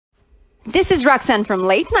This is Roxanne from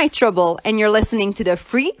Late Night Trouble, and you're listening to the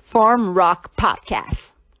Freeform Rock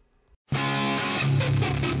Podcast.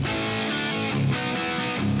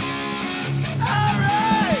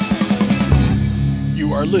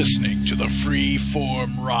 You are listening to the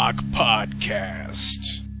Freeform Rock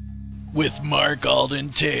Podcast with Mark Alden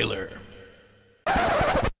Taylor.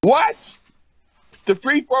 What? The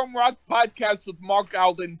Freeform Rock Podcast with Mark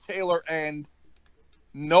Alden Taylor and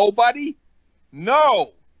nobody?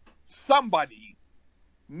 No! Somebody.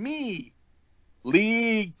 Me.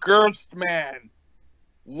 Lee Gerstmann.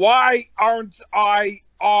 Why aren't I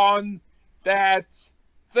on that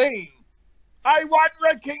thing? I want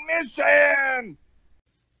recognition!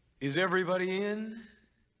 Is everybody in?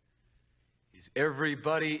 Is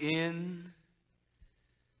everybody in?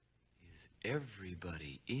 Is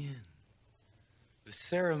everybody in? The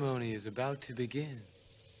ceremony is about to begin.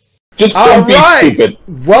 Just don't be stupid.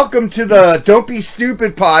 Welcome to the Don't Be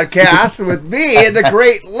Stupid podcast with me and the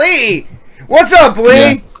great Lee. What's up, Lee?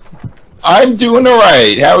 Yeah. I'm doing all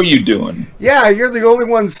right. How are you doing? Yeah, you're the only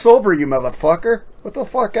one sober, you motherfucker. What the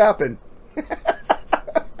fuck happened? You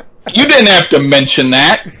didn't have to mention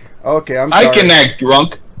that. Okay, I'm sorry. I can act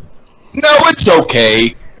drunk. No, it's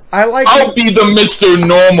okay. I'll be the Mr.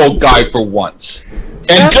 Normal guy for once.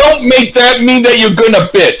 And don't make that mean that you're gonna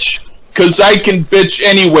bitch. Because I can bitch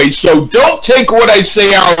anyway, so don't take what I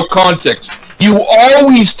say out of context. You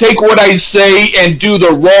always take what I say and do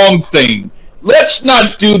the wrong thing. Let's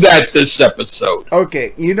not do that this episode.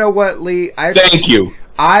 Okay, you know what, Lee? Thank you.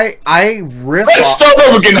 I riff Let's off... start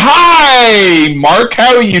over again. Hi, Mark.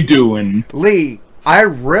 How are you doing? Lee, I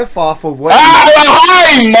riff off of what...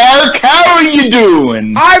 Hi, Mark. How are you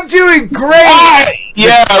doing? I'm doing great! Hi.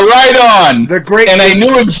 Yeah, right on. The great... And I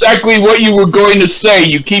knew exactly what you were going to say.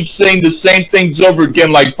 You keep saying the same things over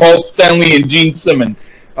again like Paul Stanley and Gene Simmons.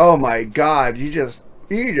 Oh my God, you just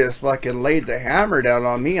fucking laid the hammer down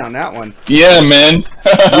on me on that one. Yeah, man.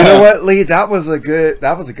 You know what, Lee? That was a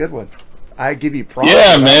good one. I give you props.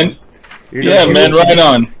 Yeah, man. Man, right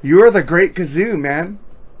on. You're the great kazoo, man.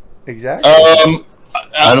 Exactly.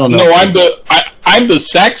 I don't know. No, I'm the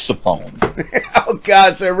saxophone. Oh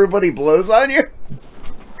God, so everybody blows on you?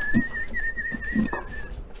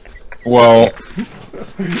 Well,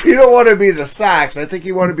 you don't want to be the sax. I think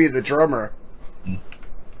you want to be the drummer.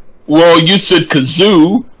 Well, you said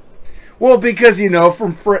kazoo. Well, because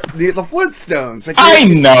from the Flintstones. I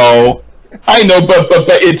know, but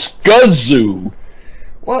it's gazoo.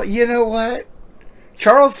 Well, you know what?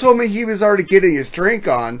 Charles told me he was already getting his drink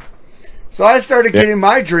on, so I started getting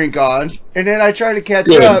my drink on, and then I tried to catch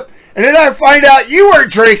up, and then I find out you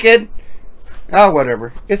weren't drinking. Oh,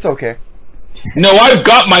 whatever. It's okay. No, I've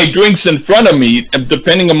got my drinks in front of me, and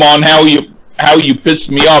depending on how you piss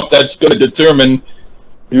me off, that's going to determine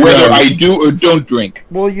whether I do or don't drink.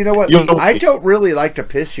 Well, you know what? I don't really like to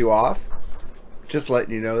piss you off. Just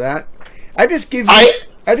letting you know that. I just give you my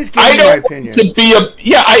opinion.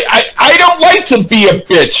 I don't like to be a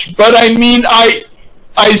bitch, but I mean, I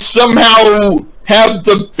somehow have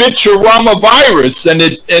the bitcharama virus, and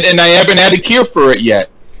I haven't had a cure for it yet.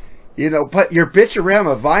 But your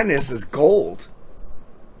bitcharama virus is gold.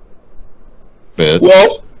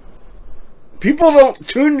 Well, people don't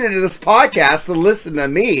tune into this podcast to listen to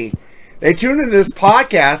me. They tune into this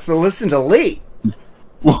podcast to listen to Lee.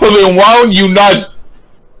 Well, then why don't you not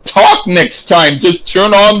talk next time? Just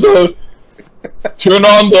turn on the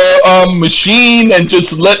machine and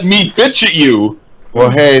just let me bitch at you. Well,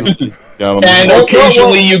 hey, gentlemen. And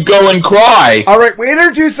occasionally you go and cry. All right, we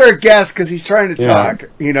introduce our guest because he's trying to talk.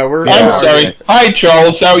 I'm sorry. Hi,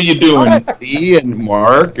 Charles. How are you doing? Hi, Lee and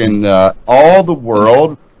Mark and all the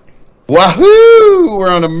world. Wahoo! We're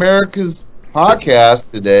on America's podcast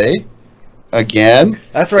today. Again.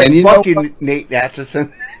 That's right. And fuck you, Nate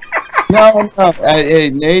Atchison. No.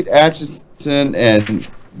 Nate Atchison and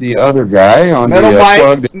the other guy on Metal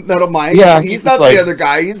Mike. Metal Mike. Yeah, he's not the other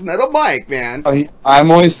guy. He's Metal Mike, man. I'm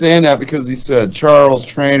only saying that because he said Charles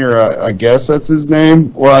Trainer. I guess that's his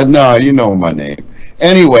name. Well, no, you know my name.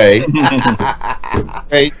 Anyway,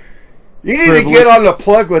 hey, you need to get on the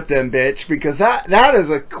plug with them, bitch, because that is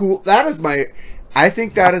I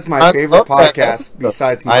think that is my favorite podcast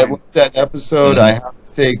besides mine. I love that episode. I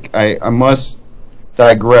must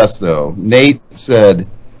digress though. Nate said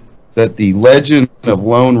that The Legend of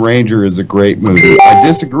Lone Ranger is a great movie. I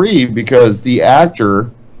disagree because the actor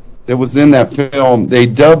that was in that film, they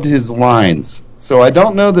dubbed his lines. So I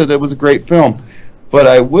don't know that it was a great film, but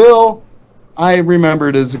I remember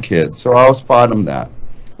it as a kid, so I'll spot him that.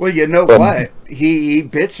 Well, you know what? He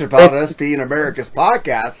bitched about us being America's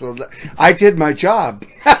podcast, so I did my job.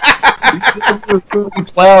 We were really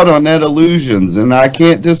plowed on that Illusions, and I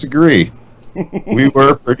can't disagree. We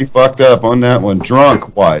were pretty fucked up on that one,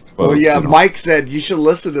 drunk-wise, folks. Well, yeah, you know. Mike said you should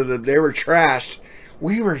listen to them. They were trashed.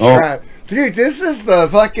 We were trashed. Dude, this is the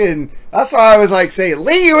fucking... That's why I was like saying,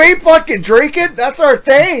 Lee, you ain't fucking drinking? That's our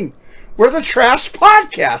thing. We're the trash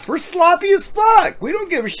podcast. We're sloppy as fuck. We don't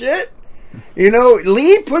give a shit. You know,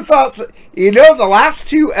 Lee puts out... You know, the last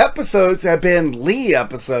 2 episodes have been Lee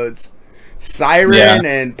episodes. Siren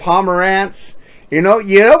and Pomerantz. You know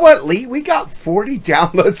what, Lee? We got 40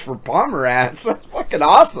 downloads for Pomerantz. That's fucking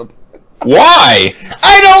awesome. Why?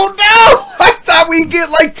 I don't know. I thought we'd get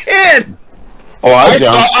like 10. Oh,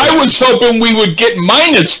 I was hoping we would get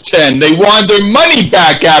 -10. They wanted their money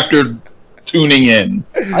back after tuning in.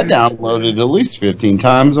 I downloaded at least 15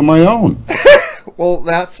 times on my own. Well,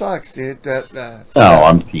 that sucks, dude.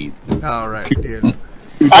 I'm teasing. All right, dude.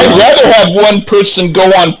 I'd rather have one person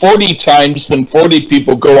go on 40 times than 40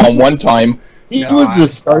 people go on one time. He was the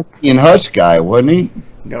Starsky and Hutch guy, wasn't he?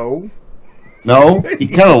 No. No? He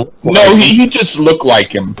kind of... No, he just looked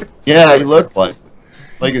like him. Yeah, he looked like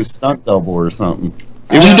a stunt double or something.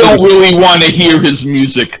 You don't really want to hear his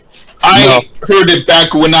music. I heard it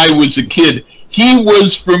back when I was a kid. He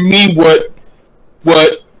was, for me, REO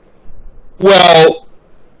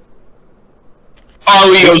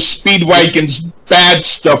Speedwagon's bad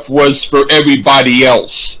stuff was for everybody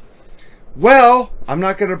else. Well, I'm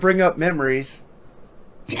not going to bring up memories.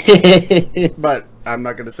 But I'm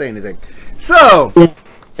not going to say anything. So...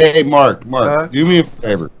 Hey, Mark, do me a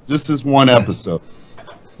favor. Just this one episode.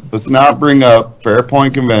 Let's not bring up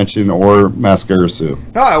Fairpoint Convention or Mascara Sue.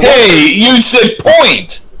 No, hey, you said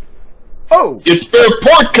point! Oh! It's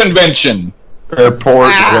Fairport Convention! Fairport,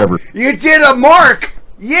 whatever. You did a mark!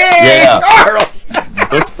 Yay, Charles!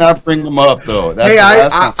 Let's not bring them up, though.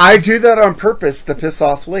 That's I do that on purpose to piss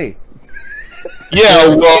off Lee. Yeah,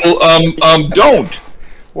 well, don't.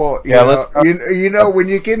 Well, you know, when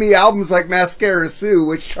you give me albums like Mascara Sue,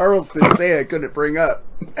 which Charles didn't say I couldn't bring up.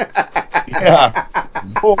 Yeah.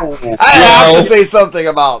 I have to say something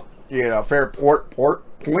about, Fairport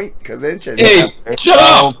Point Convention. Hey, shut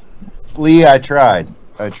up! Lee, I tried.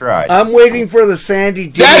 I'm waiting for the Sandy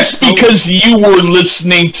Dunes. That's because you were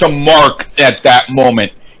listening to Mark at that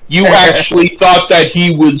moment. You actually thought that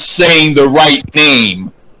he was saying the right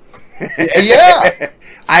name. Yeah.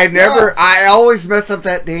 I always mess up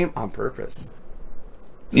that name on purpose.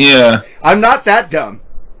 Yeah. I'm not that dumb.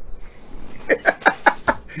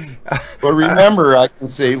 But remember, I can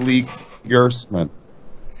say Lee Gersman.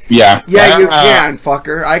 Yeah. Yeah, you can,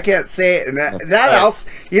 fucker. I can't say it. And that else,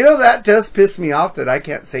 that does piss me off that I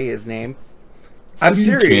can't say his name. I'm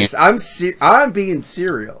serious. I'm being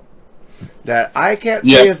serial. That I can't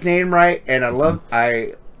say his name right, and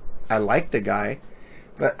I like the guy,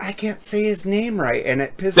 but I can't say his name right, and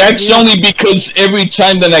it pisses me off. That's only because every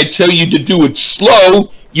time that I tell you to do it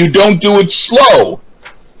slow, you don't do it slow.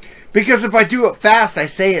 Because if I do it fast, I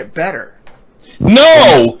say it better.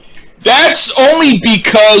 No! That's only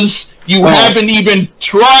because you haven't even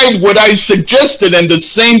tried what I suggested, and the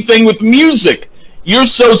same thing with music. You're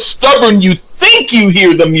so stubborn you think you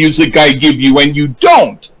hear the music I give you, and you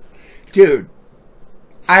don't. Dude,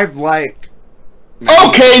 I've liked...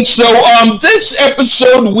 Okay, so this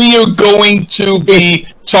episode we are going to be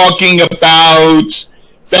talking about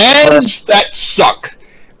bands that suck.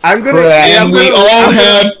 We all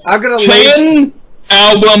have 10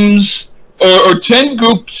 albums or 10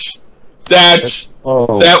 groups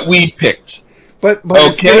that we picked. But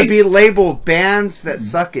it's going to be labeled bands that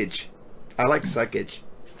suckage. I like suckage.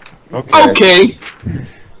 Okay.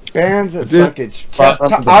 Bands that suckage.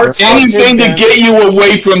 Anything to get you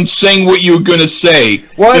away from saying what you're going to say.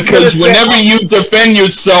 Because whenever you defend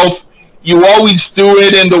yourself, you always do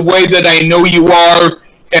it in the way that I know you are.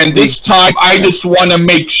 And this time, I just want to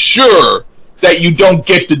make sure that you don't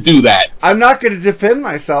get to do that. I'm not going to defend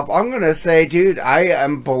myself. I'm going to say, dude, I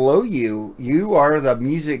am below you. You are the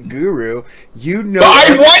music guru. You know. But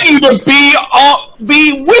I want you to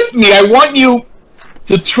be with me. I want you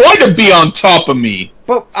to try to be on top of me.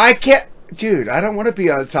 But I can't, dude. I don't want to be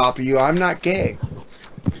on top of you. I'm not gay.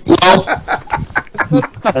 Well,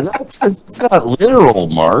 it's not literal,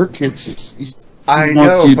 Mark. It's. I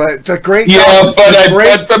know, but the great. Yeah, but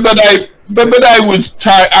I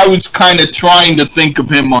was kind of trying to think of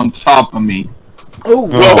him on top of me. Oh,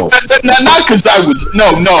 well, not because I was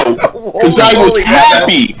because I was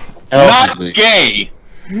happy, not gay.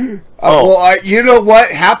 Well, you know what?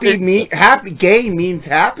 Happy gay means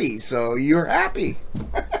happy, so you're happy.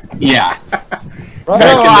 Yeah. No,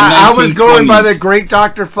 I was going by the great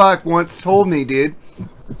Dr. Fuck once told me, dude.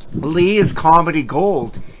 Lee is comedy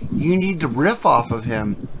gold. You need to riff off of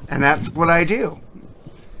him. And that's what I do.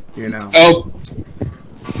 You know. Oh,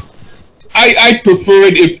 I prefer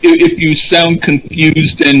it if you sound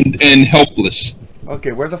confused and helpless.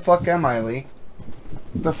 Okay, where the fuck am I, Lee?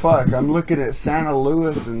 What the fuck? I'm looking at Santa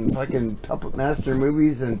Louis and fucking Puppet Master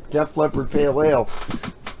movies and Def Leppard Pale Ale.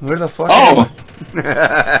 Where the fuck am I?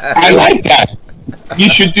 I like that. You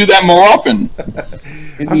should do that more often.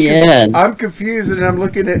 In the end. I'm confused, and I'm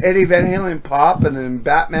looking at Eddie Van Halen Pop and then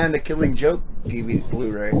Batman the Killing Joke DVD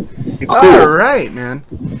Blu-ray. All right, man.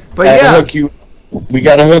 But yeah. We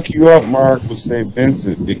got to hook you up, Mark, with St.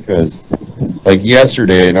 Vincent, because, like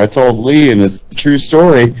yesterday, and I told Lee, and it's a true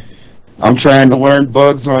story, I'm trying to learn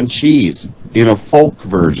Bugs on Cheese in a folk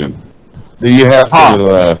version. So you have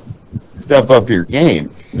to step up your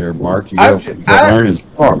game there, Mark. You have to learn his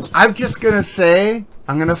songs. I'm just going to say,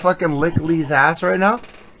 I'm going to fucking lick Lee's ass right now.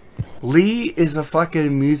 Lee is a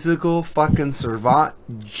fucking musical fucking savant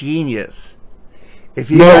genius.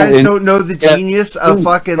 If you guys don't know the genius of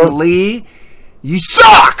fucking Lee, you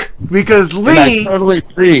suck! Because Lee I totally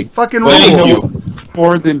agree. Fucking rules.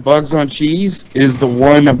 More than Bugs on Cheese is the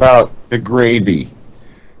one about the gravy.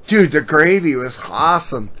 Dude, the gravy was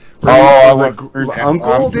awesome. The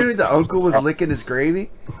uncle was licking his gravy.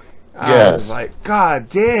 Yes. I was like, God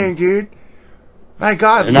dang, dude. My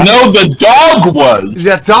God. No, the dog was.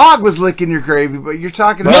 The dog was licking your gravy, but you're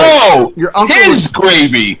talking about your uncle. His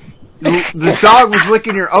gravy. The dog was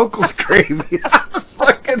licking your uncle's gravy. That's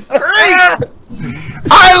fucking great.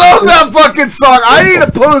 I love that fucking song. I need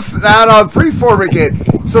to post that on Freeform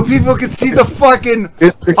again so people can see the fucking.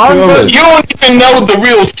 You don't even know the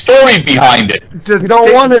real story behind it. You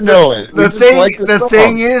don't want to know it. The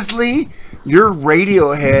thing is, Lee, you're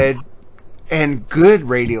Radiohead and good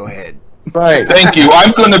Radiohead. Right. Thank you.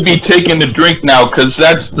 I'm going to be taking a drink now because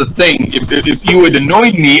that's the thing. If you had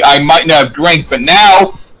annoyed me, I might not have drank. But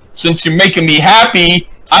now, since you're making me happy,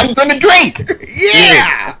 I'm going to drink.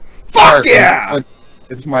 Yeah. Fuck yeah!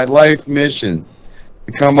 It's my life mission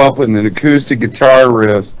to come up with an acoustic guitar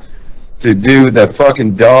riff to do that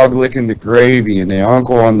fucking dog licking the gravy and the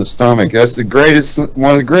uncle on the stomach. That's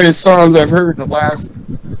one of the greatest songs I've heard in the last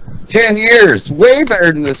 10 years. Way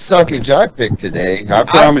better than the suckage I picked today. I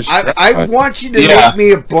promise you. I want you to make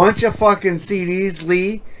me a bunch of fucking CDs,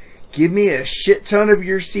 Lee. Give me a shit ton of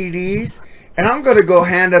your CDs. And I'm going to go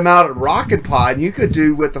hand them out at Rockin' Pod, and you could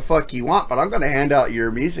do what the fuck you want, but I'm going to hand out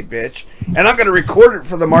your music, bitch. And I'm going to record it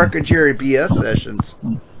for the Mark and Jerry BS sessions.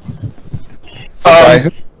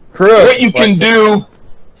 What you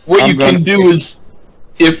can do is,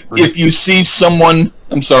 if you see someone,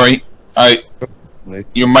 I'm sorry,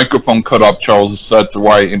 your microphone cut off, Charles, so that's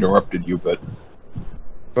why I interrupted you, but.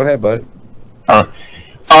 Go ahead, bud.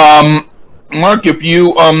 Mark, if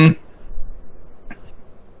you,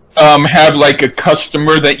 have like a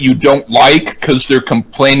customer that you don't like because they're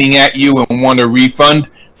complaining at you and want a refund,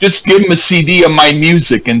 just give them a CD of my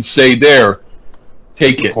music and say, there,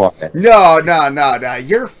 take it. No.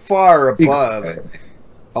 You're far above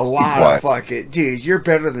a lot of fucking... Dude, you're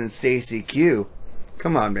better than Stacy Q.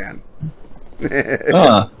 Come on, man.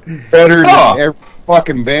 Better than every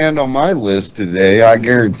fucking band on my list today, I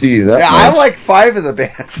guarantee you that. Yeah, I like 5 of the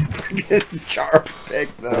bands. Sharp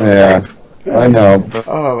pick, though. Yeah. I know, but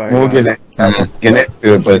we'll get into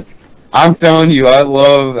it. But I'm telling you, I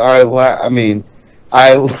love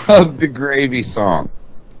the gravy song.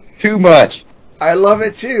 Too much. I love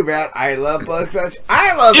it too, man. I love Bugs on Cheese.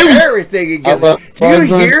 I love everything he gives.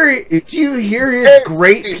 Do you hear his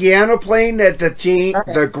great piano playing that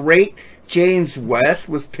the great James West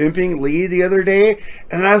was pimping Lee the other day?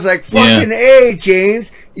 And I was like, fucking A,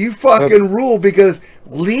 James, you fucking rule, because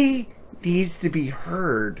Lee needs to be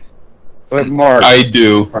heard. But Mark, I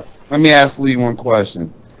do. Let me ask Lee one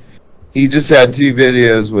question. He just had 2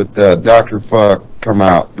 videos with Dr. Fuck come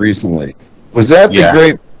out recently. Was that the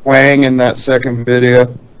great Wang in that second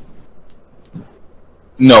video?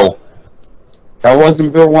 No. That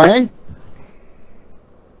wasn't Bill Wang?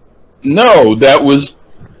 No, that was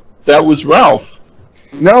Ralph.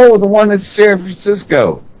 No, the one in San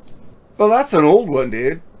Francisco. Well, that's an old one,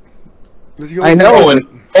 dude. I know,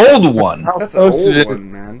 an old one. That's an old one,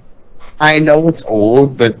 man. I know it's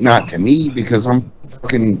old, but not to me, because I'm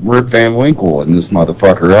fucking Rip Van Winkle in this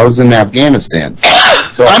motherfucker. I was in Afghanistan.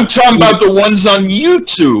 So I'm talking about the ones on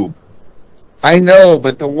YouTube. I know,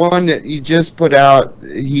 but the one that he just put out,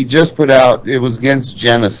 it was against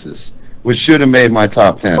Genesis, which should have made my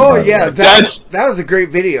top 10. Oh, yeah, that was a great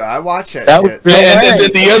video. I watched that shit.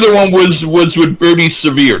 And the other one was with Bertie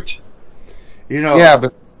Seviert. You know. Yeah,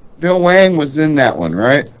 but Bill Wang was in that one,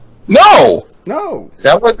 right? No! No.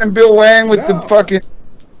 That wasn't Bill Wang with the fucking...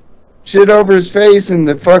 shit over his face and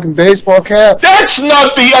the fucking baseball cap? That's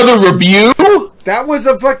not the other review. That was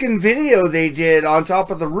a fucking video they did on top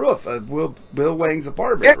of the roof of Bill Wang's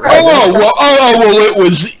apartment. Yeah, Right? Well, it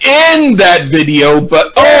was in that video, but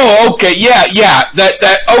okay, yeah,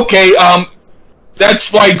 okay,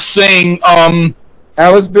 that's like saying,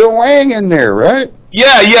 that was Bill Wang in there, right?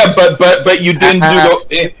 yeah, but you didn't do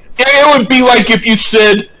the. It would be like if you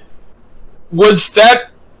said, was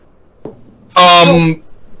that was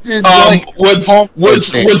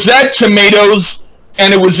that tomatoes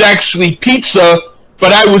and it was actually pizza,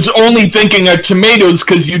 but I was only thinking of tomatoes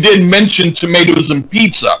because you didn't mention tomatoes and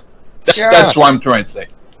pizza. That's what I'm trying to say.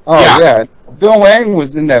 Oh yeah. Bill Wang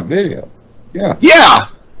was in that video. Yeah.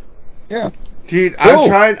 Dude,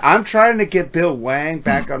 I'm trying to get Bill Wang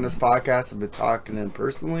back on this podcast. I've been talking to him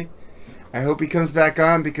personally. I hope he comes back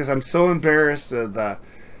on because I'm so embarrassed of the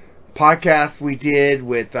podcast we did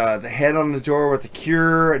with the head on the door with the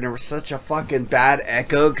Cure, and there was such a fucking bad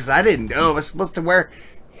echo because I didn't know I was supposed to wear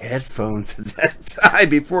headphones at that time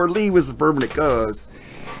before Lee was the permanent co-host.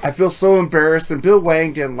 I feel so embarrassed, and Bill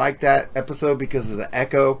Wang didn't like that episode because of the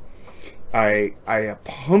echo. I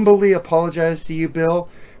humbly apologize to you, Bill,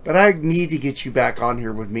 but I need to get you back on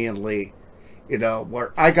here with me and Lee. You know,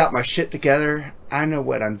 where I got my shit together. I know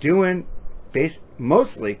what I'm doing,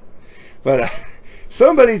 mostly, but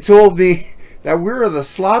somebody told me that we're the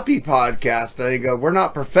sloppy podcast. And I go, we're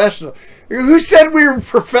not professional. Who said we were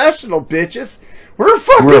professional, bitches? We're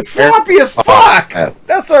fucking sloppy as fuck.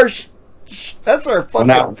 That's our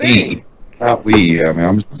fucking thing. Not we. I mean,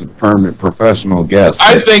 I'm just a permanent professional guest.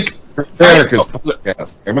 I think America's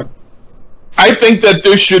podcast. Damn it. I think that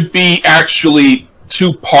there should be actually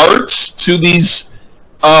two parts to these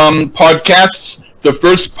podcasts. The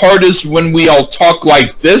first part is when we all talk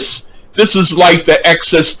like this. This is like the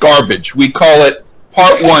excess garbage. We call it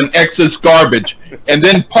part 1, excess garbage. And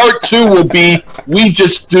then part 2 will be, we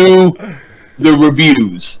just do the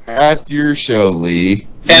reviews. That's your show, Lee.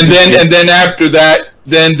 And then after that,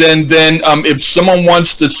 then if someone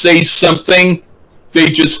wants to say something,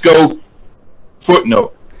 they just go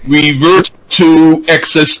footnote. Revert to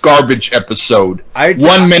excess garbage episode.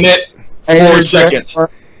 1 minute, 4 seconds.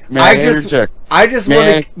 I just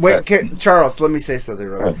want to wait, Charles. Let me say something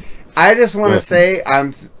real quick. I just want to say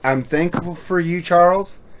I'm thankful for you,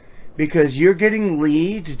 Charles, because you're getting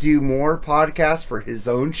Lee to do more podcasts for his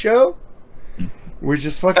own show, which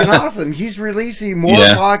is fucking awesome. He's releasing more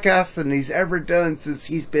podcasts than he's ever done since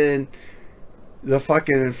he's been the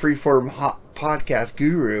fucking freeform podcast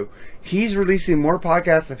guru. He's releasing more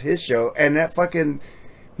podcasts of his show, and that fucking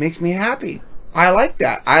makes me happy. I like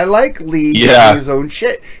that. I like Lee doing his own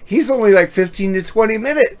shit. He's only like 15 to 20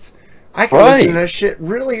 minutes. I can listen to that shit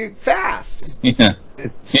really fast. Yeah.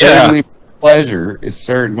 It's certainly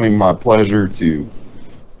my pleasure to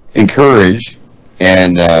encourage.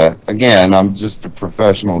 And again, I'm just a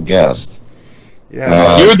professional guest.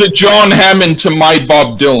 Yeah. You're the John Hammond to my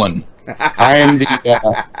Bob Dylan. I'm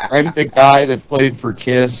the guy that played for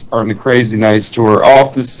Kiss on the Crazy Nights tour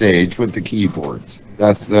off the stage with the keyboards.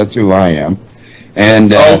 That's who I am.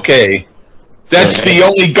 And okay, that's the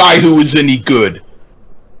only guy who was any good.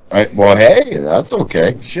 Well, hey, that's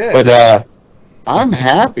okay. Shit. But I'm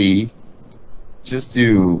happy just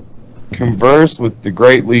to converse with the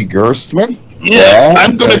great Lee Gerstmann. Yeah,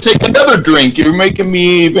 I'm going to take another drink. You're making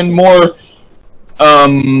me even more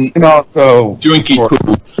and also drinky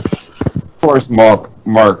poo. Of course,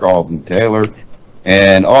 Mark Alden Taylor,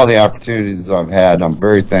 and all the opportunities I've had. I'm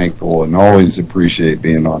very thankful and always appreciate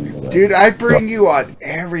being on here. Dude, I bring you on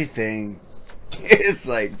everything. It's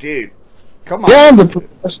like, dude, come on. Yeah, I'm the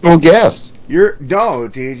professional guest. You're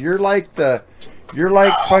like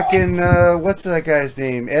fucking what's that guy's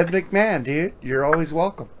name? Ed McMahon, dude. You're always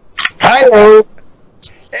welcome. Hi-ho.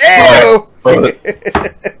 Ew. Well,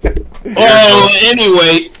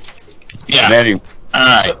 anyway. Yeah. Anyway, all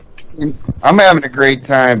right. I'm having a great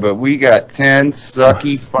time, but we got 10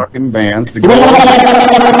 sucky fucking bands to go.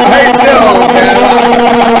 I know, man.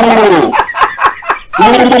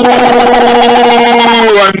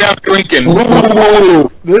 I'm not drinking.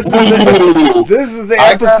 This is the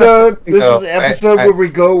episode. This is the episode where we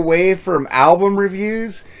go away from album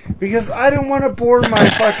reviews because I don't want to bore my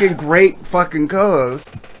fucking great fucking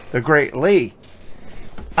co-host, the great Lee.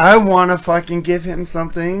 I want to fucking give him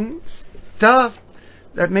stuff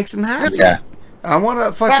that makes him happy. Yeah. I want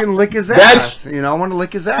to fucking lick his ass. You know, I want to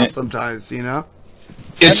lick his ass sometimes. You know.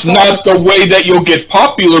 It's not the way that you'll get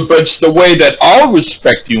popular, but it's the way that I'll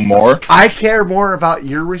respect you more. I care more about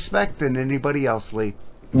your respect than anybody else, Lee.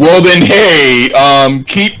 Well then, hey,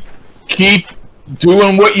 keep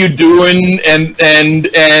doing what you're doing,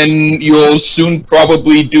 and you'll soon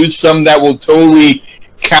probably do some that will totally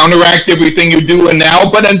counteract everything you're doing now.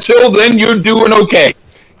 But until then, you're doing okay.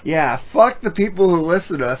 Yeah, fuck the people who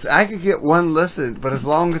listen to us. I could get one listen, but as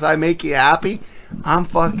long as I make you happy, I'm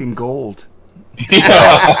fucking gold. I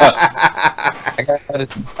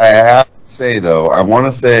have to say, though,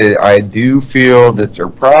 I do feel that there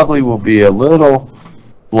probably will be a little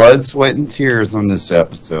blood, sweat, and tears on this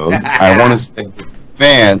episode. I want to say in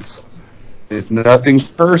advance, it's nothing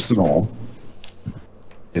personal.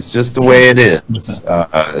 It's just the way it is.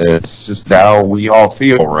 It's just how we all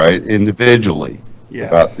feel, right, individually,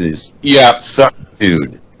 about this. Yeah,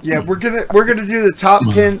 dude. Yeah, we're gonna do the top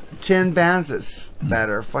 10 bands that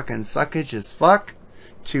are fucking suckage as fuck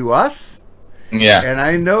to us. Yeah. And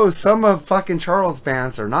I know some of fucking Charles'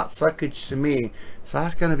 bands are not suckage to me, so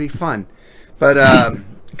that's gonna be fun. But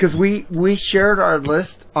because we shared our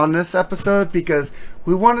list on this episode because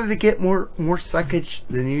we wanted to get more suckage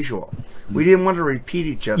than usual. We didn't want to repeat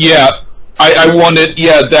each other. Yeah, I wanted.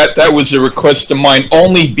 Yeah, that was a request of mine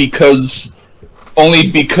only because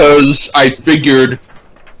I figured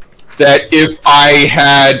that if I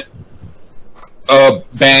had a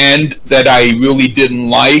band that I really didn't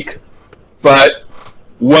like, but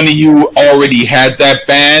one of you already had that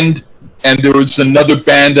band, and there was another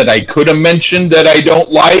band that I could have mentioned that I don't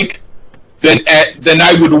like, then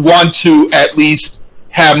I would want to at least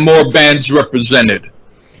have more bands represented.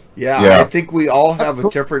 Yeah, I think we all have a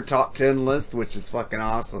different top 10 list, which is fucking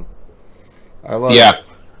awesome. I love it.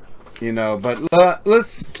 You know, but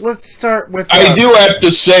let's start with... I do have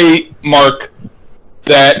to say, Mark,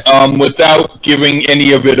 that without giving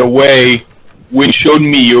any of it away, when you showed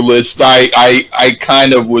me your list, I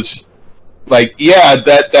kind of was like, yeah,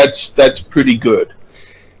 that's pretty good.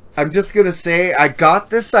 I'm just going to say, I got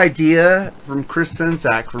this idea from Chris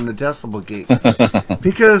Senzak from the Decibel Geek.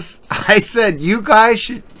 Because I said, you guys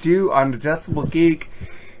should do on the Decibel Geek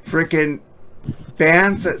freaking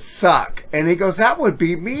bands that suck. And he goes, that would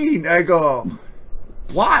be mean. I go,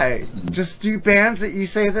 why? Just do bands that you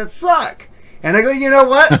say that suck. And I go, you know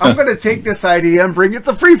what? I'm going to take this idea and bring it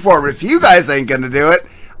to Freeform. If you guys ain't going to do it,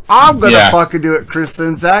 I'm going to fucking do it. Chris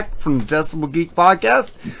Senzak from the Decibel Geek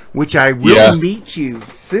Podcast, which I will meet you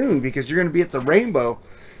soon because you're going to be at the Rainbow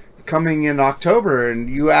coming in October, and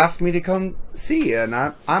you asked me to come see you, and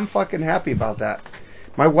I'm fucking happy about that.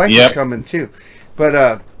 My wife is coming too.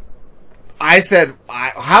 But I said,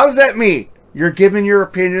 how's that mean? You're giving your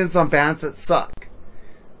opinions on bands that suck.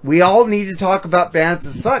 We all need to talk about bands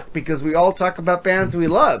that suck because we all talk about bands we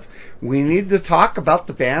love. We need to talk about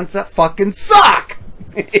the bands that fucking suck.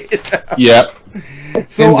 Yep.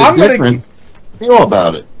 So I'm gonna feel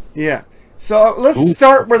about it. Yeah. So let's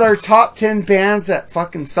start with our top 10 bands that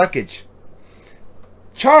fucking suckage.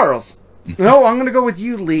 Charles. No, I'm gonna go with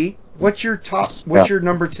you, Lee. What's your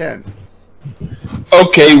number 10?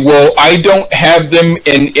 Okay, well, I don't have them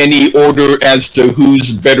in any order as to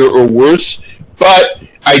who's better or worse, but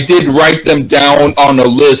I did write them down on a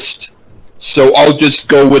list. So I'll just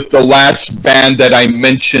go with the last band that I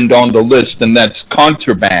mentioned on the list, and that's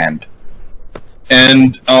Contraband.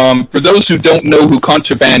 And for those who don't know who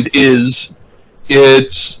Contraband is,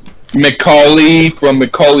 it's Macaulay from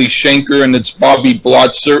Macaulay Schenker, and it's Bobby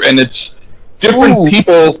Blotzer, and it's different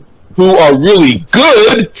people who are really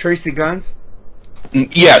good. Tracy Guns?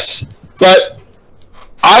 Yes. But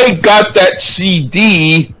I got that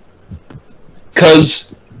CD because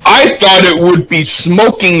I thought it would be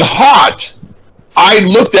smoking hot. I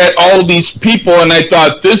looked at all these people and I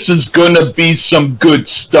thought, this is going to be some good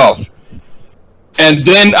stuff. And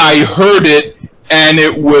then I heard it, and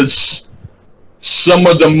it was some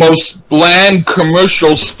of the most bland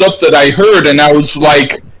commercial stuff that I heard, and I was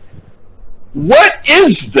like, what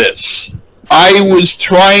is this? I was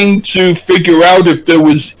trying to figure out if there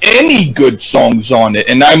was any good songs on it,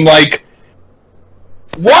 and I'm like,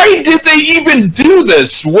 why did they even do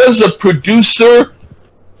this? Was a producer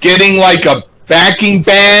getting like a backing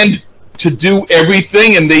band to do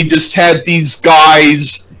everything, and they just had these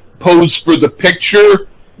guys pose for the picture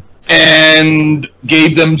and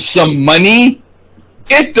gave them some money?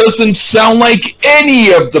 It doesn't sound like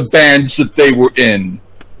any of the bands that they were in.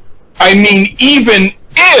 I mean, even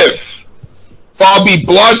if Bobby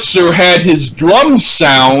Blotzer had his drum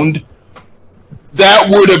sound, that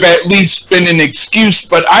would have at least been an excuse,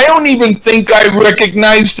 but I don't even think I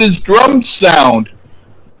recognized his drum sound.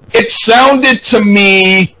 It sounded to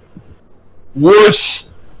me worse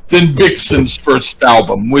than Vixen's first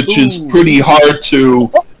album, which is pretty hard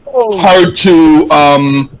to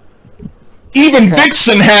even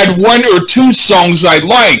Vixen had one or two songs I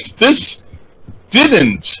liked. This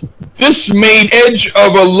didn't. This made Edge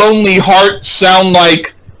of a Lonely Heart sound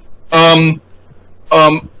like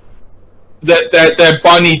that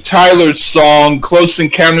Bonnie Tyler song, Close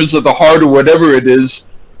Encounters of the Heart, or whatever it is,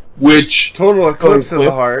 which Total Eclipse of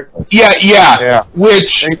the Heart. Yeah.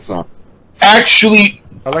 Which Great song. actually,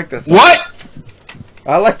 I like this. what?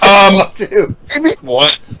 I like that song too. I mean,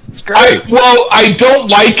 what? It's great. I don't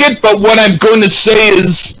like it, but what I'm going to say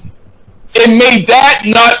is, it made that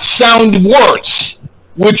not sound worse,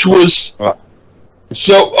 which was.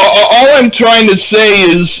 So all I'm trying to say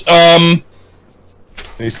is,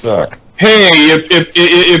 they suck. Hey,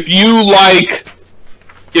 if you like,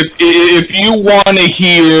 if you want to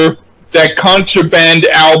hear that Contraband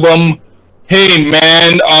album, hey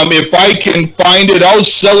man, if I can find it, I'll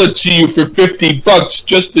sell it to you for $50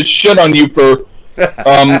 just to shit on you for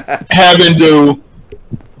having to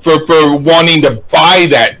for wanting to buy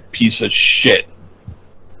that piece of shit.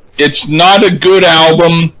 It's not a good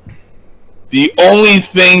album. The only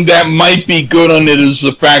thing that might be good on it is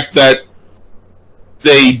the fact that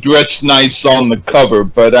they dress nice on the cover,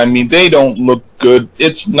 but I mean, they don't look good.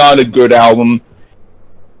 It's not a good album.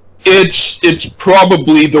 It's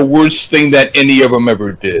probably the worst thing that any of them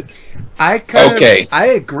ever did. I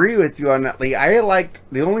agree with you on that, Lee.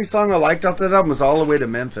 The only song I liked off that album was All the Way to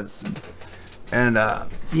Memphis. And,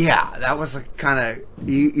 yeah, that was a kind of,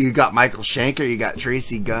 you got Michael Schenker, you got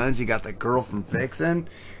Tracy Guns, you got the girl from Vixen,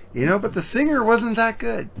 but the singer wasn't that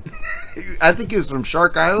good. I think he was from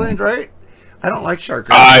Shark Island, right? I don't like Shark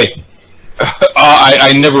Island.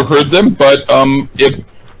 I never heard them, but,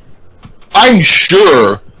 I'm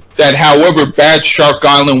sure that however bad Shark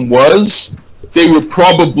Island was, they were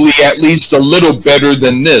probably at least a little better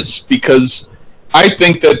than this, because I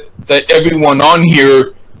think that everyone on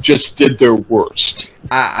here just did their worst.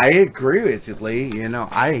 I agree with you, Lee.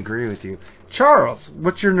 I agree with you. Charles,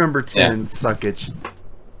 what's your number 10 suckage?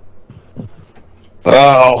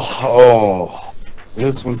 Oh,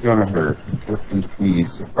 this one's gonna hurt. This is the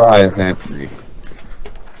surprise entry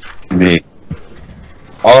to me.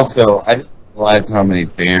 Also, I didn't realize how many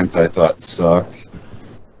bands I thought sucked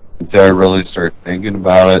until I really started thinking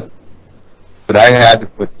about it. But I had to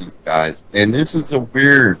put these guys, and this is a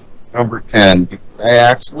weird number 10 because I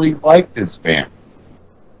actually like this band.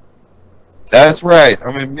 That's right,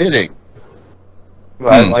 I'm admitting.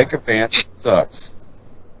 I like a band that sucks.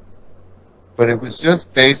 But it was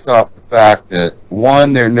just based off the fact that,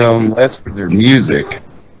 one, they're known less for their music.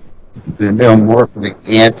 They're known more for the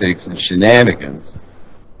antics and shenanigans.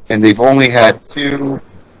 And they've only had two,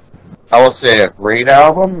 I will say, a great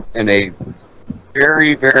album and a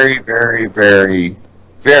very, very, very, very,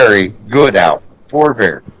 very good album. Four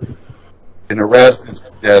very. And the rest is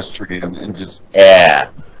pedestrian and just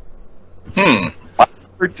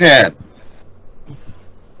Number 10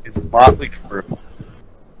 is Motley Crue.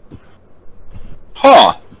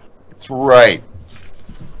 Huh. That's right.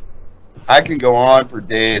 I can go on for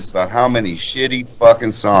days about how many shitty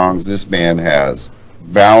fucking songs this band has,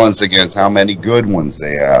 balanced against how many good ones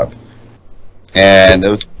they have. And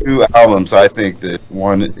those two albums, I think that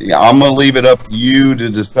one, I'm going to leave it up to you to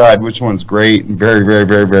decide which one's great and very, very,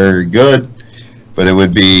 very, very good. But it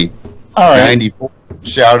would be 94,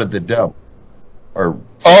 Shout at the Devil. Or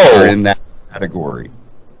in that category.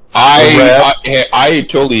 I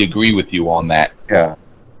totally agree with you on that. Yeah.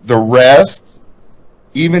 The rest,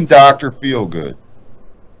 even Dr. Feelgood,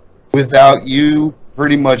 Without You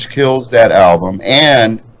pretty much kills that album.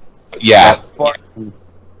 And that fucking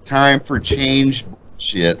Time for Change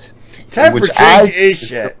shit. Time for Change is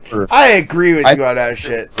shit. I agree with you on that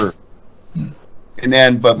shit. And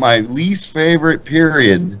then, but my least favorite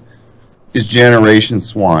period is Generation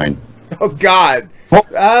Swine. Oh, God.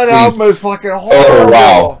 That album is fucking horrible. Oh,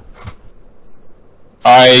 wow.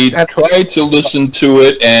 I tried to listen to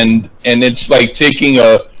it, and it's like taking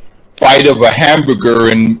a bite of a hamburger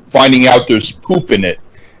and finding out there's poop in it.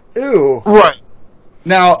 Ew. Right.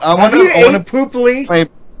 Now, I want to poop, Lee?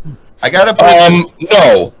 I got to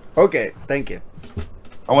no. Okay, thank you.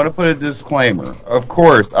 I want to put a disclaimer. Of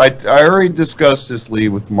course, I already discussed this, Lee,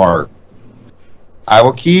 with Mark. I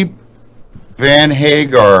will keep Van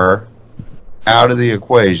Hagar out of the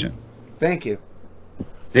equation. Thank you.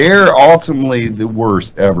 They're ultimately the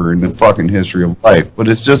worst ever in the fucking history of life, but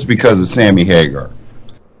it's just because of Sammy Hagar.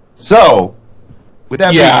 So, with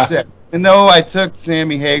that being said, even though I took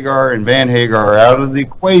Sammy Hagar and Van Hagar out of the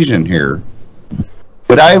equation here,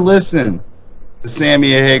 would I listen to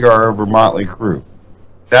Sammy Hagar over Motley Crue?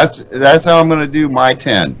 That's how I'm going to do my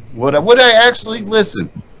 10. Would I actually listen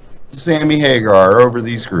to Sammy Hagar over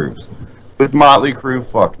these groups? With Motley Crue,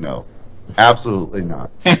 fuck no. Absolutely not.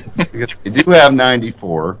 Because they do have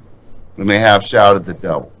 94, and they have Shout at the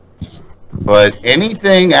Devil. But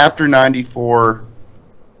anything after 94,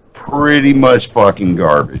 pretty much fucking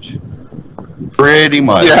garbage. Pretty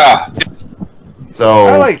much. Yeah. So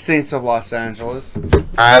I like Saints of Los Angeles.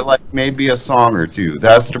 I like maybe a song or two.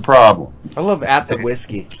 That's the problem. I love At the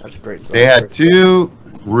Whiskey. That's a great song. They had 2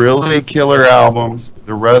 really killer albums.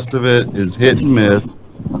 The rest of it is hit and miss.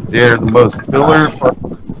 They're the most filler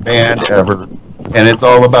band ever, and it's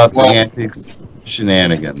all about the antics,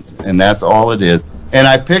 shenanigans, and that's all it is. And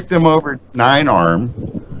I picked them over Nine Arm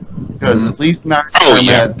because at least Nine Arm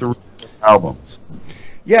had 3 albums.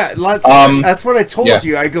 Yeah, that's what I told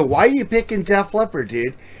you. I go, why are you picking Def Leppard,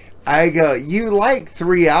 dude? I go, you like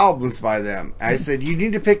 3 albums by them. I said, you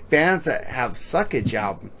need to pick bands that have suckage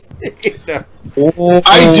albums. You know?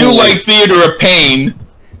 I do like Theater of Pain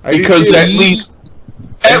because at least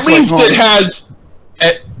it has.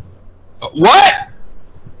 What?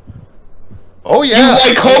 Oh yeah, you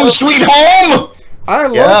like Home Sweet Home? I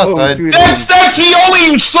love Home Sweet Home. That's the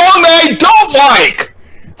only song that I don't like.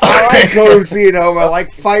 I like Home Sweet Home. I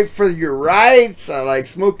like Fight for Your Rights. I like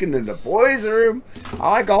Smoking in the Boys' Room.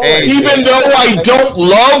 I like all that. Even though I don't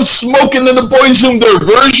love Smoking in the Boys' Room, their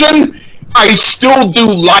version, I still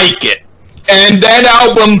do like it. And that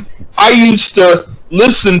album, I used to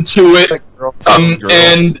listen to it,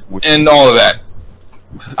 and all of that.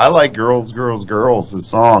 I like Girls, Girls, Girls, the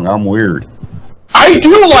song. I'm weird. I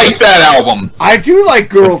do like that album. I do like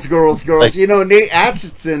Girls, Girls, Girls. You know, Nate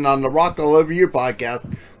Atchison on the Rock All Over You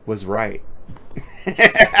podcast was right. He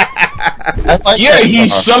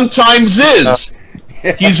sometimes is.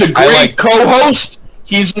 He's a great co-host.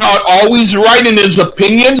 He's not always right in his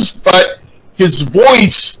opinions, but his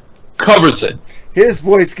voice covers it. His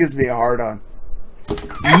voice gives me a hard on.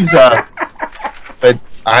 He's but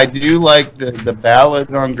I do like the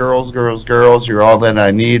ballad on Girls, Girls, Girls. You're all that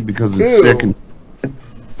I need because it's sick and.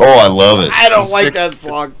 Oh, I love it. I don't like that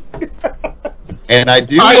song. And I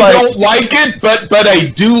don't like it, but I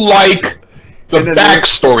do like the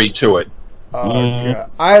backstory to it. God.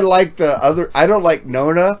 I like the other. I don't like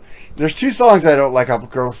Nona. There's 2 songs I don't like off of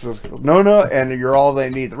Girls, Nona and You're All They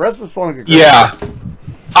Need. The rest of the songs are great. Yeah.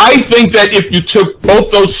 I think that if you took both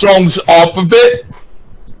those songs off of it,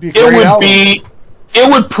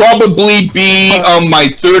 it would probably be my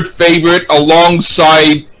 3rd favorite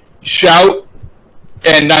alongside Shout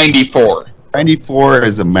and 94. 94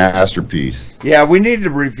 is a masterpiece. Yeah, we need to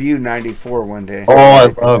review 94 one day. Oh, I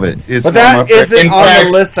love it. But that isn't on the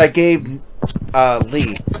list I gave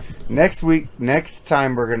Lee. Next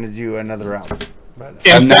time we're going to do another album.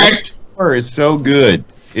 In fact, 94 is so good.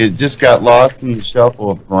 It just got lost in the shuffle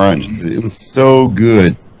of grunge. It was so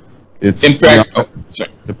good. It's in fact,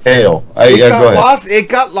 the pale. It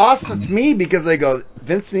got lost with me because I go,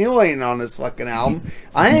 Vince Neil ain't on this fucking album.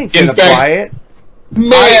 I ain't gonna buy it.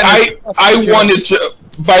 Man, I wanted to.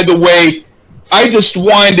 By the way, I just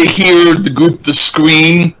wanted to hear the group The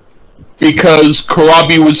Scream because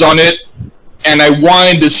Karabi was on it, and I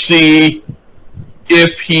wanted to see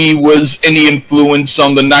if he was any influence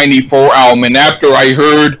on the 94 album. And after I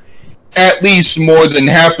heard at least more than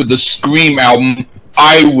half of the Scream album,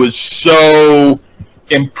 I was so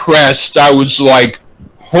impressed. I was like,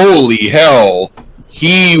 holy hell.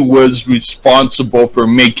 He was responsible for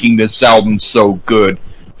making this album so good.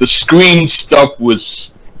 The Scream stuff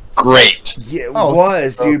was great. Yeah, it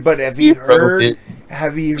was, dude. But have you heard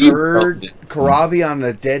Karabi on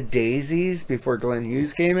the Dead Daisies before Glenn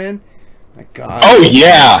Hughes came in? My God. Oh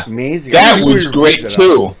yeah, amazing. That was great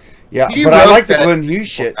too. Yeah, but I like the Glenn Hughes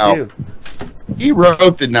shit too. He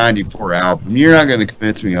wrote the 94 album. You're not going to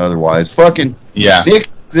convince me otherwise. Fucking Nick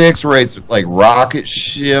Six writes like Rocket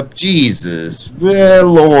Ship. Jesus,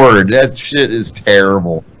 Lord, that shit is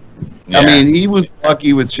terrible. Yeah. I mean, he was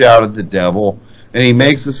lucky with Shout at the Devil, and he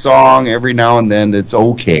makes a song every now and then that's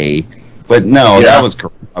okay. But no, that was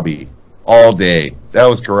Karabi all day. That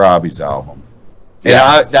was Karabi's album.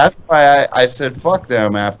 Yeah, and that's why I said fuck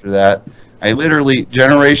them after that. I literally,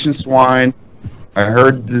 Generation Swine, I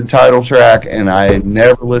heard the title track, and I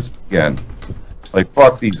never listened again. Like,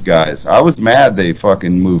 fuck these guys. I was mad they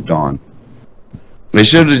fucking moved on. They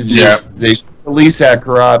should have they should at least had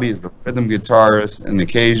Karabi as a rhythm guitarist and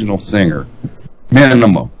occasional singer.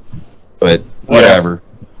 Minimum. But, whatever.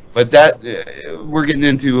 But that, we're getting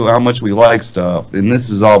into how much we like stuff, and this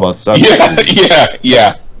is all about subject.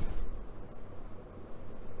 Yeah.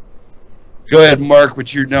 Go ahead, Mark,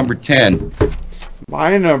 what's your number 10?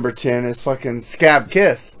 My number 10 is fucking Scab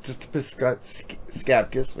Kiss. Just to piss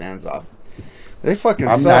Scab Kiss fans off. They fucking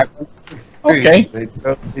suck. Okay. They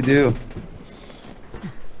totally do.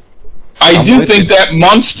 I do think that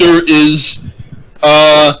Monster is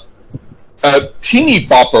teeny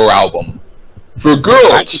bopper album for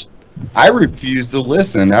girls. I refuse to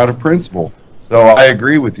listen out of principle. So I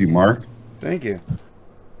agree with you, Mark. Thank you.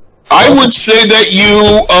 I would say that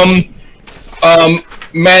you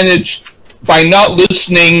managed, by not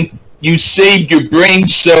listening, you saved your brain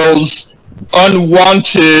cells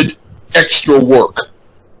unwanted extra work.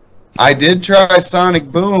 I did try Sonic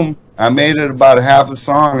Boom. I made it about a half a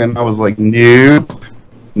song, and I was like, nope.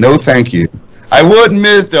 No thank you. I would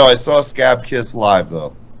admit, though, I saw Scab Kiss live,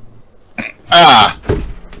 though.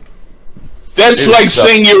 That's like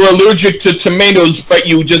saying you're allergic to tomatoes, but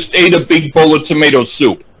you just ate a big bowl of tomato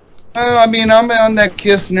soup. I mean, I'm on that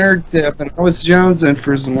Kiss nerd tip, and I was jonesing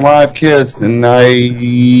for some live Kiss, and I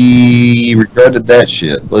regretted that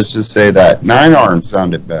shit. Let's just say that. Nine Arms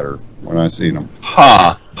sounded better when I seen them.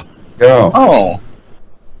 Huh. Go. Oh.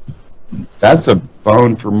 That's a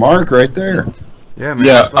bone for Mark right there. Yeah, man.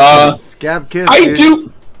 Yeah, Scab Kiss. I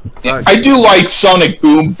do like Sonic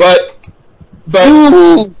Boom, but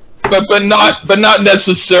not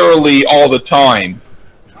necessarily all the time.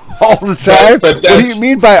 All the time? But what do you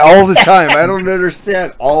mean by all the time? I don't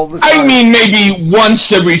understand. All the time. I mean, maybe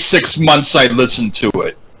once every 6 months I listen to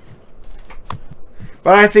it.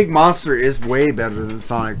 But I think Monster is way better than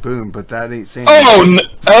Sonic Boom, but that ain't saying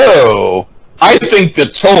Oh, I think the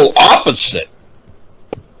total opposite.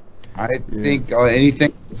 I think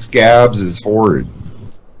anything with Scabs is horrid.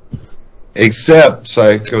 Except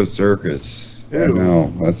Psycho Circus. I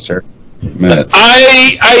know, that's terrible.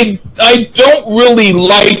 I don't really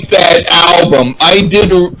like that album. I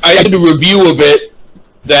did a review of it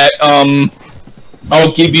that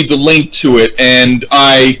I'll give you the link to it, and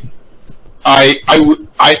I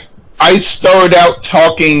started out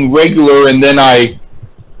talking regular, and then I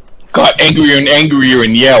got angrier and angrier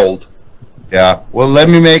and yelled. Yeah. Well, let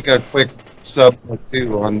me make a quick sub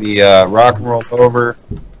too on the Rock and Roll Over.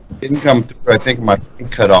 Didn't come through. I think my thing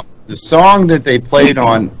cut off. The song that they played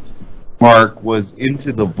on Mark was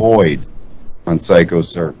Into the Void on Psycho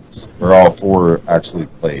Circus, where all four actually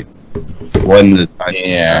played. Wasn't the title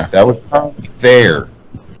track. That was probably there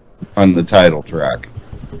on the title track.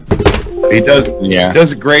 He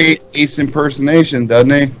does a great Ace impersonation,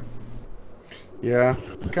 doesn't he? Yeah,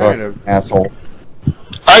 kind of. Asshole.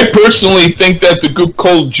 I personally think that the group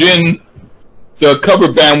Cold Gin, the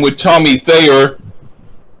cover band with Tommy Thayer,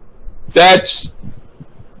 that's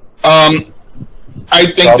I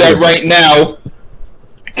think that right now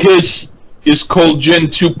Kiss is Cold Gin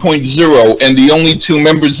 2.0, and the only two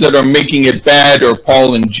members that are making it bad are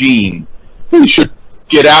Paul and Gene. We should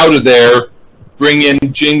get out of there, bring in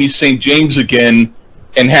Jamie St. James again,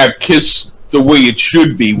 and have Kiss the way it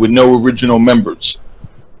should be with no original members.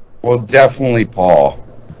 Well, definitely Paul.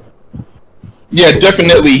 Yeah,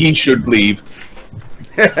 definitely he should leave.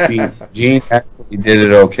 Gene actually did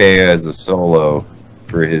it okay as a solo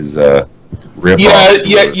for his rip. Gene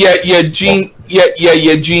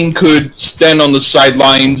could stand on the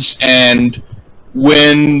sidelines, and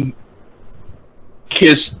when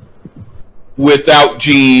Kiss without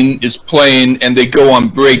Gene is playing and they go on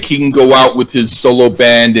break, he can go out with his solo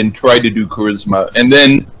band and try to do Charisma. And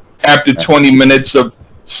then after 20 minutes of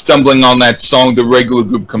stumbling on that song, the regular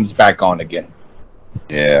group comes back on again.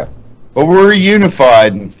 Yeah. But we're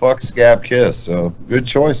unified and fuck Scab Kiss, so good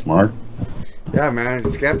choice, Mark. Yeah, man,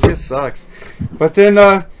 Scab Kiss sucks. But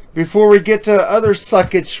then, before we get to other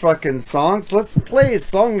suckage fucking songs, let's play a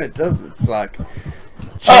song that doesn't suck.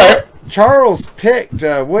 Charles picked,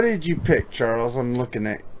 what did you pick, Charles? I'm looking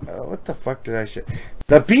at, what the fuck did I shit?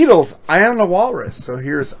 The Beatles, I Am the Walrus. So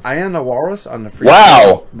here's I Am the Walrus on the Free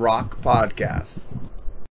Rock Podcast.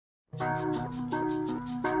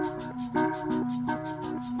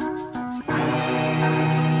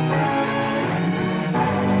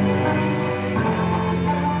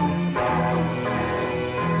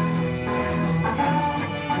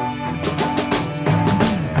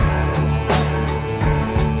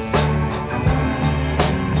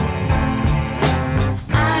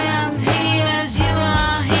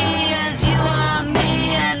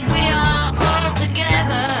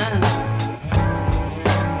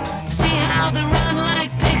 See how the runaway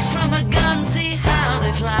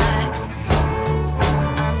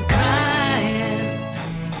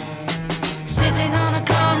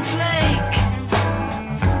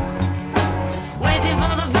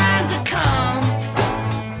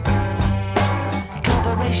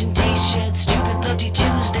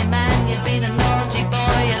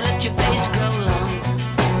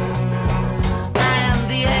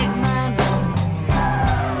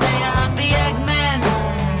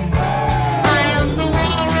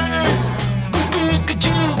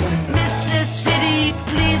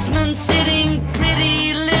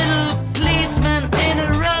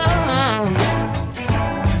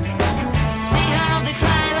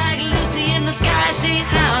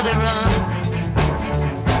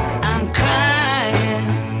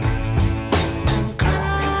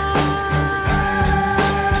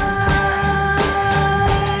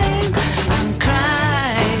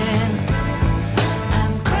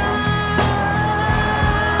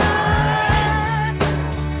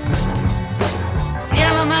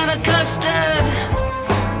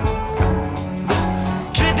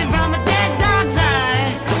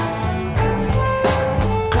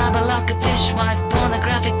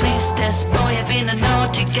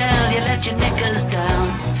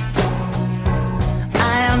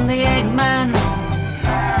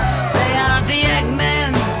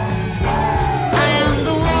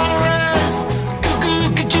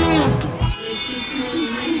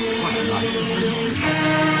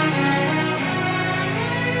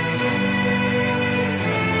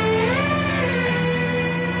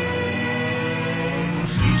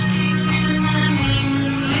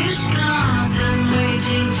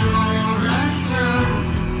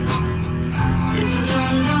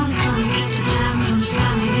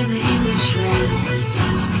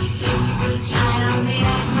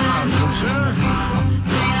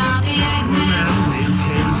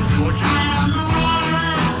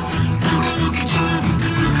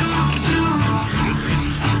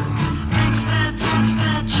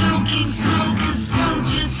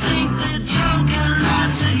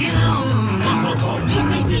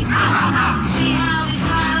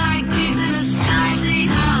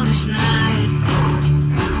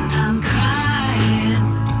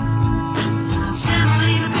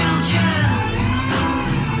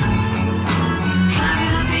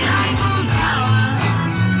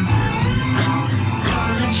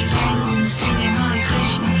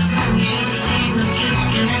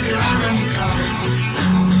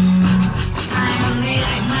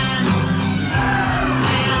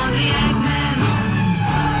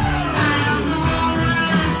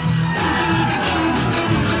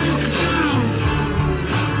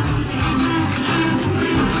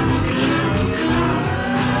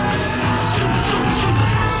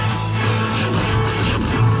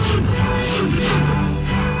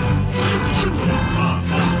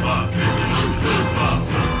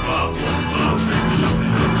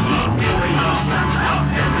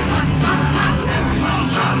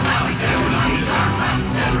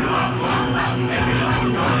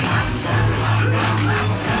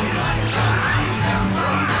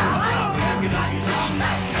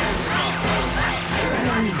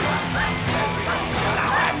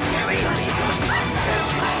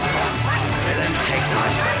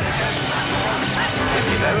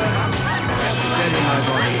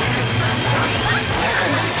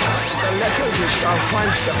I'll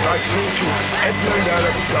find stuff like me to Edmund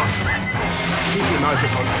Alexander. Keep him out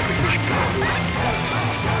upon the British people.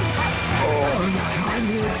 Oh,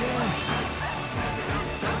 untimely again.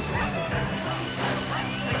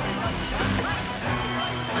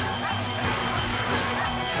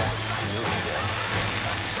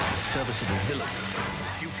 Serviceable villain.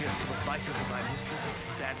 Dubious to the vices of my mistress,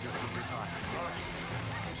 badness of regard. All right.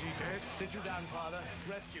 Is he dead? Sit you down, father.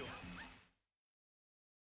 Rest you.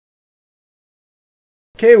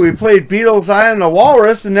 Okay, we played Beatles' Eye on the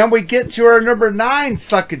Walrus, and then we get to our number 9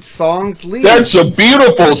 suckage songs. Lee. That's a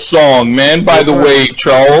beautiful song, man. By the way,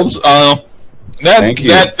 Charles, that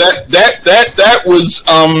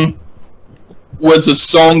was a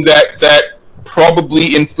song that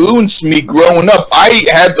probably influenced me growing up. I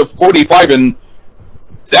had the 45, and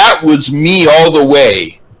that was me all the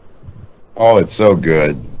way. Oh, it's so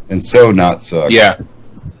good and so not suck.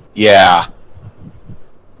 Yeah.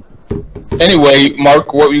 Anyway,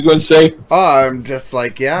 Mark, what were you going to say? Oh, I'm just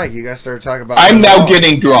like, yeah, you guys started talking about... I'm now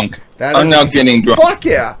getting drunk. Fuck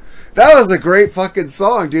yeah. That was a great fucking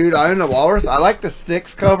song, dude. Eye on the Walrus. I like the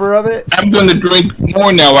Styx cover of it. I'm going to drink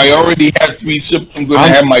more now. I already have 3 sips. I'm going to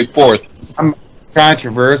have my 4th. I'm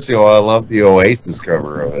controversial. I love the Oasis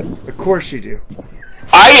cover of it. Of course you do.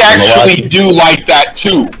 I actually do like that,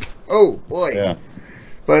 too. Oh, boy. Yeah.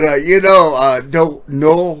 But,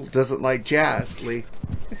 Noel doesn't like jazz, Lee.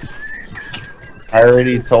 I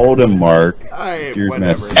already told him, Mark. Whatever.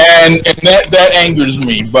 And that angers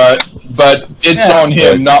me, but it's on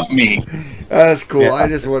him, not me. That's cool. Yeah. I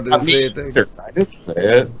just wanted to say it. I didn't say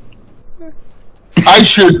it. I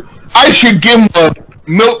should give him a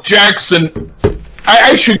Milt Jackson.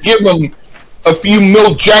 I should give him a few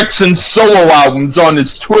Milt Jackson solo albums on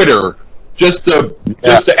his Twitter just to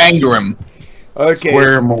anger him. Okay.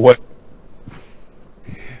 Square him away.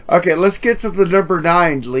 Okay, let's get to the number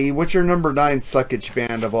 9, Lee. What's your number 9 suckage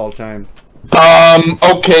band of all time?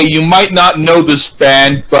 Okay, you might not know this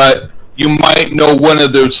band, but you might know one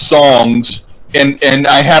of their songs, and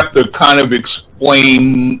I have to kind of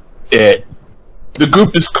explain it. The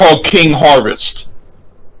group is called King Harvest.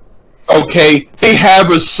 Okay, they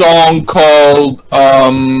have a song called,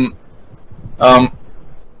 I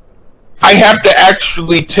have to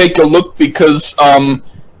actually take a look because,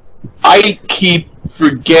 I keep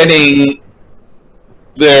forgetting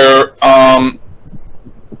their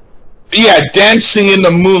Dancing in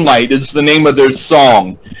the Moonlight is the name of their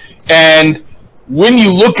song. And when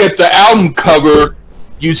you look at the album cover,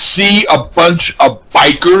 you see a bunch of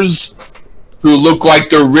bikers who look like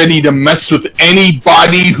they're ready to mess with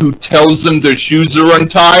anybody who tells them their shoes are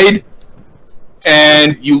untied.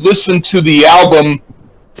 And you listen to the album,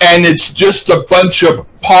 and it's just a bunch of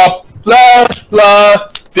pop, blah, blah,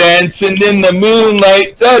 dancing in the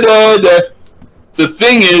moonlight, da da da. The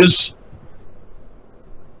thing is,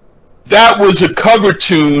 that was a cover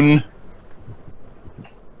tune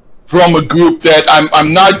from a group that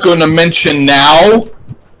I'm not going to mention now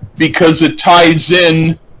because it ties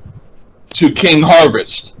in to King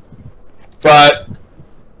Harvest. But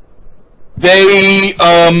they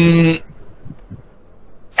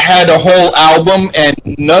had a whole album, and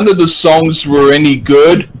none of the songs were any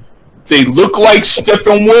good. They looked like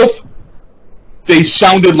Steppenwolf. They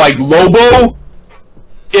sounded like Lobo.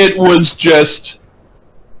 It was just,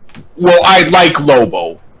 well, I like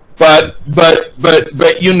Lobo, but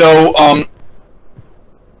you know,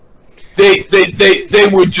 they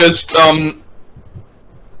were just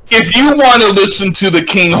if you want to listen to the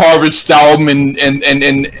King Harvest album and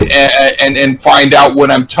find out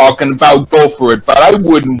what I'm talking about, go for it. But I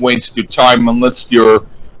wouldn't waste your time unless you're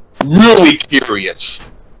really curious.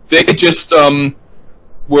 They just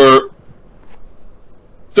were.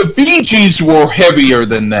 The Bee Gees were heavier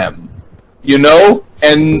than them, you know,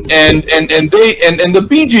 and the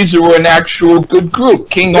Bee Gees were an actual good group.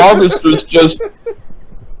 King Harvest was just.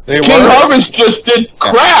 Harvest just did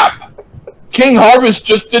crap. King Harvest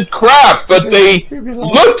just did crap, but they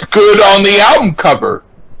looked good on the album cover.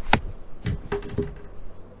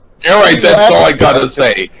 All right, that's all I gotta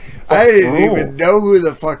say. I didn't even know who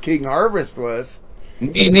the fuck King Harvest was.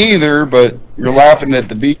 Me neither, but you're laughing at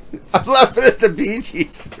the Bee Gees. I'm laughing at the Bee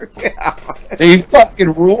Gees. They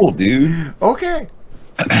fucking rule, dude. Okay.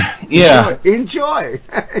 Yeah. Enjoy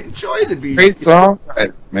the Bee Gees. Great song,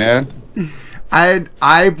 man.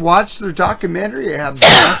 I watched their documentary. I have the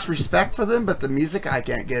best respect for them, but the music I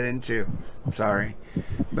can't get into. I'm sorry.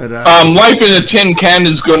 But Life in a Tin Can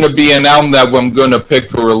is going to be an album that I'm going to pick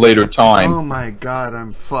for a later time. Oh my god,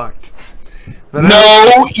 I'm fucked. But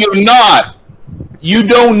no, you're not. You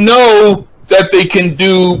don't know that they can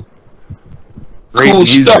do great cool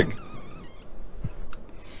music. stuff.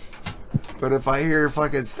 But if I hear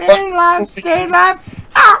fucking stay alive, this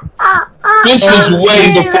is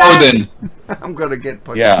way before then. I'm gonna get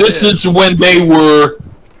put. Yeah. This is when they were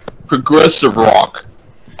progressive rock.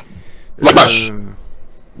 Lush.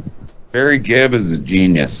 Barry Gibb is a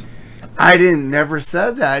genius. I never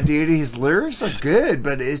said that, dude. His lyrics are good,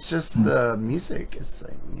 but it's just the music is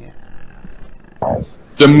like, yeah.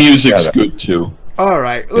 The music's good too. All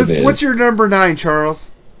right, what's your number 9,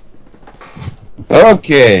 Charles?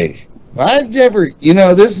 Okay. I've never,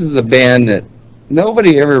 this is a band that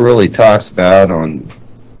nobody ever really talks about on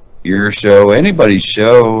your show, anybody's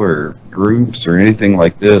show, or groups, or anything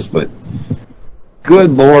like this, but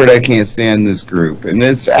good Lord, I can't stand this group. And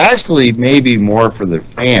it's actually maybe more for the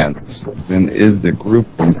fans than is the group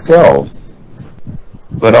themselves.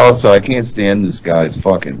 But also, I can't stand this guy's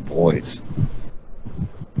fucking voice.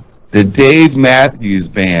 The Dave Matthews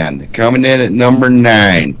Band, coming in at number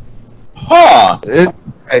 9. Huh!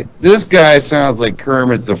 This guy sounds like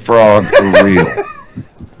Kermit the Frog for real.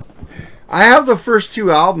 I have the first 2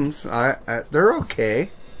 albums. They're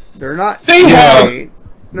okay. They're not. They have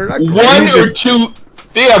They're not one or two.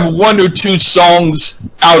 They have 1 or 2 songs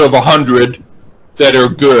out of 100 that are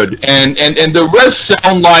good, and the rest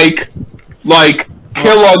sound like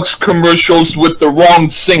Kellogg's commercials with the wrong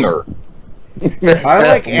singer. I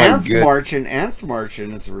like Ants Marching. Ants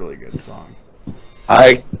Marching is a really good song.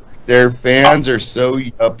 Their fans are so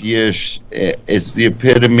yuppie-ish. It's the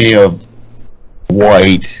epitome of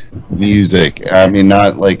white music. I mean,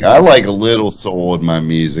 not like, I like a little soul in my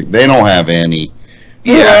music. They don't have any.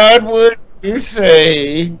 Yeah. What would you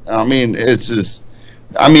say? I mean, it's just,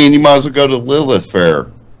 you might as well go to Lilith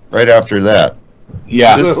Fair right after that.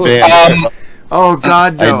 Yeah. This band, oh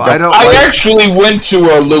God, no! I actually went to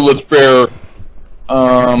a Lilith Fair.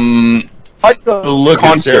 I'd go to look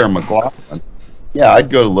at Sarah McLachlan. Yeah, I'd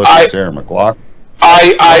go to look at Sarah McLachlan.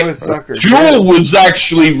 Jewel was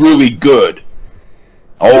actually really good.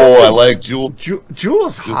 Oh, I like Jewel.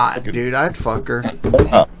 Jewel's hot, dude. I'd fuck her.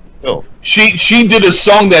 She did a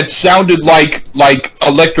song that sounded like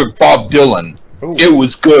Electric Bob Dylan. Ooh. It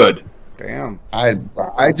was good. Damn.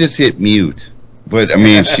 I just hit mute, but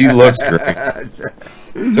she looks great.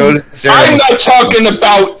 So did Sarah. I'm not talking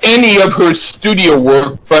about any of her studio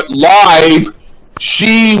work, but live,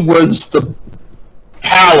 she was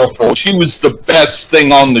powerful. She was the best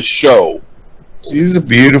thing on the show. She's a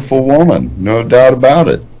beautiful woman, no doubt about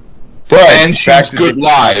it. And she's good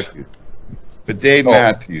live. But Dave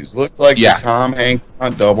Matthews looked like the Tom Hanks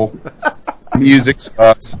on Double. Music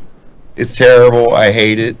sucks. It's terrible. I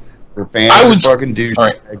hate it. Her fans are fucking douchebags.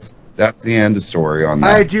 Right. That's the end of story on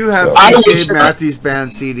that. I do have Dave Matthews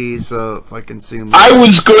Band CDs, so if I consume them. I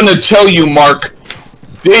was going to tell you, Mark,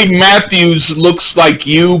 Dave Matthews looks like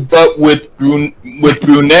you, but with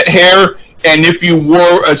brunette hair, and if you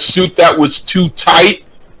wore a suit that was too tight,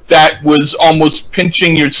 that was almost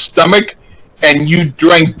pinching your stomach, and you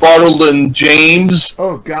drank Bartleton James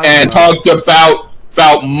and talked about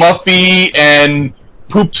Muffy and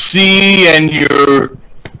Poopsie and your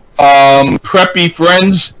preppy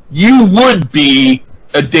friends, you would be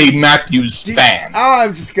a Dave Matthews fan.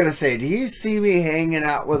 I'm just gonna say, do you see me hanging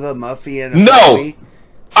out with a Muffy and a No, Buffy?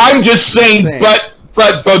 I'm just saying,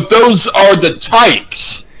 but those are the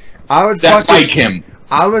types that like him.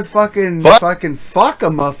 I would fucking fuck a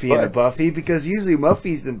Muffy and a Buffy, because usually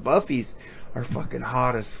Muffies and Buffys are fucking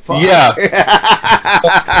hot as fuck. Yeah.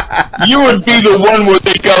 You would be the one where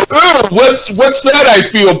they go, "Ugh, what's that I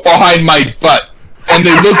feel behind my butt?" And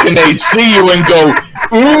they look and they see you and go,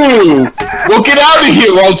 "Ooh, well, get out of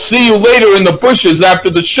here. I'll see you later in the bushes after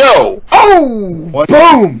the show." Oh,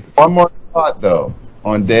 boom! One more thought, though,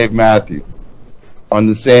 on Dave Matthews. On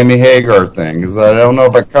the Sammy Hagar thing, because I don't know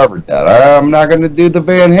if I covered that. I'm not going to do the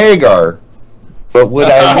Van Hagar, but would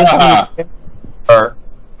I listen to Sammy Hagar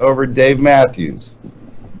over Dave Matthews?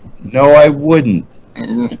 No, I wouldn't.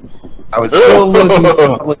 I would still listen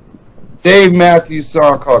to a Dave Matthews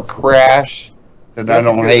song called Crash that I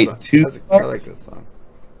don't hate too much. I like this song.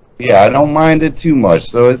 Yeah, I don't mind it too much,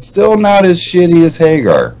 so it's still not as shitty as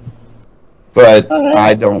Hagar. But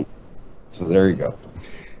I don't. So there you go.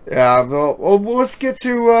 Yeah, well, let's get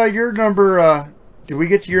to your number. Did we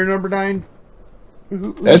get to your number 9?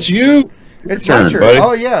 That's you. It's your turn, buddy.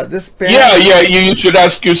 Oh yeah, this band. Yeah. You should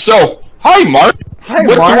ask yourself. Hi, Mark. Hi,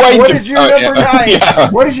 Mark. What is your number 9? Yeah.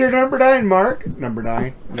 What is your number 9, Mark? Number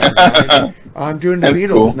 9. I'm doing the Beatles.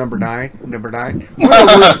 Cool. Number 9. One of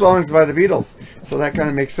the worst songs by the Beatles, so that kind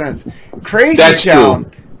of makes sense. Crazy Town.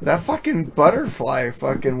 True. That fucking Butterfly,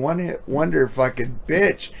 fucking one-hit wonder, fucking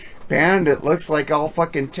bitch. Band that looks like all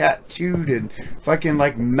fucking tattooed and fucking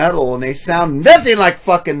like metal, and they sound nothing like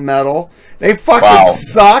fucking metal. They fucking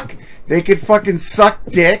suck. They could fucking suck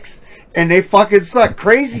dicks, and they fucking suck.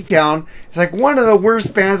 Crazy Town is like one of the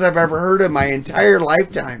worst bands I've ever heard in my entire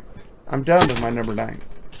lifetime. I'm done with my number 9.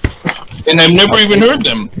 And I've never even heard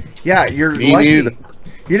them. Yeah, you're Me lucky. neither.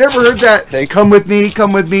 You never heard that? Come with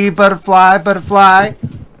me, butterfly, butterfly.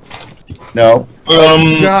 No.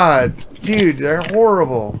 God, dude, they're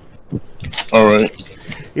horrible. All right.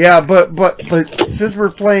 Yeah, but since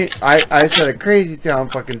we're playing, I said a Crazy Town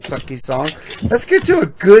fucking sucky song. Let's get to a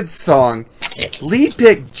good song. Lee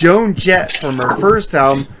picked Joan Jett from her first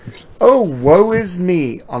album, Oh Woe Is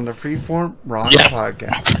Me, on the Freeform Rock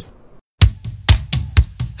Podcast.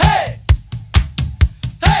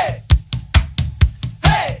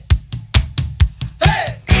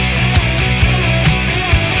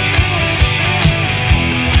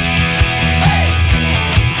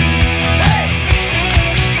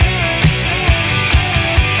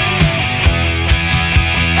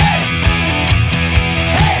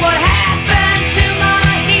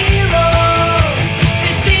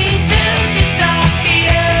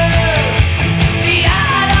 Disappear. The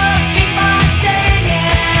idol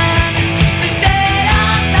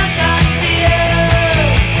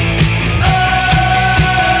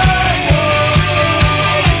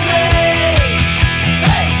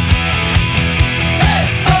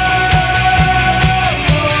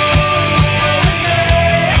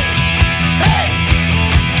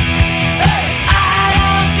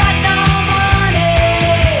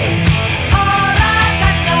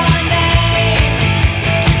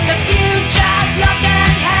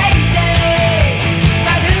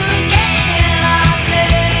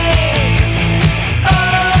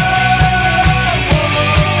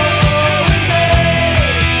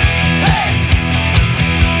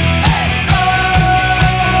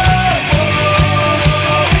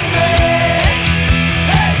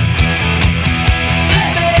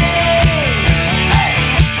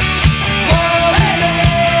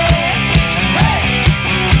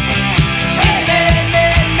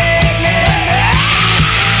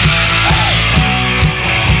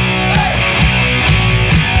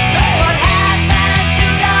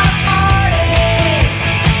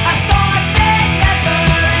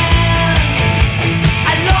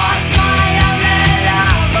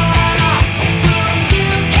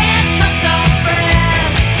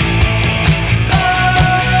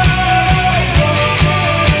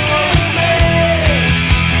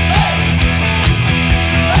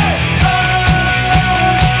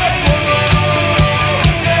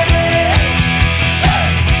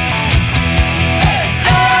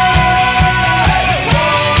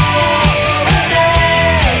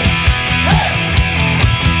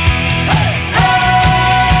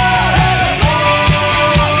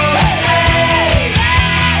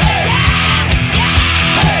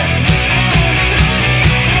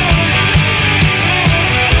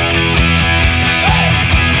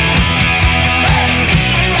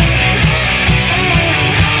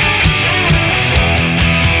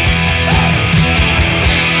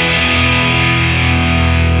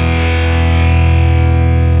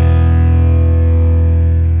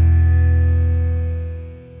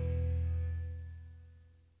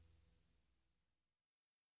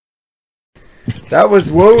That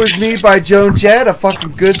was Woe Is Me by Joan Jett, a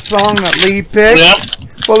fucking good song that Lee picked.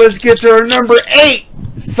 Yep. Well, let's get to our number 8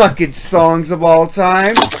 suckage songs of all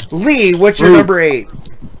time. Lee, what's your number 8?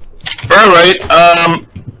 All right.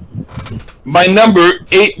 My number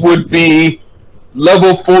 8 would be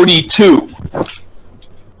Level 42.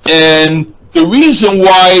 And the reason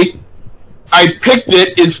why I picked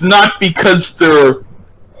it is not because they're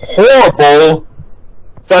horrible,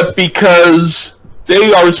 but because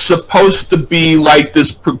they are supposed to be like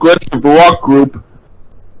this progressive rock group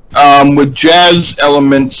with jazz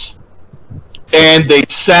elements, and they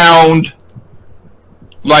sound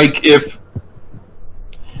like if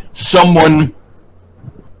someone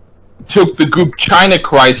took the group China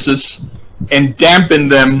Crisis and dampened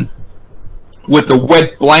them with a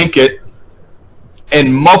wet blanket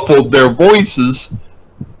and muffled their voices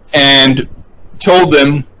and told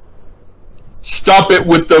them, stop it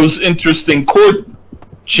with those interesting chord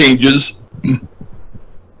changes.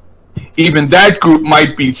 Even that group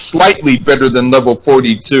might be slightly better than Level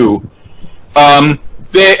 42.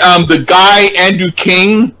 The guy, Andrew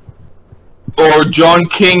King, or John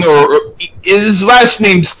King, or his last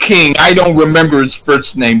name's King. I don't remember his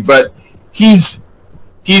first name, but he's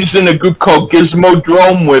in a group called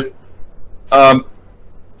Gizmodrome with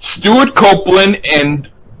Stuart Copeland and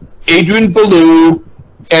Adrian Belew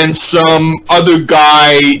and some other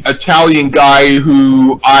guy, Italian guy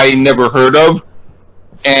who I never heard of.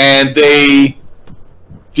 And they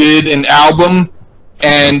did an album,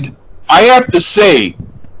 and I have to say,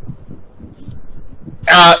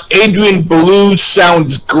 Adrian Belew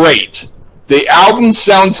sounds great. The album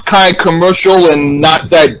sounds kind of commercial and not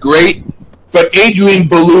that great, but Adrian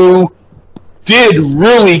Belew did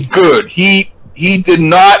really good. He did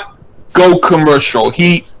not go commercial.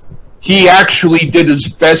 He actually did his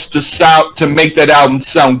best to make that album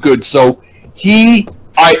sound good. So he's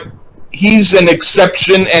an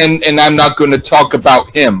exception, and I'm not going to talk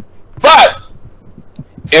about him. But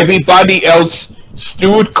everybody else,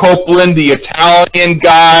 Stuart Copeland, the Italian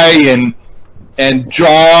guy, and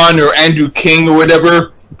John or Andrew King or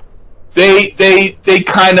whatever, they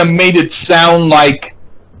kind of made it sound like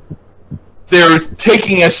they're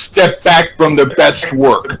taking a step back from their best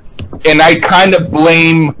work. And I kind of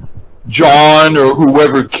blame John or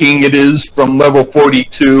whoever King it is from Level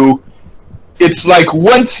 42. It's like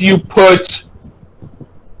once you put,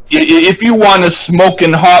 if you want a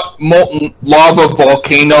smoking hot molten lava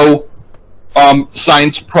volcano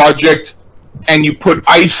science project and you put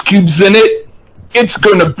ice cubes in it, it's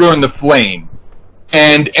going to burn the flame.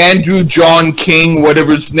 And Andrew John King,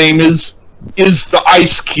 whatever his name is the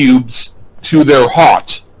ice cubes to their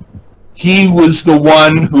hot. He was the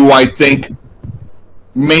one who I think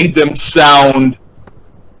made them sound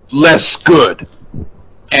less good.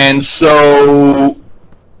 And so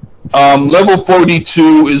Level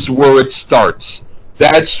 42 is where it starts.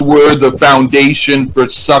 That's where the foundation for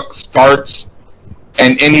Suck starts,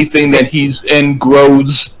 and anything that he's in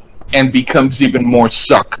grows and becomes even more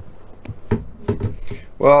Suck.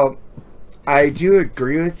 Well, I do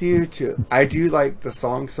agree with you too. I do like the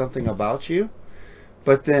song Something About You,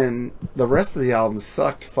 but then the rest of the album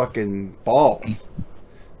sucked fucking balls.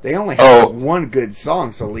 They only had one good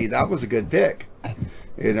song, so Lee, that was a good pick.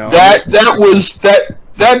 You know, that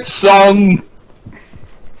song,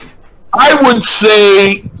 I would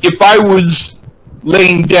say, if I was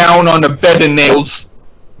laying down on a bed of nails,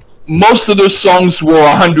 most of the songs were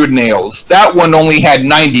 100 nails. That one only had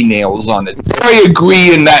 90 nails on it. I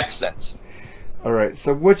agree in that sense. All right,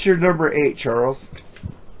 so what's your number 8, Charles?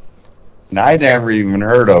 And I never even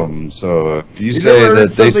heard of them, so if you say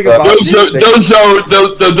that they suck,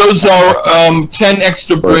 those are 10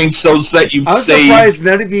 extra brain cells that you saved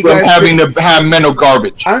none of you from guys having to have mental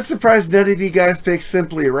garbage. I'm surprised none of you guys picked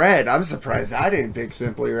Simply Red. I'm surprised I didn't pick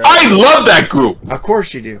Simply Red. I love that group. Of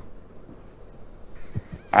course you do.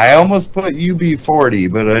 I almost put UB40,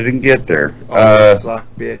 but I didn't get there. Oh, suck,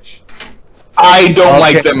 bitch. I don't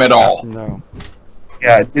like them at all. No.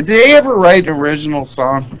 Yeah, did they ever write an original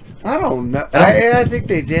song? I don't know. I think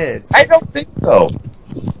they did. I don't think so.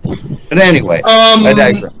 But anyway, I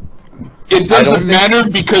digress. It doesn't matter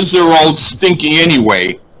because they're all stinky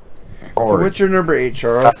anyway. So what's your number 8,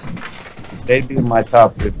 Charles? They'd be in my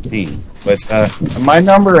top 15. But my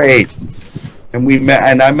number 8,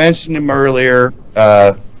 and I mentioned him earlier.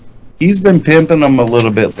 He's been pimping them a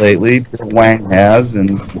little bit lately. Wang has,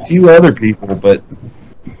 and a few other people. But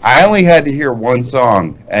I only had to hear one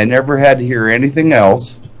song. I never had to hear anything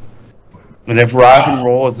else. And if rock and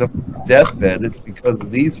roll is on its deathbed, it's because of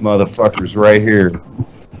these motherfuckers right here.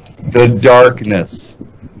 The Darkness.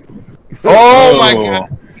 Oh my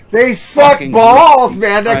God. They suck fucking balls,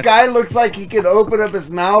 man. That guy looks like he could open up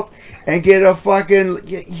his mouth and get a fucking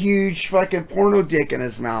huge fucking porno dick in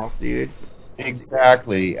his mouth, dude.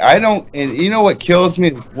 Exactly. I don't, and you know what kills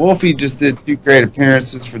me is Wolfie just did 2 great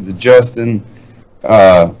appearances for the Justin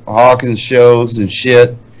Hawkins shows and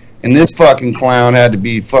shit, and this fucking clown had to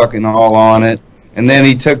be fucking all on it. And then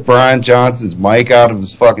he took Brian Johnson's mic out of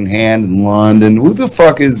his fucking hand in London. Who the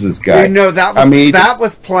fuck is this guy? You know, that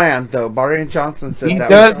was planned, though. Brian Johnson said he that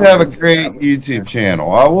does have a great YouTube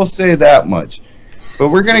channel. I will say that much. But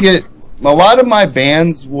we're going to get... A lot of my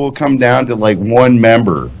bands will come down to, like, one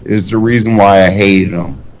member is the reason why I hate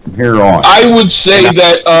them from here on. I would say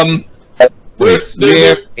that...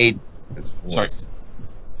 They're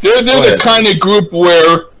the kind of group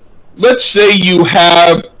where, let's say you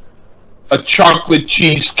have a chocolate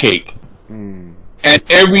cheesecake, and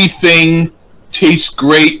everything tastes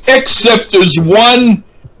great, except there's one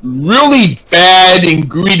really bad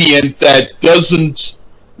ingredient that doesn't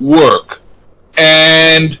work.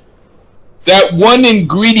 And that one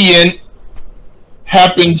ingredient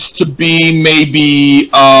happens to be maybe,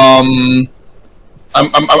 I'm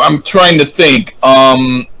trying to think,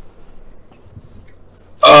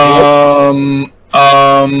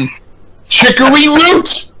 chicory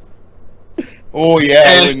root? Oh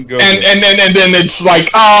yeah, and then it's like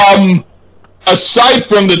aside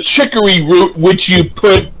from the chicory root, which you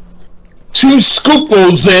put 2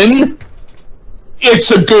 scoopfuls in, it's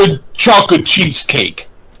a good chocolate cheesecake.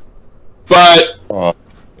 But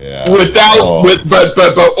without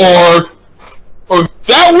or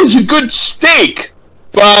that was a good steak,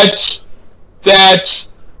 but that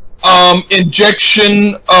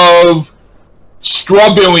injection of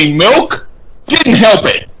strawberry milk didn't help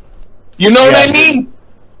it. You know what I mean?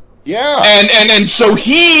 Yeah. And so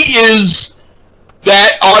he is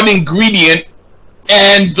that odd ingredient,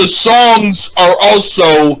 and the songs are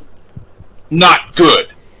also not good.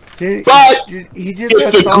 He did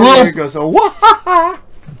that song where he goes, oh,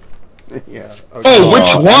 yeah. Okay. Oh,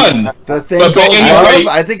 which one? The thing called Love?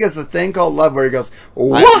 I think it's the thing called Love where he goes,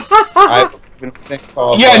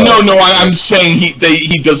 I'm saying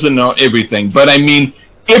he doesn't know everything, but I mean,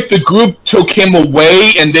 if the group took him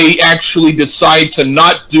away and they actually decide to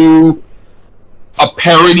not do a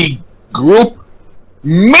parody group,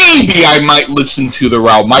 maybe I might listen to their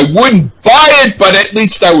album. I wouldn't buy it, but at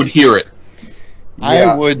least I would hear it.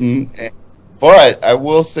 I wouldn't, but I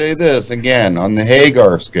will say this again, on the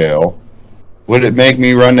Hagar scale, would it make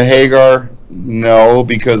me run to Hagar? No,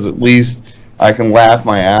 because at least I can laugh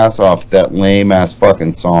my ass off at that lame-ass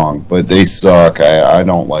fucking song, but they suck. I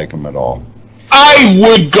don't like them at all. I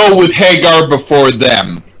would go with Hagar before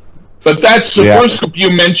them, but that's the first group you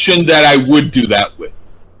mentioned that I would do that with.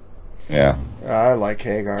 Yeah. I like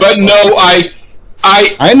Hagar. But no, I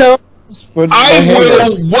know. I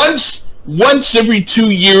will, once every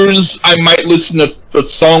 2 years, I might listen to the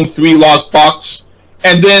song 3 Lock Box,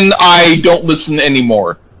 and then I don't listen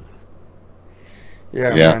anymore.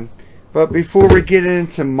 Yeah, man. But before we get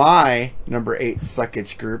into my number 8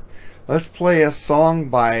 suckage group, let's play a song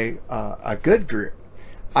by a good group.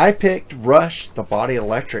 I picked Rush, The Body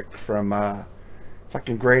Electric from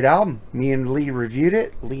fucking great album. Me and Lee reviewed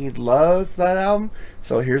it. Lee loves that album.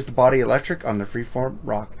 So here's The Body Electric on the Freeform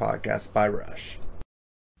Rock Podcast by Rush.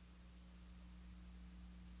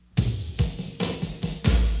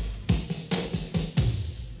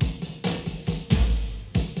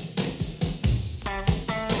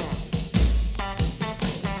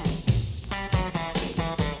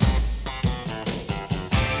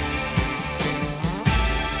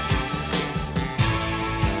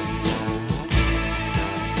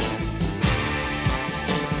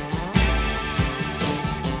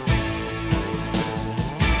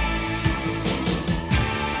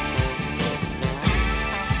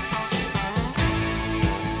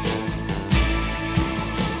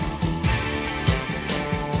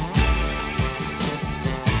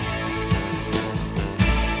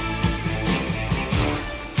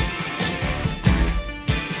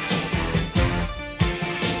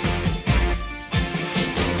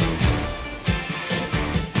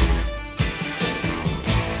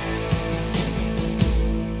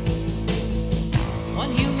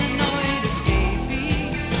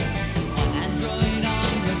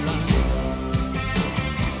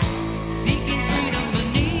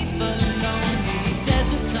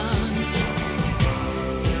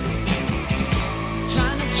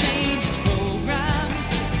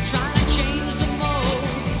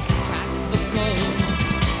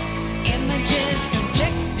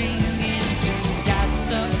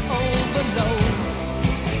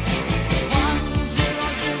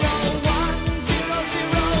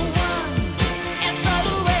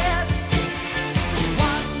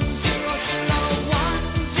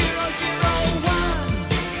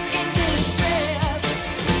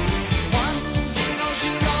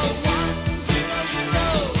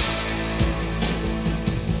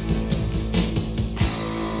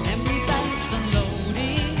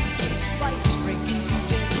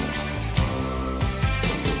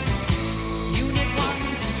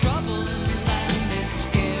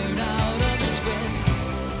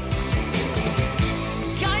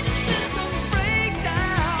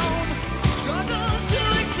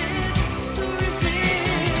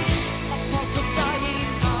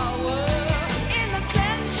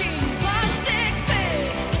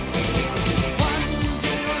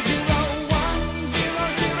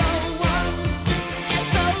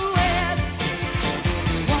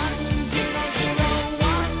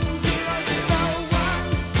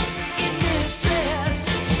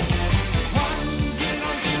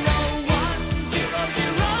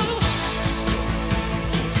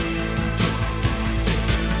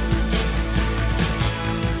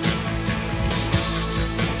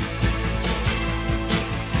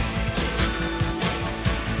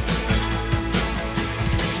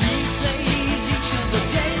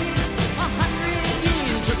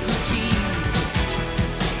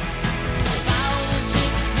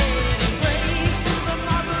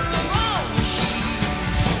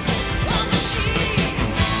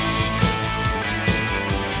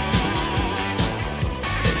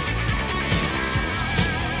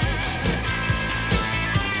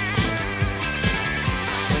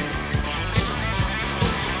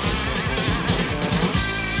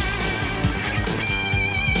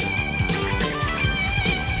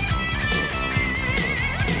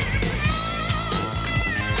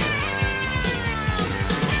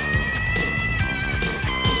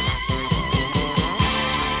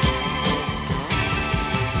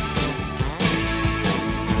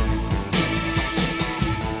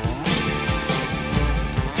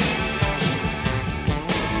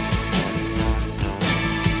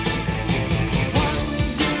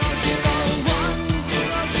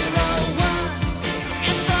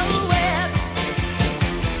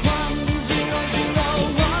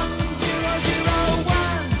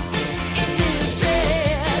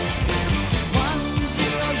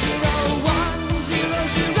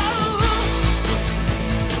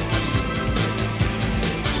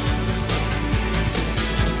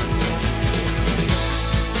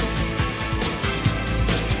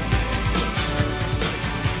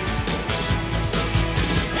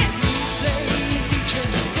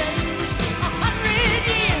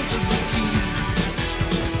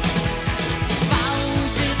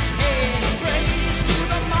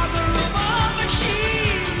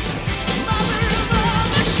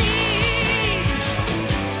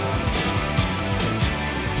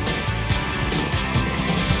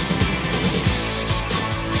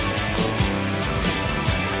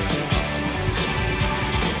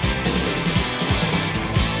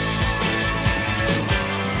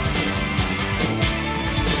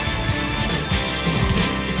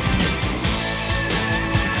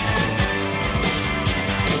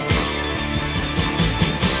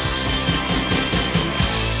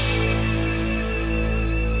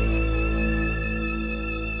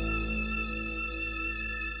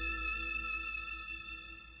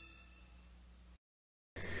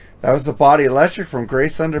 That was the Body Electric from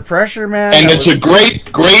Grace Under Pressure, man. And it's a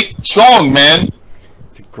great, great song, man.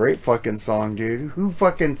 It's a great fucking song, dude. Who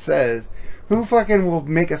fucking will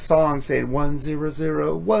make a song saying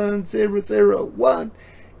 1001001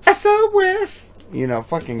 SOS? You know,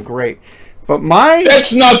 fucking great. But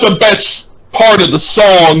that's not the best part of the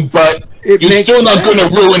song, but you're still not going to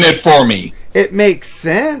ruin it for me. It makes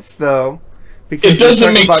sense, though. Because it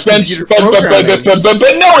doesn't make sense, but no,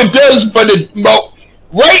 it does. But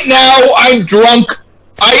right now I'm drunk.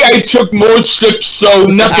 I took more sips, so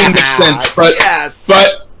nothing makes sense. But yes.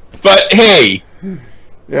 but hey,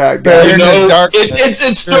 yeah, you know,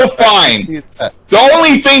 it's still fine. The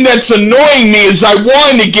only thing that's annoying me is I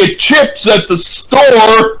wanted to get chips at the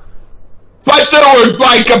store, but there were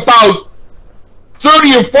like about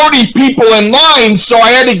 30 or 40 people in line, so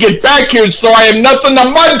I had to get back here, so I have nothing to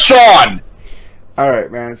munch on.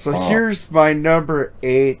 Alright, man, so here's my number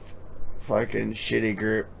 8 fucking shitty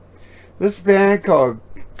group. This band called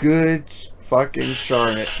Good fucking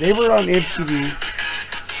Charlotte. They were on MTV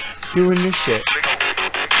doing this shit.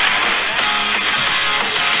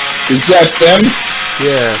 Is that them?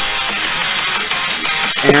 Yeah.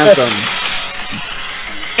 Anthem.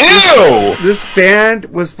 This band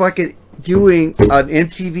was fucking doing an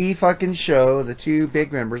MTV fucking show, the two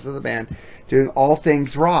big members of the band, doing all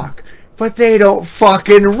things rock. But they don't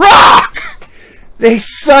fucking rock! They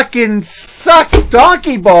suck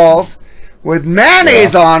donkey balls with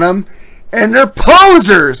mayonnaise on them, and they're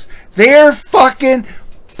posers. They're fucking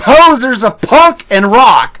posers of punk and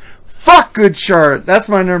rock. Fuck Good Charlotte. That's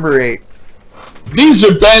my number 8. These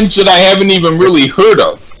are bands that I haven't even really heard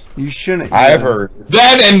of. You shouldn't. I've heard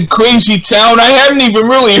that and Crazy Town. I haven't even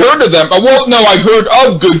really heard of them. Well, no, I've heard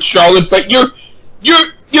of Good Charlotte, but you're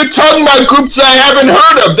talking about groups that I haven't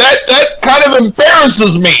heard of. That kind of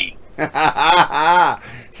embarrasses me.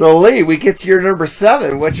 So Lee, we get to your number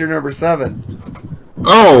 7. What's your number 7?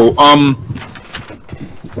 Oh,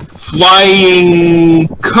 Flying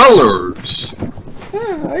Colors.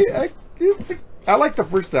 Yeah, I like the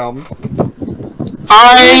first album.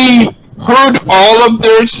 I heard all of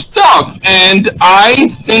their stuff, and I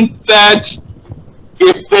think that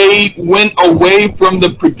if they went away from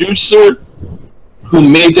the producer who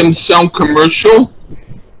made them sound commercial,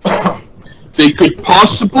 they could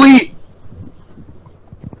possibly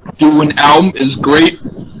do an album as great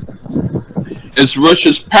as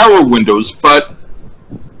Rush's Power Windows, but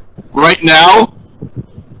right now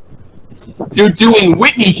they're doing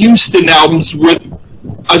Whitney Houston albums with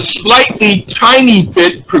a slightly tiny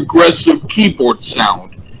bit progressive keyboard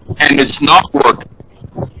sound, and it's not working.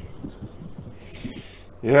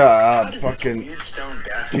 Yeah, fucking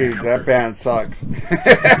dude, that band sucks.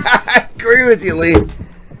 I agree with you, Lee.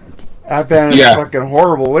 That band is fucking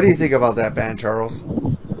horrible. What do you think about that band, Charles?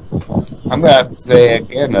 I'm gonna have to say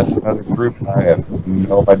again, that's another group I have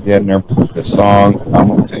no idea the song. I'm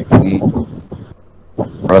gonna take the lead.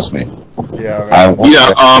 Trust me. Yeah.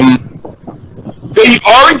 They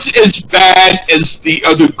aren't as bad as the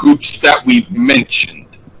other groups that we've mentioned.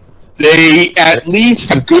 They at least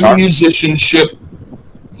have good musicianship.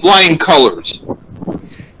 Flying Colors.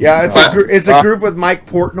 Yeah, it's a group with Mike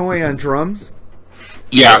Portnoy on drums.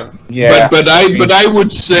 Yeah. But I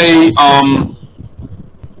would say I'm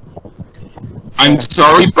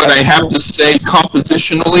sorry, but I have to say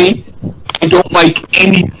compositionally, I don't like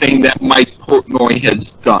anything that Mike Portnoy has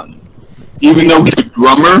done. Even though he's a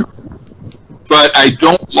drummer, but I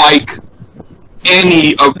don't like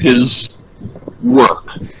any of his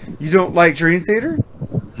work. You don't like Dream Theater?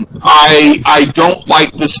 I don't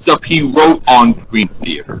like the stuff he wrote on Dream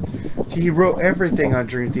Theater. He wrote everything on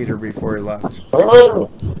Dream Theater before he left.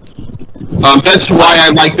 That's why I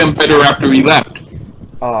like them better after he left.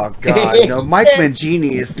 Oh, God. No, Mike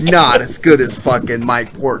Mangini is not as good as fucking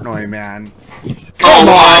Mike Portnoy, man. Come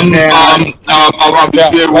on, man.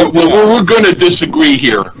 We're going to disagree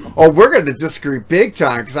here. Oh, we're going to disagree big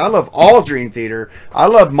time, because I love all Dream Theater. I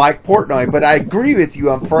love Mike Portnoy, but I agree with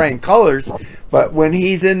you on Flying Colors. But when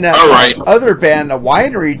he's in that other band, the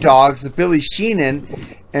Winery Dogs, the Billy Sheenan,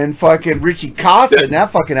 and fucking Richie Kotzen,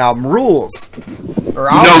 that fucking album rules.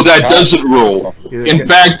 No, that doesn't rule. In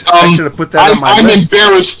fact,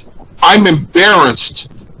 I'm embarrassed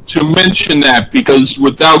to mention that, because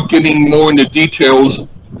without getting more into details,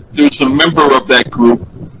 there's a member of that group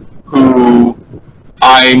who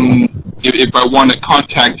if I want to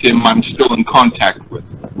contact him, I'm still in contact with.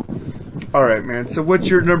 All right, man. So what's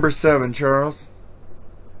your number 7, Charles?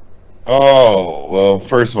 Oh, well,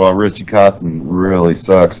 first of all, Richie Kotzen really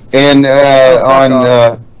sucks. And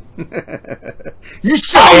you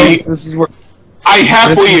suck! I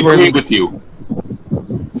happily agree with you.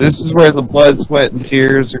 This is where the blood, sweat, and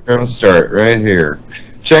tears are going to start, right here.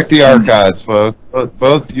 Check the archives, folks.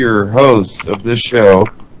 Both your hosts of this show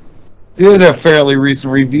did a fairly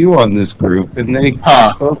recent review on this group, and they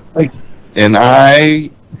and I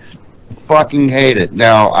fucking hate it.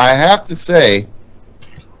 Now, I have to say,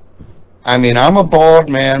 I mean, I'm a bald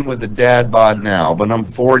man with a dad bod now, but I'm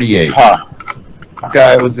 48. This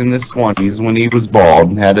guy was in his 20s when he was bald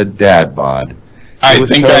and had a dad bod. I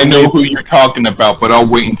think I know who you're talking about, but I'll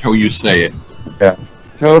wait until you say it. Yeah.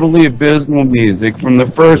 Totally abysmal music from the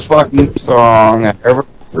first fucking song I ever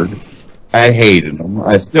heard. I hated them.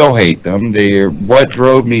 I still hate them. They're what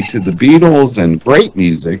drove me to the Beatles and great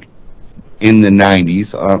music in the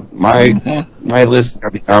 90s. My list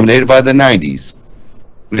is dominated by the 90s.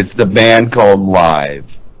 It's the band called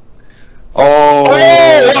Live. Oh,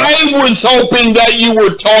 I was hoping that you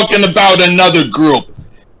were talking about another group.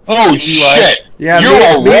 Oh, shit. Yeah,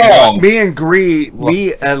 you're wrong. Me and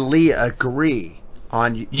Lee agree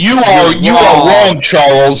on you are wrong,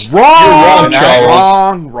 Charles. Wrong, you're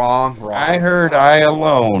wrong, Charles. Wrong. I heard I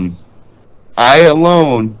Alone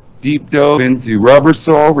deep dove into Rubber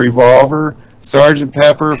Soul, Revolver, Sgt.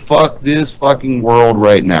 Pepper. Fuck this fucking world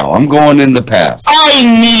right now. I'm going in the past. I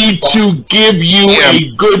need to give you a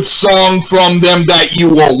good song from them that you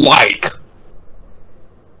will like.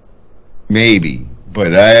 Maybe.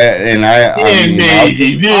 But I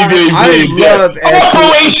love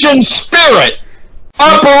Operation Spirit.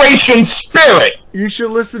 Operation Spirit. You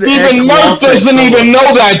should listen to even Mark doesn't even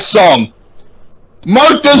know that song.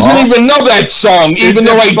 Mark doesn't even know that song, even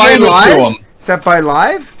though I gave it to him. Is that by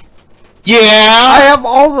Live? Yeah. I have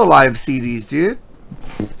all the Live CDs, dude.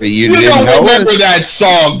 But you don't remember that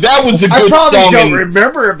song. That was a good song. I probably don't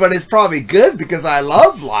remember it, but it's probably good because I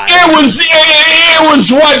love Live. It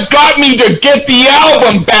was what got me to get the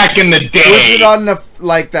album back in the day. Was it on the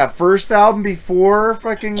that first album before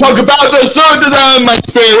fucking? Talk about the third of my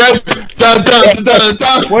spirit.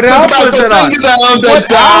 What album was it on?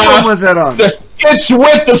 What album was it on? It's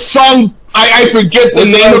with the song. I forget the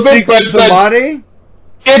name of it, but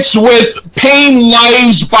it's with Pain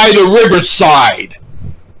Lies by the Riverside.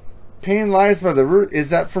 Pain Lies by the Root. Is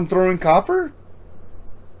that from Throwing Copper?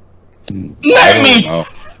 Let me.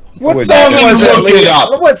 What song was it, Lee?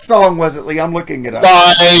 What song was it, Lee? I'm looking it up.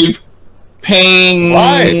 Pain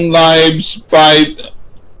Lies by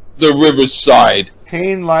the Riverside.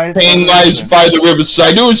 Pain Lies by the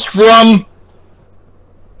Riverside.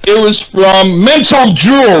 It was from Mental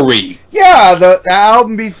Jewelry. Yeah, the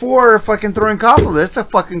album before fucking Throwing Copper. That's a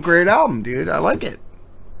fucking great album, dude. I like it.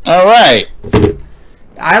 All right.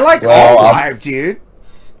 I like all Live, dude.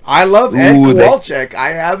 I love Ed Kowalczyk. I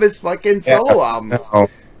have his fucking solo albums.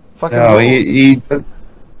 He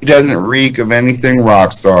doesn't reek of anything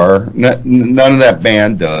Rockstar. None of that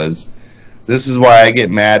band does. This is why I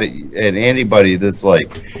get mad at anybody that's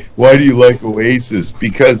like, why do you like Oasis?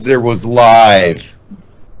 Because there was Live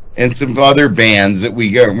and some other bands that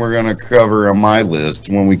we're going to cover on my list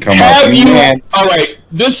when we come up. All right,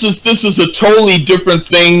 this is a totally different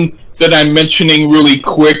thing that I'm mentioning really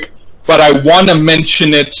quick, but I want to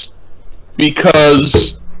mention it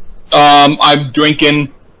because I'm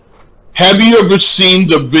drinking. Have you ever seen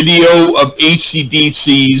the video of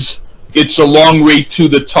AC/DC's It's a Long Way to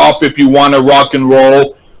the Top If You Want to Rock and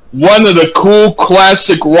Roll? One of the cool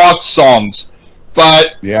classic rock songs.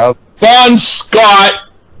 But Bon Scott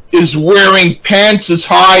is wearing pants as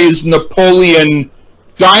high as Napoleon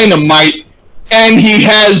Dynamite, and he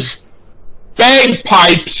has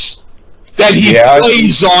bagpipes that he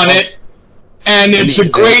plays on it, and it's a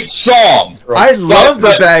great song. I love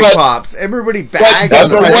the bagpipes. Everybody bags. But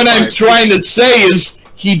what I'm trying to say is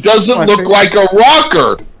he doesn't look like a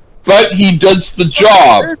rocker, but he does the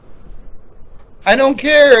job. I don't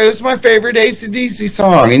care. It was my favorite AC/DC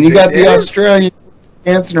song, and you got the Australian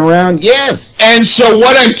dancing around. Yes. And so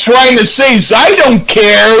what I'm trying to say is I don't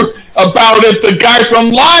care about if the guy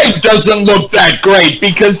from Live doesn't look that great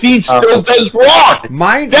because he still does rock.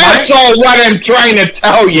 That's all what I'm trying to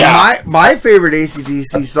tell you. My favorite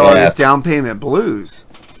AC/DC song is Down Payment Blues.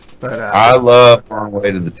 But I love Long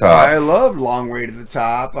Way to the Top. I love Long Way to the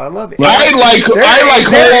Top. I love it. I like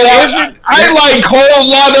Whole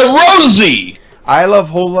Lot of Rosie. I love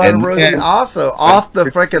Whole Lot of Rosie also off the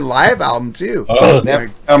freaking Live album too.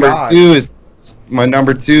 My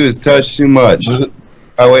number two is Touch Too Much.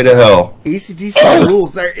 Highway to Hell. AC/DC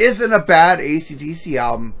rules. There isn't a bad AC/DC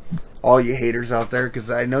album. All you haters out there,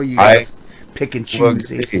 because I know you guys pick and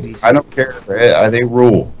choose AC/DC. I don't care. They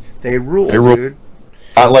rule. They rule, dude.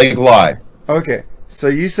 I like Live. Okay, so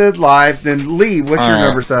you said Live. Then Lee, what's your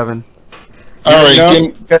number 7? All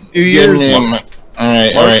right, give me a moment.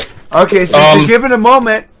 All right. Okay, so you're giving a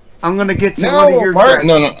moment. I'm gonna get to one of your Mark,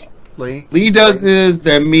 no. Lee does his,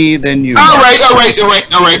 then me, then you. All right. How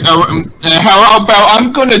about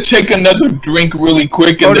I'm gonna take another drink really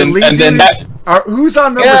quick, and then that. Who's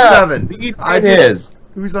on number 7? I did.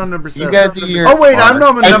 Who's on number 7? You gotta do your. Oh wait, I'm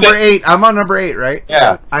on number 8. I'm on number 8, right?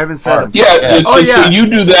 Yeah. I haven't said it. Yeah. Oh yeah. So you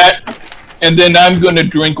do that, and then I'm gonna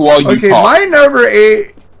drink while you talk. Okay, my number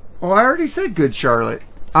 8. Well, I already said Good Charlotte.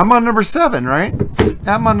 I'm on number 7, right?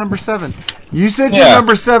 I'm on number 7. You said you're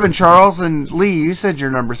number 7, Charles, and Lee, you said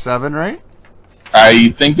you're number 7, right? I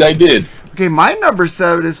think I did. Okay, my number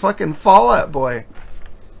 7 is fucking Fall Out Boy.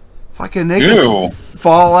 Fucking naked. Ew.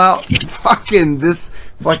 Fall Out. Fucking this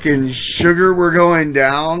fucking Sugar We're Going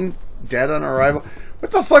Down. Dead on Arrival.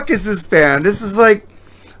 What the fuck is this band? This is like,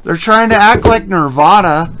 they're trying to act like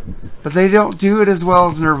Nirvana, but they don't do it as well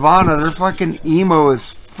as Nirvana. They're fucking emo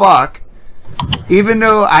as fuck. Even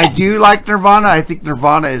though I do like Nirvana, I think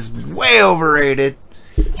Nirvana is way overrated.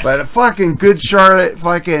 But a fucking Good Charlotte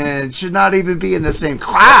fucking should not even be in the same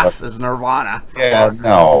class as Nirvana. Yeah,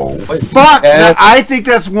 no. Fuck! I think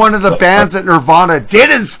that's one of the bands that Nirvana did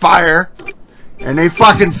inspire, and they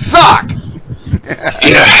fucking suck.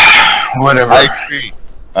 Yeah, whatever.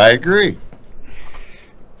 I agree.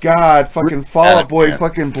 God, fucking Fall Out Boy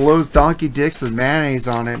fucking blows donkey dicks with mayonnaise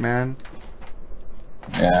on it, man.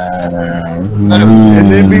 And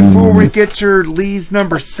then before we get your Lee's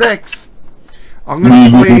number 6, I'm gonna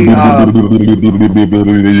play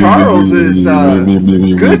Charles's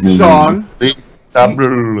good song.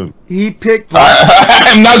 He picked.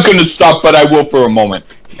 I'm not gonna stop, but I will for a moment.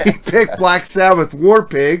 He picked Black Sabbath War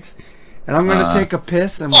Pigs, and I'm gonna take a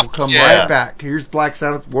piss, and we'll come right back. Here's Black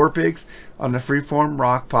Sabbath War Pigs on the Freeform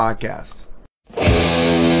Rock Podcast.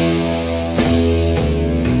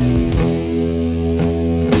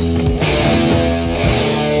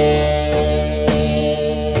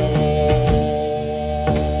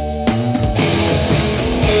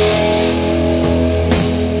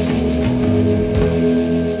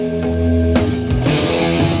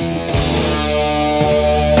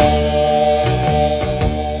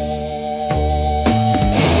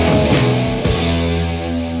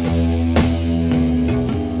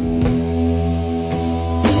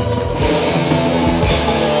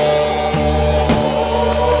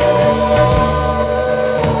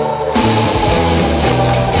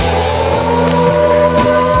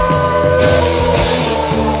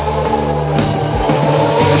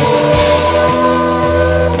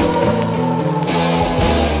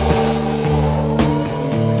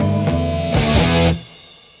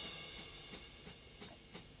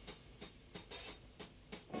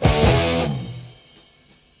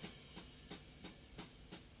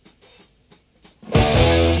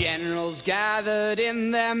 Gathered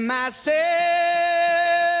in their masses,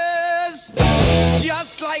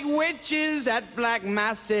 just like witches at black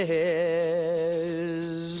masses,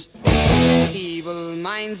 evil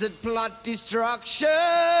minds that plot destruction,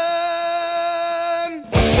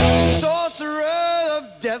 sorcerer of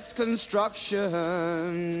death's construction,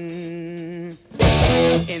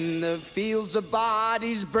 in the fields of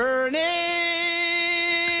bodies burning,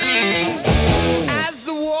 as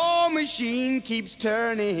the war machine keeps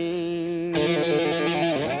turning,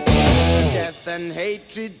 death and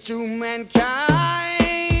hatred to mankind,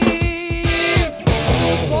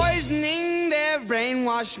 poisoning their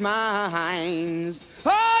brainwashed minds.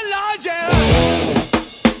 Oh Lord, yeah.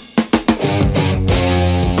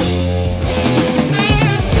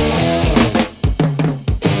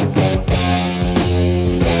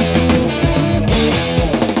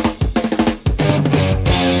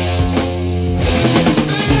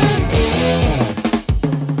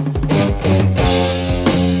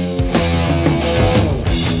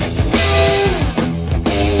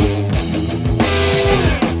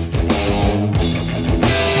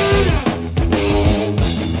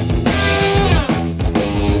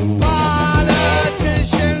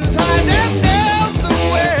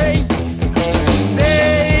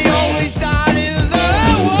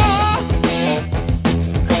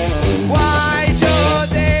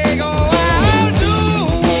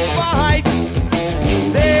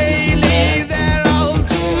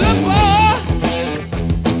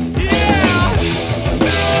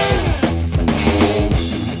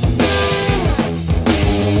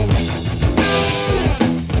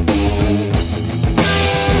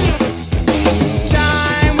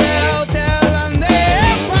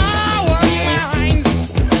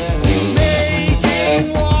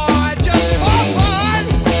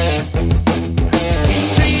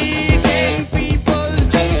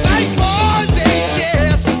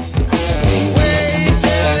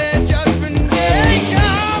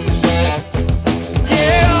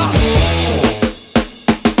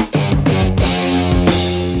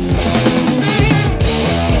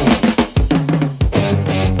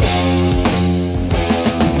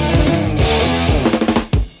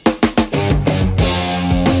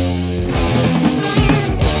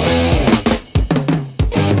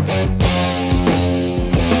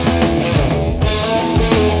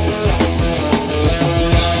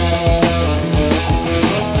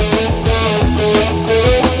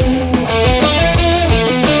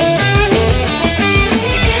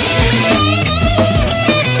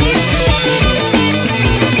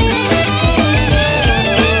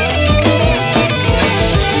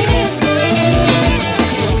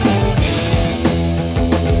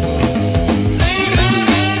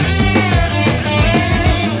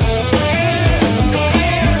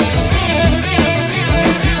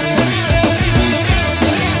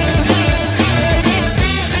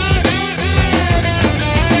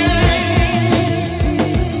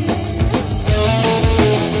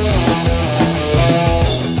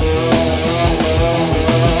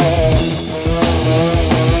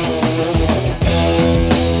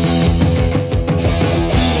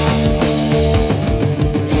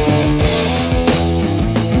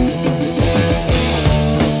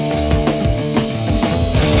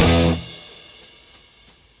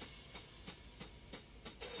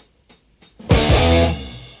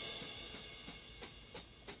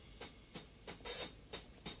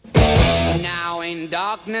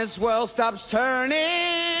 darkness world stops turning.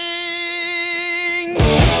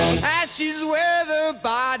 Ashes where the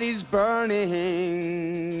body's burning.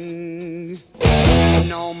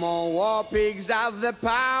 No more war pigs have the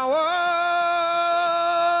power.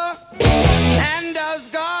 And as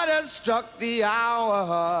God has struck the hour,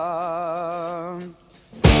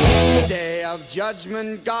 day of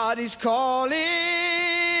judgment, God is calling.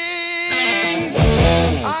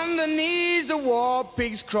 On the knees, the war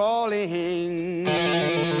pigs crawling,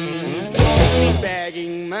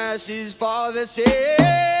 begging mercies for the sins.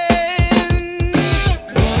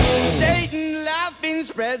 Satan laughing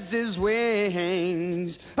spreads his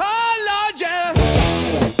wings. Oh Lord, yeah.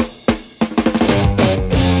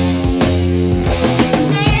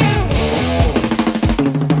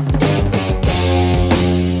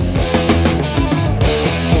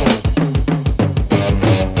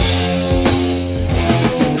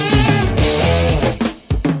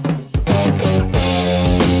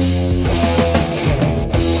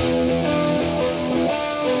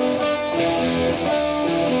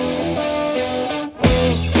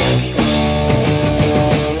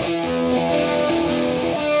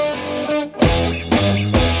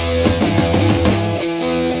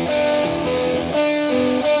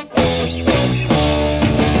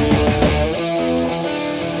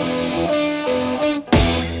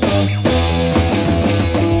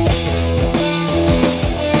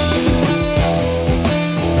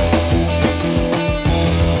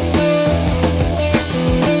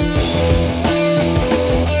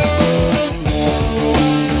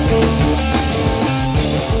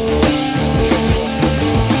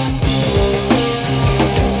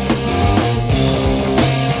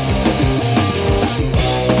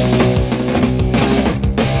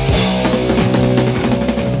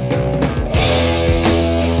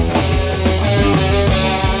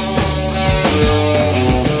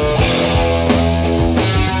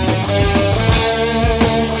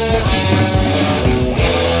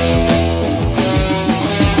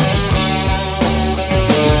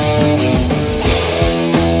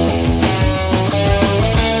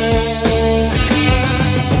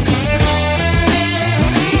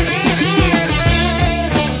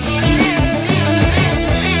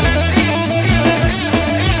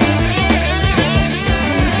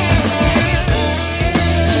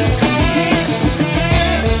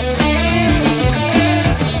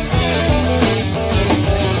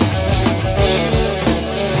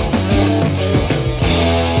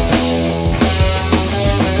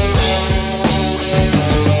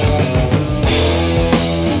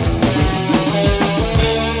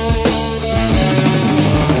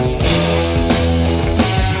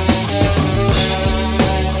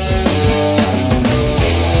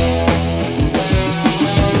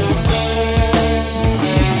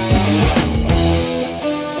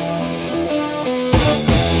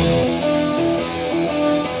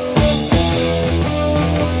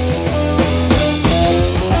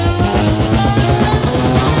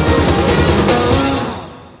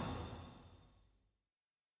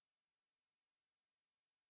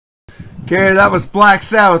 Okay, that was Black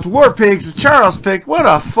Sabbath, War Pigs, Charles picked. What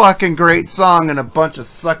a fucking great song and a bunch of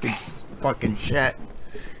sucking fucking shit.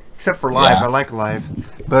 Except for live, I like live.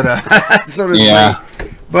 But, so does Lee.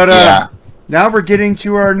 But, now we're getting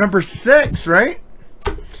to our number 6, right?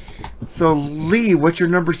 So, Lee, what's your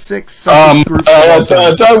number 6 group? I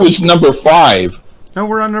thought it was number 5. No,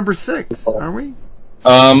 we're on number 6, aren't we?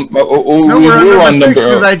 No, we're on number 6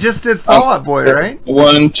 because I just did Fall Out Boy, right?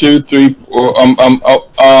 1, 2, 3, 4.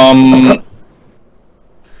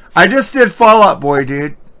 I just did Fall Out Boy,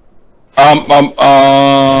 dude. Well,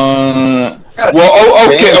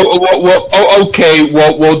 okay.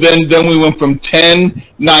 Well, then we went from 10,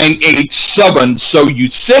 9, 8, 7. So you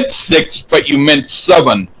said 6, but you meant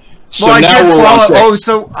 7. So well, now we're on 6. Oh,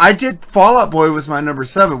 so I did Fall Out Boy was my number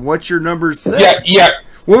 7. What's your number 6? Yeah.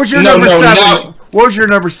 What was your number 7? What was your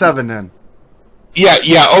number 7 then?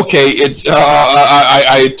 Yeah. Okay. It's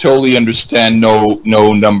I totally understand. No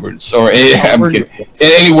numbers. Or I'm kidding.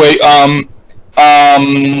 Anyway,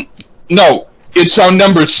 no, it's our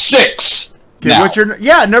number 6. Okay, now. What's your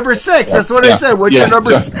number 6? That's what I said. What's your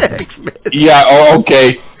number 6? Yeah. Oh,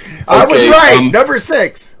 okay. I was right. Number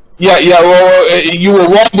 6. Yeah. Well, you were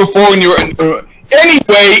wrong before when you were.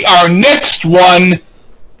 Anyway, our next one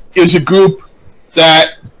is a group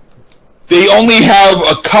that they only have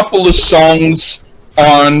a couple of songs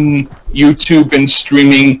on YouTube and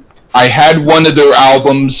streaming. I had one of their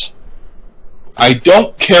albums. I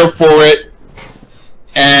don't care for it.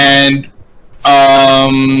 And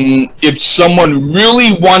if someone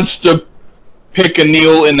really wants to pick a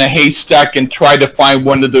needle in a haystack and try to find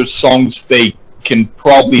one of their songs, they can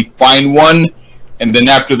probably find one. and then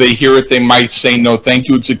after they hear it, they might say no, thank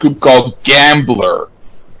you. It's a group called Gambler.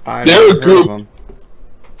 They're a group.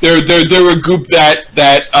 They're a group that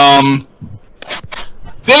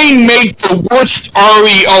they make the worst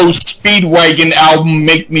REO Speedwagon album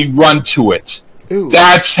make me run to it. Ooh.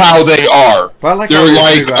 That's how they are. But I like they're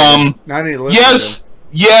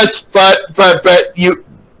yes, but you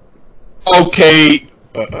okay.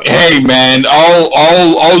 Hey man,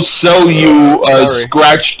 I'll sell you a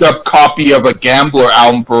scratched up copy of a Gambler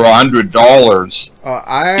album for $100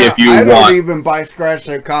 if you want. I don't even buy scratched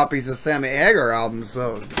up copies of Sammy Hagar albums,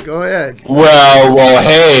 so go ahead. Well,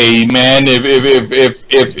 hey man, if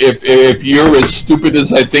you're as stupid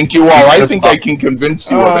as I think you are, I think I can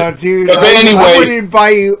convince you of it. Dude, but anyway, I wouldn't even buy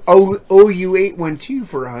you OU812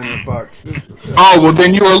 for $100. Oh well,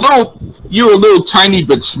 then you're a little tiny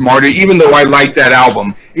bit smarter, even though I like that album. I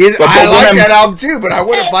like that album too, but I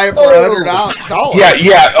wouldn't buy it for $100.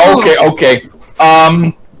 Yeah. Okay.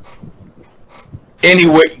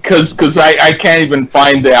 Anyway, because I can't even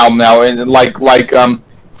find the album now, and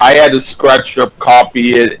I had a scratched up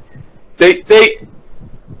copy. They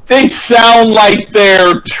sound like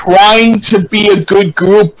they're trying to be a good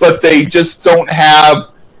group, but they just don't have.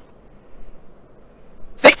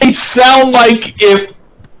 They sound like if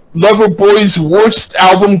Loverboy's worst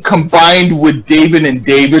album combined with David and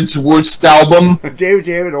David's worst album.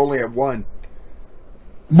 David only had one.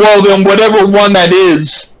 Well, then whatever one that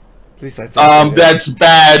is, at least I think that's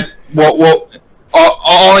bad. Well,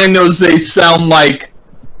 all I know is they just sound like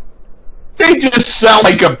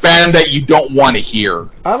a band that you don't want to hear.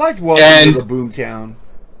 I liked Welcome to the Boomtown.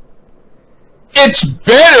 It's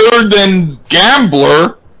better than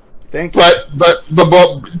Gambler. Thank you. But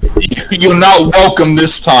you're not welcome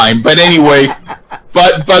this time. But anyway,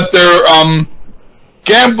 but they're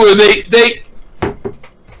Gambler. They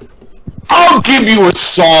I'll give you a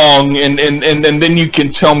song and then you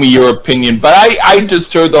can tell me your opinion. But I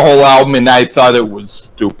just heard the whole album and I thought it was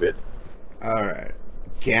stupid. All right,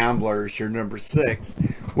 Gambler is your number 6.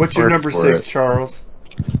 What's your number 6, Charles?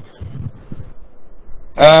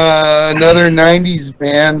 Another 90s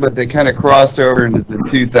band, but they kind of crossed over into the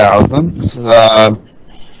 2000s.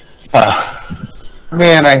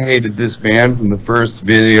 Man, I hated this band from the first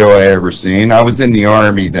video I ever seen. I was in the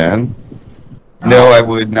Army then. No, I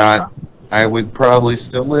would not. I would probably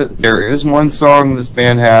still there is one song this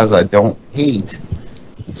band has I don't hate.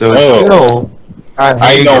 So it's still...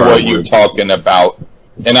 I know what you're talking about,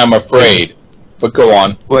 and I'm afraid. But go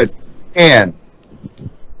on. But, man...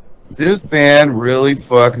 This band really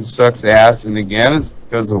fucking sucks ass, and again, it's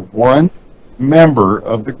because of one member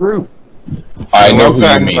of the group. I know who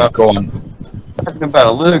you mean. Go on. Talking about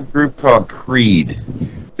a little group called Creed.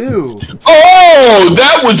 Ew. Oh,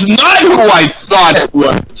 that was not who I thought it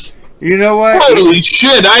was. You know what? Holy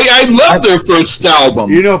shit! I love their first album.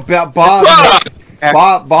 You know, Bob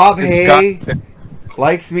Hay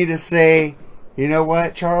likes me to say, you know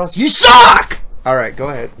what, Charles? You suck. All right, go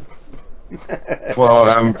ahead. Well,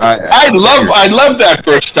 I love that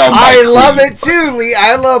first album. I love it too, Lee.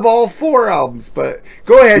 I love all 4 albums, but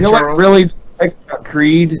go ahead, Charles. What I really like about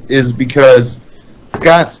Creed is because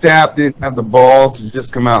Scott Stapp didn't have the balls to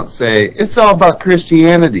just come out and say, it's all about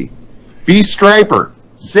Christianity. Be Striper.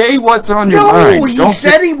 Say what's on your mind. No, he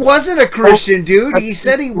said he wasn't a Christian, dude. He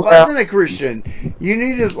said he wasn't a Christian. You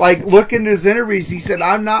need to, look into his interviews. He said,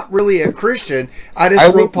 I'm not really a Christian. I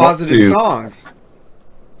just wrote positive songs.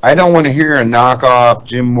 I don't want to hear a knockoff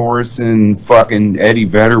Jim Morrison fucking Eddie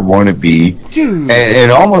Vedder wannabe. Dude.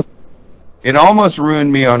 It almost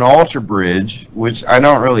ruined me on Alter Bridge, which I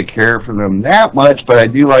don't really care for them that much, but I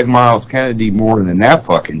do like Miles Kennedy more than that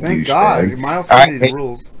fucking douchebag. Thank God, Miles Kennedy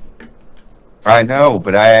rules. I know,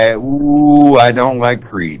 but I don't like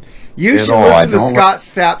Creed. You should listen to Scott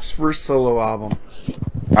Stapp's first solo album.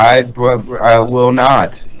 I will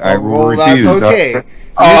not. I will refuse. That's okay.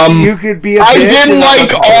 You could be a I didn't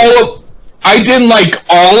like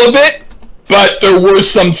all of it, but there were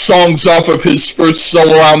some songs off of his first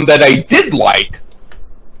solo album that I did like.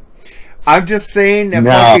 I'm just saying that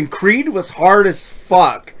fucking Creed was hard as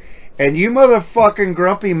fuck. And you motherfucking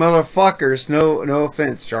grumpy motherfuckers, no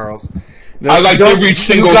offense, Charles. I liked every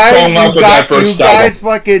single song off of that first album. You guys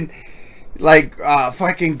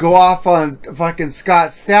fucking go off on fucking Scott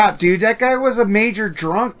Stapp, dude. That guy was a major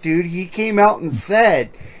drunk, dude. He came out and said,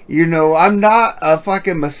 I'm not a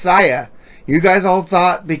fucking messiah. You guys all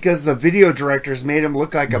thought because the video directors made him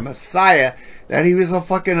look like a messiah that he was a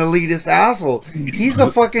fucking elitist asshole. He's a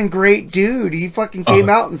fucking great dude. He fucking came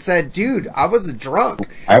out and said, dude, I was a drunk.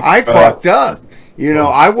 I fucked up.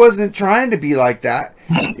 I wasn't trying to be like that.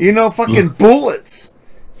 Fucking bullets.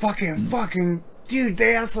 Fucking dude,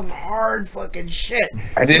 they have some hard fucking shit.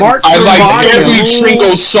 I liked every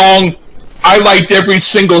single song. I liked every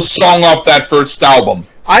single song off that first album.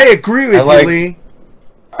 I agree with you, Lee.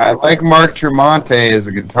 I like Mark Tremonti as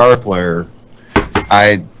a guitar player.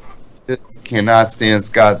 I just cannot stand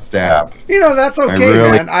Scott Stapp. You know, that's okay,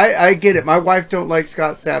 man. I get it. My wife don't like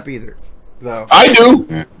Scott Stapp either. So I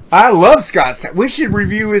do. I love Scott Stapp. We should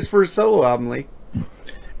review his first solo album, Lee.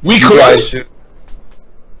 We could.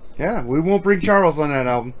 Yeah, we won't bring Charles on that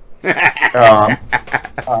album.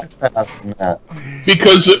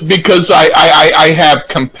 Because I have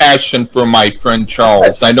compassion for my friend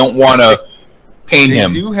Charles. I don't want to pain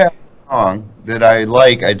him. They do have a song that I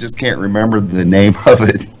like. I just can't remember the name of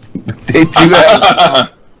it. They do have a song.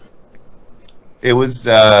 It was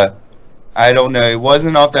I don't know. It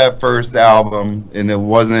wasn't off that first album, and it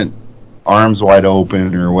wasn't Arms Wide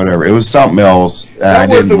Open or whatever. It was something else. That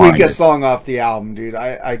was the weakest song off the album, dude.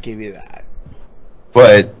 I give you that.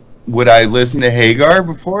 But would I listen to Hagar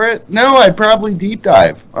before it? No, I'd probably deep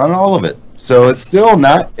dive on all of it. So it's still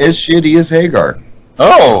not as shitty as Hagar.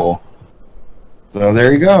 Oh. So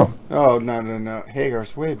there you go. Oh, no.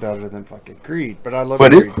 Hagar's way better than fucking Creed, but I love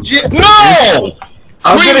Creed. No!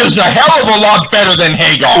 Creed is a hell of a lot better than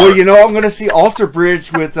Hagar. Well, you know, I'm going to see Alter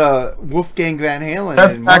Bridge with Wolfgang Van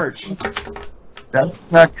Halen in March. That's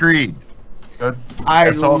not Creed. I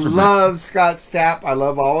love Scott Stapp. I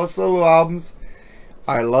love all his solo albums.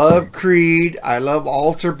 I love Creed. I love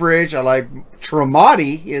Alter Bridge. I like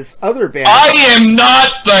Tremonti, his other band. I am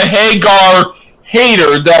not the Hagar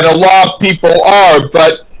hater that a lot of people are,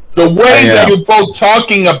 but the way that you're both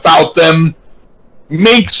talking about them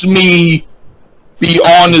makes me be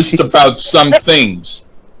honest about some things.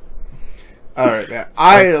 All right, man.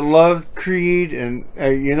 I love Creed, and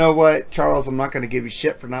you know what, Charles? I'm not going to give you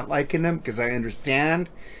shit for not liking them because I understand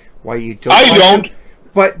why you don't. I don't. Them.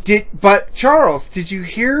 But Charles, did you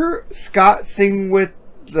hear Scott sing with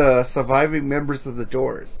the surviving members of the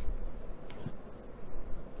Doors?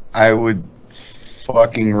 I would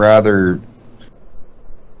fucking rather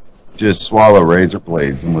just swallow razor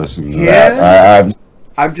blades and listen to that.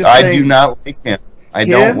 I'm just saying, I do not like him. I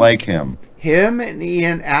don't like him. Him and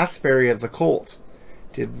Ian Astbury of the Cult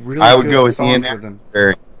did really I would good go with songs Ian with them.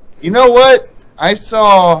 Astbury. You know what? I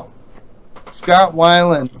saw Scott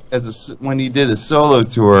Weiland when he did a solo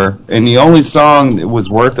tour, and the only song that was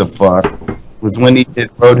worth a fuck was when he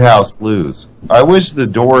did Roadhouse Blues. I wish the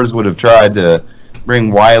Doors would have tried to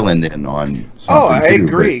bring Weiland in on something. Oh, I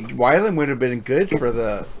agree. Weiland would have been good for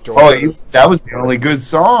the Doors. Oh, that was the only good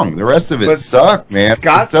song. The rest of it sucked, man.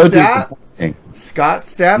 Scott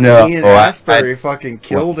Stapp and Ian Astbury fucking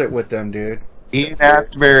killed it with them, dude. Ian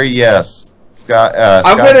Astbury, yes.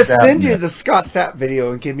 I'm going to send you the Scott Stapp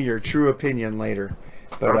video and give me your true opinion later.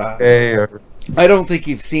 But I don't think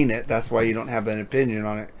you've seen it. That's why you don't have an opinion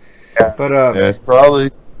on it. Yeah, but it's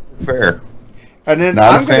probably fair. And then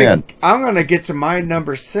I'm going to get to my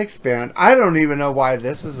number 6 band. I don't even know why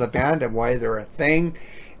this is a band and why they're a thing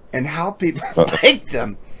and how people like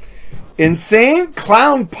them. Insane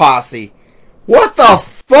Clown Posse. What the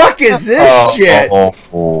fuck is this shit? I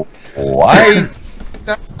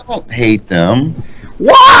don't hate them.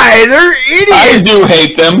 Why? They're idiots. I do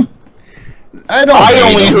hate them. I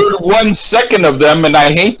only heard 1 second of them, and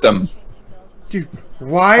I hate them. Dude,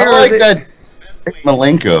 why I are like they... that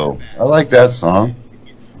Malenko. I like that song.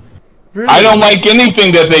 Really? I don't like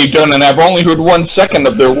anything that they've done, and I've only heard 1 second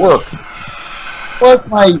of their work. Plus,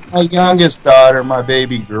 my youngest daughter, my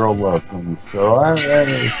baby girl, loves them, so I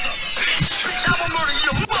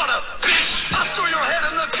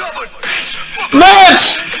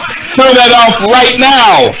Let's turn that off right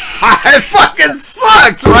now. It fucking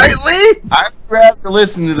sucks, right, Lee? I'd rather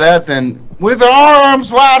listen to that than With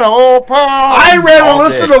Arms Wide Open. I'd rather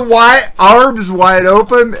listen to Arms Wide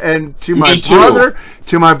Open and to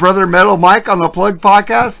my brother Metal Mike on the Plug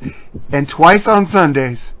podcast and Twice on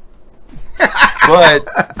Sundays. But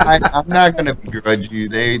I'm not going to begrudge you.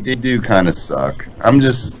 They do kind of suck.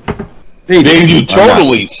 They do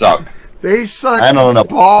totally suck. They suck. I don't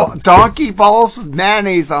know. Donkey balls with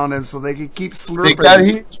mayonnaise on them so they can keep slurping.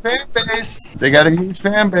 They got a huge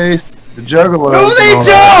fan base. The Juggalos. No, they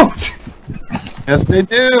don't! Yes, they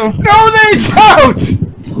do. No, they don't!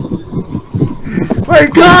 My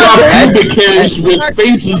God! Advocates with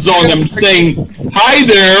faces on them saying, "Hi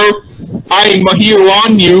there, I'm here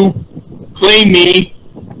on you. Play me."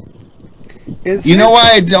 You know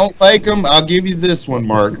why I don't like them? I'll give you this one,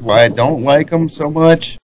 Mark. Why I don't like them so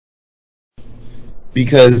much?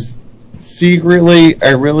 Because secretly,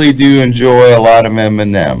 I really do enjoy a lot of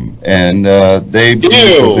Eminem, and they do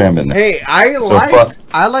with Eminem. Hey, I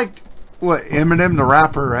liked what Eminem the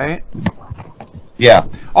rapper, right? Yeah.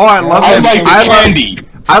 Oh, I love I them. like Candy.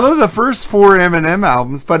 I love the first 4 Eminem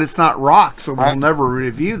albums, but it's not rock, so we'll never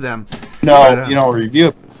review them. No, you don't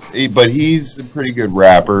review it. But he's a pretty good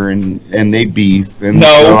rapper, and they beef. And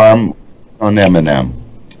No. so I'm on Eminem.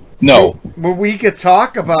 No. Well, we could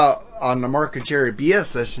talk about, on the Mark and Jerry BS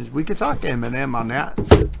sessions, we could talk Eminem on that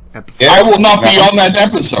episode. I will not be on that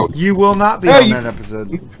episode. You will not be on that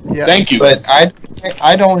episode. Yeah. Thank you. But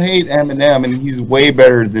I don't hate Eminem, and he's way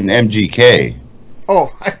better than MGK.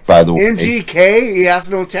 Oh, by the way, MGK, he has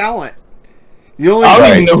no talent. The only I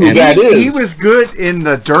don't even know who that is. He was good in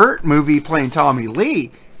the Dirt movie playing Tommy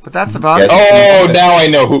Lee, but that's about it. Oh, now I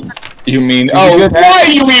know who you mean. Oh, why are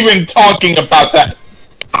you even talking about that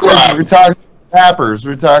crap? We're talking rappers.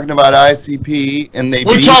 We're talking about ICP, and they.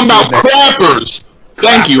 We're talking about crappers.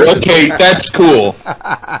 Thank you. Okay, that's cool.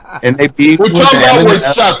 And they beat. We're talking about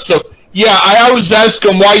what sucks. So yeah, I always ask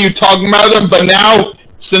them why you're talking about them, but now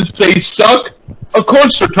since they suck, of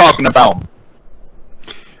course they're talking about them.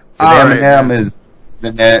 Eminem is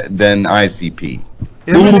than ICP.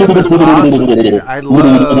 Eminem is awesome, dude. I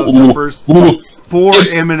love the first 4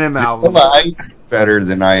 Eminem albums. Ice better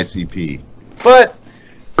than ICP, but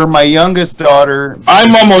for my youngest daughter,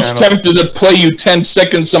 I'm almost tempted to play you 10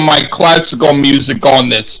 seconds of my classical music on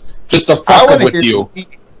this, just to fuck with you.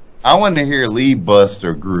 I want to hear Lee bust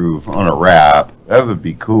a groove on a rap. That would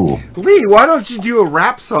be cool. Lee, why don't you do a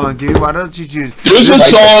rap song, dude? Why don't you do... There's a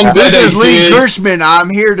song This that is Lee Gershman.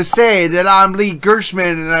 I'm here to say that I'm Lee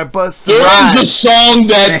Gershman and I bust the rhyme. There's a song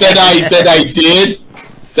that I did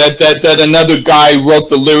that another guy wrote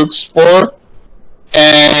the lyrics for,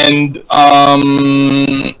 and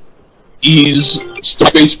he's still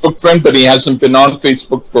a Facebook friend, but he hasn't been on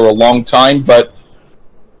Facebook for a long time. But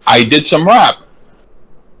I did some rap.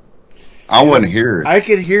 I want to hear it. I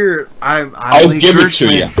could hear it. I'll give it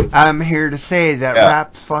to you. I'm here to say that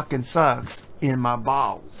rap fucking sucks in my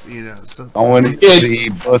balls. You know. So I want to see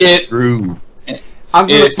bust the groove. I'm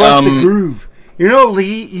gonna bust the groove. You know,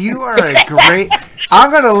 Lee, you are a great.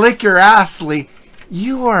 I'm gonna lick your ass, Lee.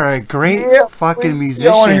 You are a great fucking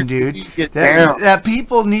musician, dude. That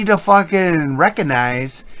people need to fucking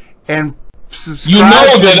recognize and subscribe. You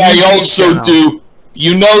know that I also channel. do.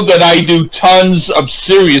 You know that I do tons of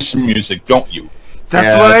serious music, don't you?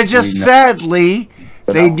 That's what I just said, Lee.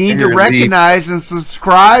 They need to recognize and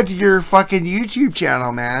subscribe to your fucking YouTube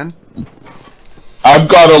channel, man. I've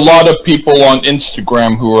got a lot of people on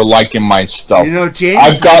Instagram who are liking my stuff. You know, James.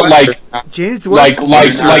 I've got James like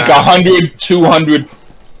 100, 200.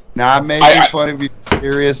 Nah, I'm making fun of you.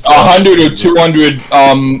 Serious. 100 or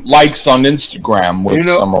 200 likes on Instagram. With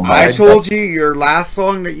some of my I told you your last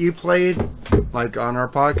song that you played, like on our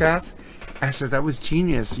podcast. I said that was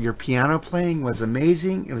genius. Your piano playing was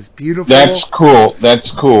amazing. It was beautiful. That's cool.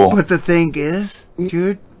 That's cool. But the thing is,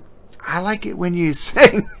 dude, I like it when you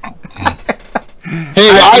sing. Hey,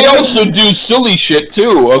 I also do silly shit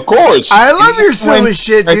too, of course. I love your silly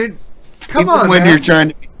shit, dude. Come on, when man. you're trying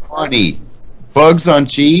to be funny, Bugs on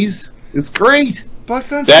Cheese, it's great.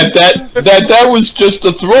 Bugs on Cheese. That was just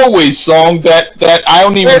a throwaway song that I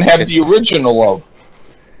don't even have the original of.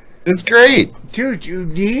 It's great, dude. You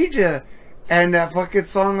need to, and that fucking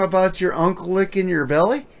song about your uncle licking your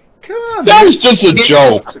belly. Come on, that man. was just a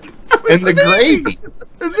joke. And the gravy,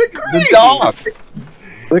 the dog.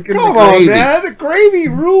 Come on, man. The gravy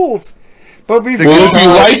rules. But before if you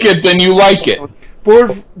like it, then you like it. Before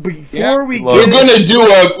we we're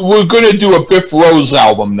gonna do a Biff Rose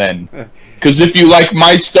album then, because if you like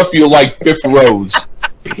my stuff, you'll like Biff Rose.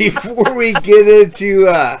 Before we get into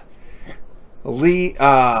Lee,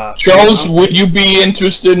 Charles, would you be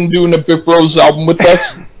interested in doing a Biff Rose album with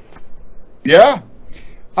us? Yeah.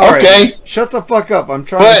 All okay. Right. Shut the fuck up. I'm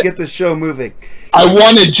trying to get the show moving. I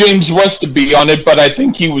wanted James West to be on it, but I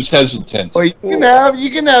think he was hesitant. Well, you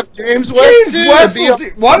can have James West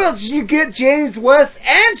too. Why don't you get James West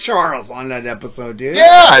and Charles on that episode, dude?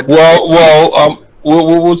 Yeah.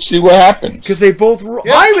 We'll see what happens. Because they both.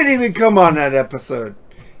 I would even come on that episode.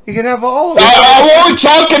 You can have all of them. I'm only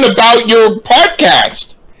talking about your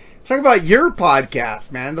podcast. Talk about your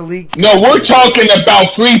podcast, man. The league. No, we're talking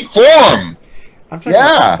about Freeform. I'm talking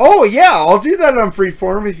about, oh yeah, I'll do that on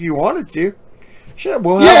Freeform if you wanted to. Sure,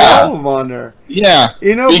 we'll have all of them on there. Yeah,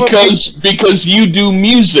 you know, because you do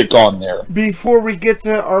music on there. Before we get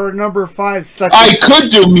to our number 5, I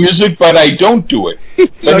could do music, but I don't do it.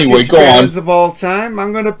 Anyway, go on. Of all time,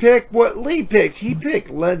 I'm going to pick what Lee picked. He picked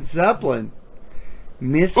Led Zeppelin,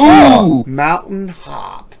 Misty Mountain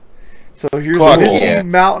Hop. So here's Misty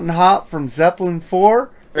Mountain Hop from Zeppelin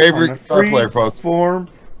 4. Favorite guitar player, folks. Freeform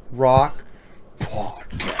Rock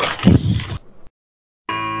Podcast.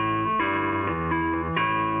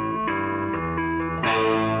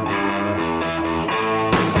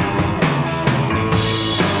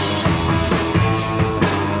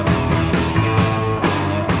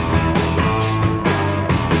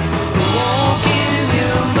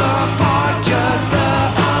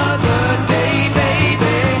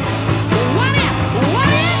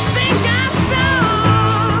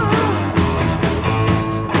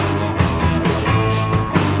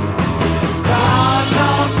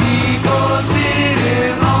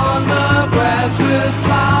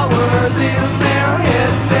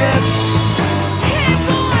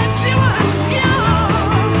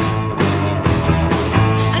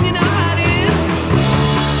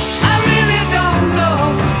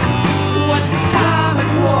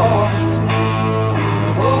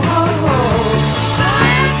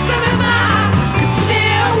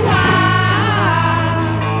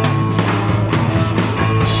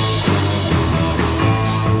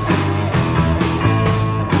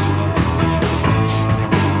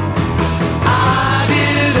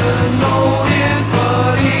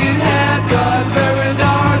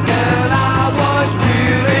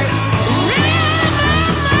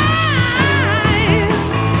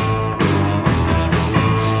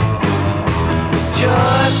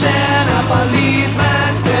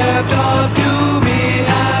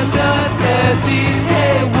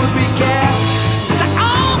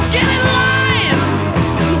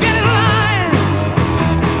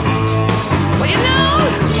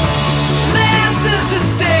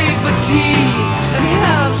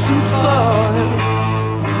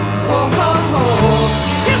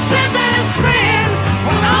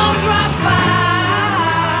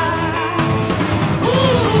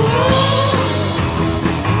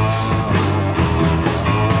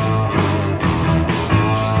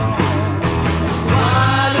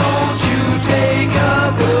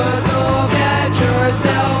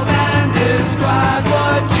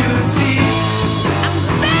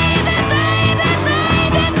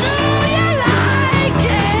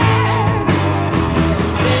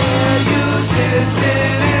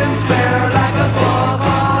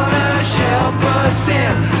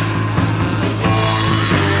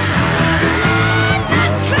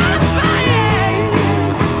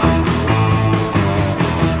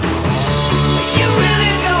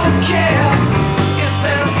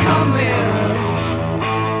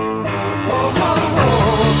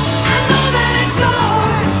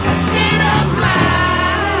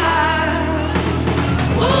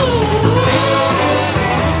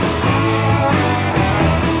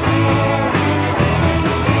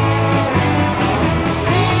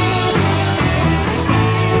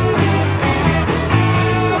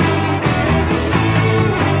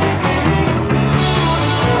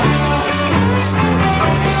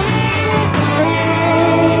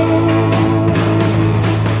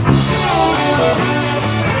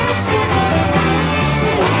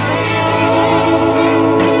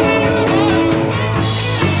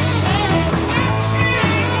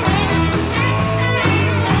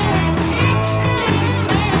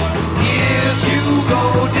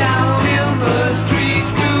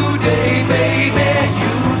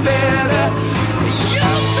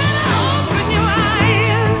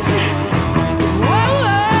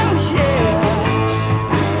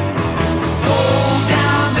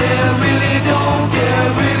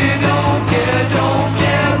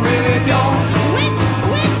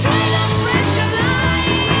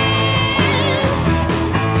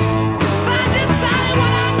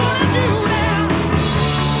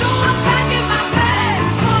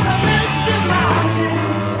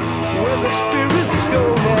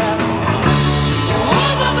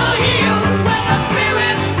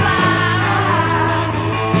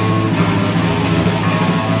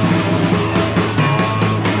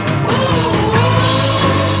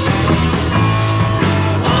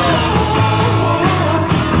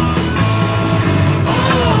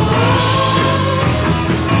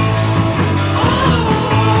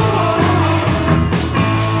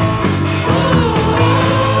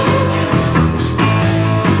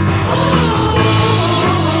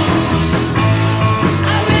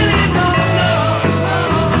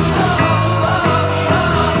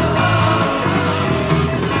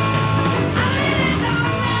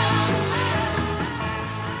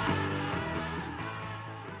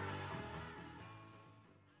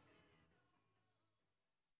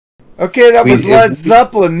 Okay, that was Led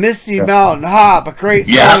Zeppelin, Misty Mountain Hop, a great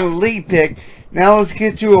song Lee picked. Now let's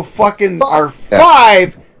get to our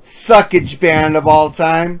 5 suckage band of all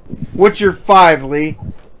time. What's your 5, Lee?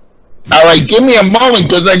 All right, give me a moment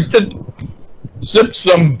because I did sip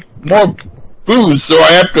some more booze, so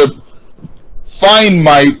I have to find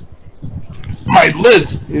my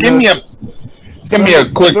list. Give me a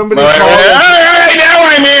quick. All right, now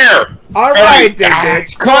I'm here. All right, then,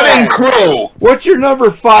 bitch. Cutting Crew. What's your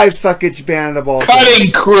number 5 suckage band of all time?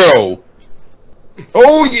 Cutting Crew.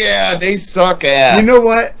 Oh yeah, they suck ass. You know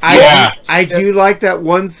what? I do like that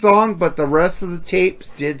one song, but the rest of the tapes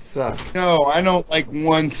did suck. No, I don't like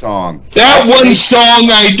one song. That one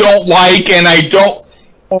song I don't like, and I don't.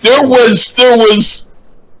 There was.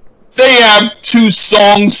 They have 2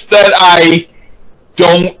 songs that I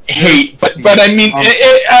don't hate, but I mean,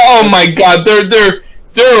 oh my God, they're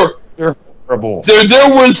horrible. There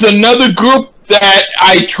was another group that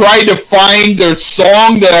I tried to find their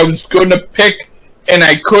song that I was going to pick, and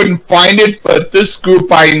I couldn't find it. But this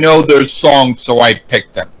group, I know their song, so I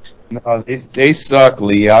picked them. No, they suck,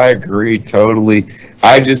 Lee. I agree totally.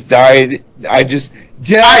 I hate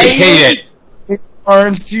it.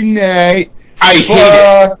 Arms tonight. I hate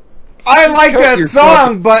it. I like that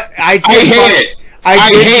song, but I hate it.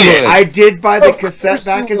 I did buy the cassette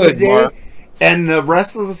back in the day, and the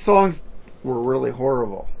rest of the songs were really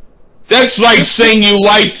horrible. That's like saying you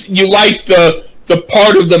liked the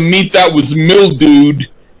part of the meat that was mildewed,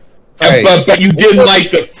 but you didn't like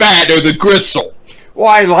the fat or the gristle. Well,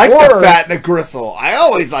 I like the fat and the gristle. I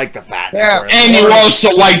always like the fat and the gristle. And you also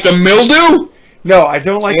like the mildew? No, I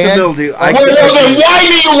don't like the mildew. Well, then why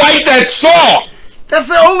do you like that song? That's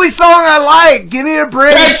the only song I like. Give me a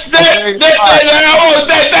break. I'm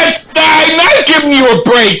not giving you a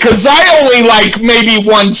break, because I only like maybe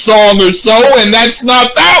one song or so, and that's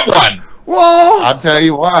not that one. Well, I'll tell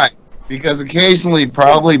you why. Because occasionally,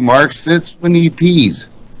 probably Mark sits when he pees.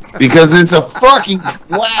 Because it's a fucking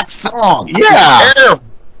black song. Yeah.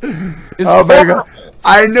 It's oh my God.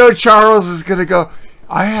 I know Charles is going to go,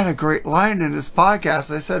 I had a great line in this podcast.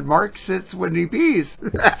 I said, Mark sits when he pees.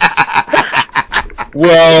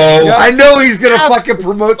 Well, I know he's going to fucking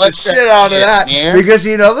promote the shit out of that. Man. Because,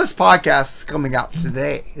 this podcast is coming out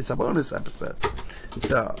today. It's a bonus episode.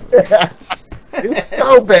 So. It's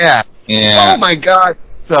so bad. Yeah. Oh my God.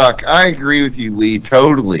 Suck. I agree with you, Lee.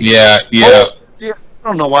 Totally. Yeah. I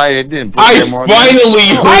don't know why it didn't put them on. I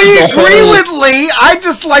agree with Lee. I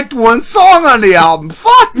just liked one song on the album.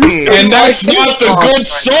 Fuck me. And that's not the good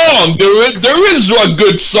song. There is a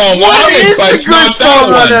good song on it, but it's not that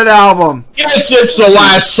one. On that album? It's the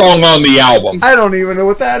last song on the album. I don't even know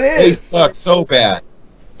what that is. They suck so bad.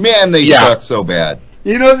 Man, they suck so bad.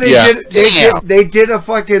 They did a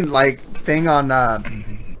fucking thing on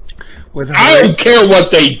I don't care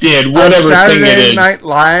what they did, whatever thing it is. Saturday Night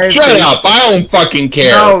Live. Shut up! I don't fucking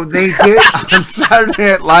care. No, they did on Saturday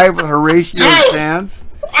Night Live with Horatio Sands.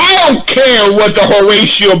 I don't care what the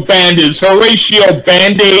Horatio band is. Horatio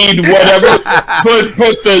Band-Aid, whatever.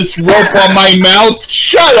 put this rope on my mouth.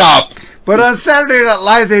 Shut up! But on Saturday Night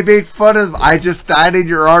Live, they made fun of I Just Died in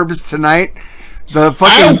Your Arms Tonight.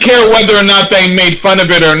 I don't care whether or not they made fun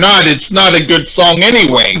of it or not. It's not a good song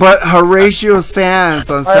anyway. But Horatio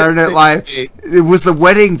Sands on Saturday Night Live, it was the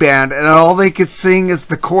wedding band, and all they could sing is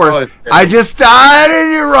the chorus. I just died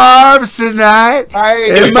in your arms tonight. If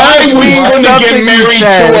I was going to get married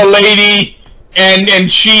to a lady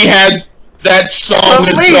and she had that song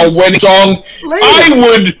as a wedding song, I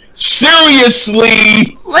would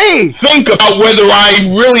seriously think about whether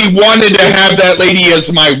I really wanted to have that lady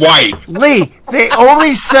as my wife. Lee, they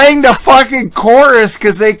only sang the fucking chorus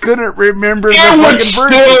because they couldn't remember the fucking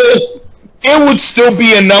verse. It would still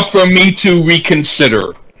be enough for me to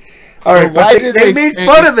reconsider. All right, but they made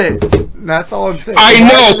fun of it. That's all I'm saying. I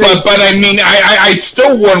know, but I mean, I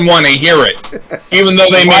still wouldn't want to hear it, even though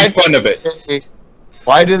they made fun of it.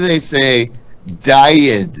 Why do they say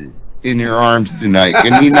died in your arms tonight?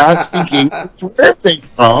 Can you not speak English? Where are they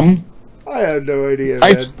from? I have no idea, man.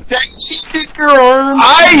 I just died in your arms.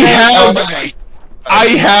 I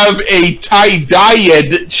have a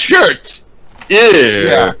tie-dyed shirt. Ew.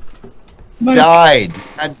 Yeah. Died.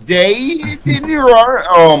 A day in your arm?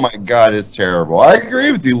 Oh my God, it's terrible. I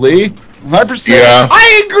agree with you, Lee. 100%. Yeah.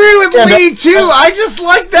 I agree with Lee, too. I just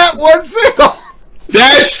like that one single.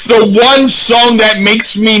 That's the one song that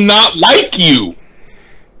makes me not like you.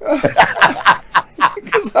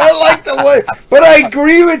 Because I like the way, but I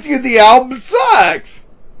agree with you. The album sucks.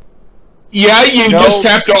 Yeah, you just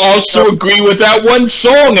have to also agree with that one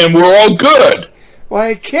song, and we're all good. Well,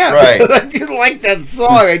 I can't Right. because I do like that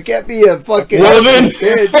song. I can't be a fucking. Well then,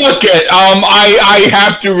 bitch. fuck it. I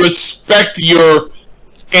have to respect your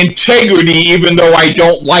integrity, even though I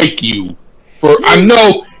don't like you. I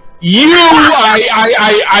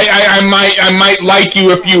might like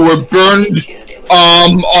you if you were burned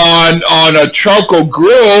on a charcoal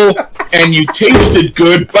grill and you tasted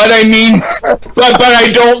good, but I mean, but I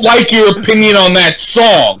don't like your opinion on that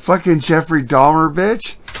song. Fucking Jeffrey Dahmer,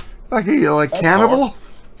 bitch. Fucking, you like Cannibal? What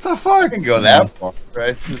the fuck? I can go that far.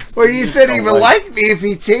 Right? Well, you said he would like me if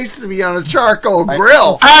he tasted me on a charcoal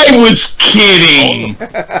grill. I was kidding.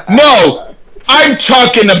 No, I'm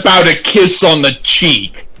talking about a kiss on the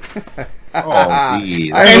cheek. And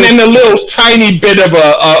then a little tiny bit of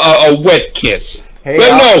a wet kiss. Hey,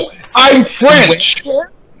 but no, I'm French.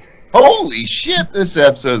 Holy shit, this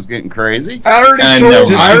episode's getting crazy.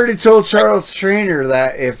 I already told Charles Trainer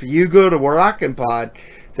that if you go to Rockin' Pod,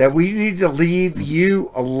 that we need to leave you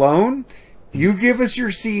alone. You give us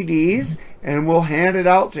your CDs, and we'll hand it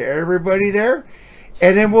out to everybody there.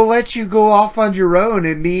 And then we'll let you go off on your own,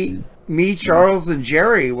 and me, Charles, and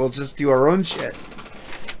Jerry will just do our own shit.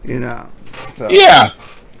 You know. So, yeah.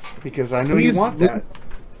 Because I know you want that.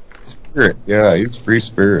 Spirit. Yeah, he's free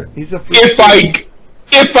spirit. He's a free spirit.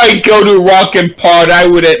 If I go to Rockin' Pod, I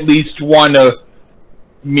would at least want to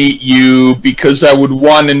meet you, because I would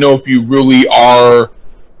want to know if you really are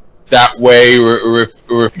that way, or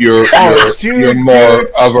if you're more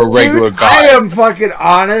of a regular guy. I am fucking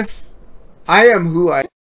honest. I am who I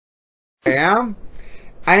am.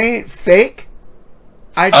 I ain't fake.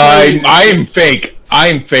 I am fake.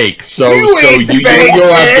 I'm fake. So you'll have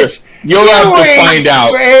to find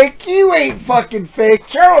out. Fake. You ain't fucking fake.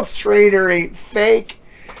 Charles Trainer ain't fake.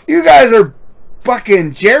 You guys are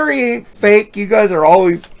fucking. Jerry ain't fake. You guys are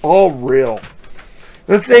all real.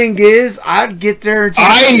 The thing is, I'd get there and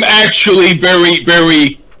I'm actually very,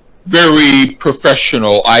 very, very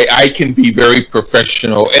professional. I can be very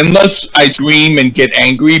professional, unless I scream and get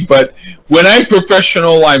angry, but when I'm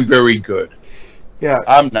professional, I'm very good. Yeah.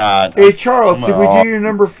 I'm not. Hey, Charles, did we do your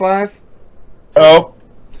number 5? Oh.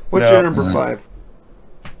 What's your number 5?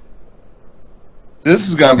 This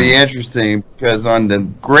is going to be interesting, because on the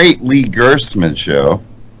Great Lee Gersman show,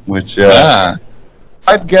 which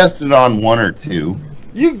I've guested on 1 or 2.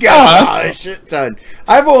 You guessed on a shit ton.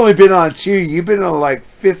 I've only been on 2. You've been on like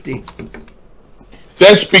 50.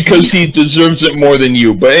 That's because he deserves it more than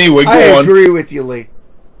you. But anyway, go on. I agree with you, Lee.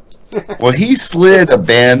 Well, he slid a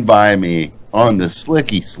band by me on the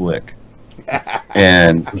Slicky Slick.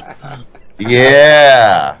 And,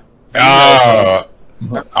 yeah.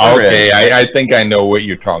 Okay, I think I know what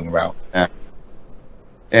you're talking about. Yeah.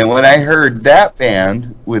 And when I heard that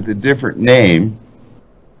band with a different name,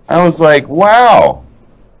 I was like, wow,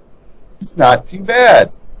 it's not too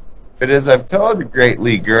bad. But as I've told the great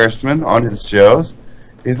Lee Gersman on his shows,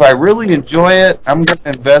 if I really enjoy it, I'm going to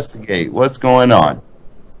investigate what's going on.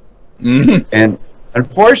 Mm-hmm. And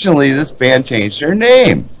unfortunately, this band changed their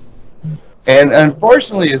names. And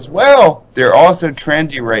unfortunately as well, they're also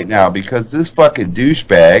trendy right now, because this fucking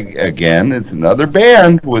douchebag, again, it's another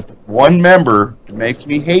band with one member that makes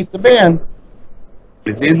me hate the band,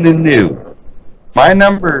 is in the news. My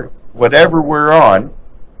number, whatever we're on,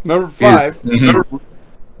 number 5, is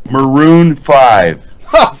Maroon 5.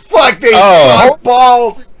 Oh, fuck, they suck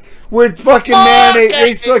balls with fucking mayonnaise.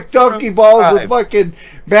 They suck donkey balls with fucking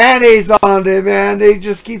mayonnaise on them, man. They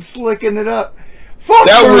just keep slicking it up. Fuck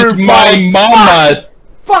that Maroon was my 5. mama.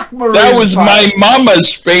 Fuck Maroon That was 5. my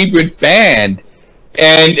mama's favorite band.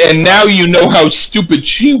 And now you know how stupid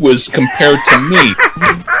she was compared to me.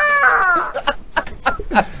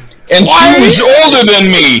 And she was older than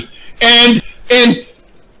me. And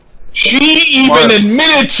she even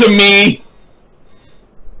admitted to me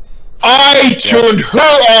I turned her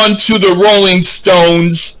on to the Rolling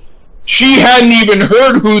Stones. She hadn't even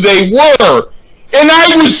heard who they were. And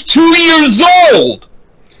I was 2 years old.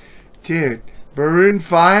 Dude, Maroon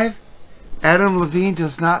 5, Adam Levine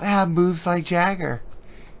does not have moves like Jagger.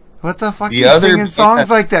 What the fuck are you singing songs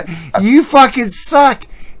like that? You fucking suck.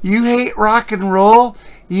 You hate rock and roll.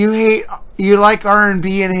 You like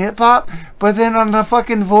R&B and hip hop, but then on the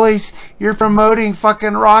fucking Voice, you're promoting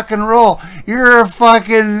fucking rock and roll. You're a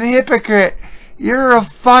fucking hypocrite. You're a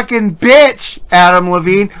fucking bitch, Adam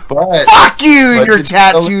Levine. Fuck you and your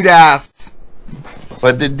tattooed ass.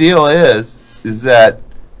 But the deal is that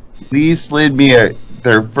Lee slid me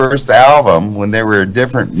their first album when they were a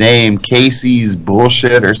different name, Casey's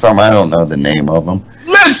Bullshit or something. I don't know the name of them.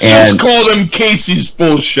 Let's just call them Casey's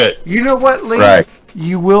Bullshit. You know what, Lee? Right.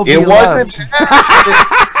 You will be loved. Wasn't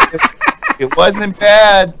bad. It wasn't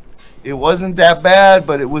bad. it wasn't that bad,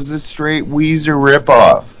 but it was a straight Weezer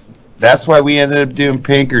ripoff. That's why we ended up doing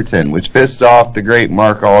Pinkerton, which pissed off the great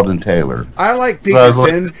Mark Alden Taylor. I like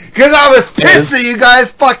Pinkerton because I was pissed that you guys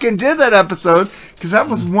fucking did that episode, because that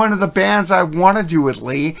was one of the bands I want to do with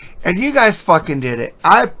Lee, and you guys fucking did it.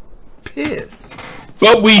 I'm pissed.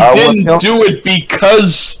 But we didn't do it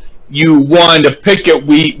because you wanted to pick it.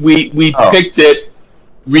 We picked it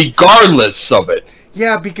regardless of it.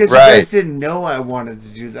 Yeah, because you guys didn't know I wanted to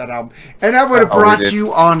do that album. And I would have brought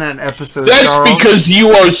you on an episode, That's Charles. because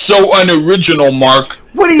you are so unoriginal, Mark,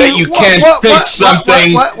 that you can't pick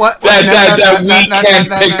something that we can't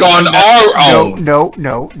pick on our own.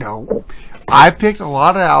 No. I picked a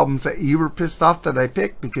lot of albums that you were pissed off that I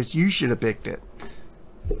picked because you should have picked it.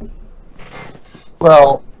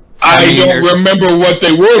 Well, I don't remember what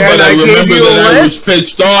they were, but I remember that I was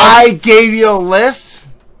pissed off. I gave you a list.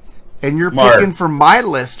 And you're picking from my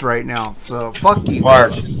list right now, so fuck you.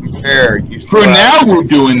 Mark, fair. For now, we're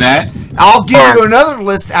doing that. I'll give you another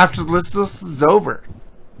list after the list is over.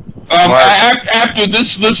 After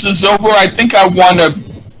this list is over, I think I want to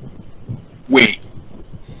wait.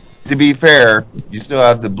 To be fair, you still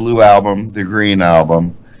have the Blue album, the Green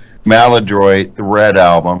album, Maladroit, the Red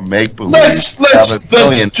album, Make Believe.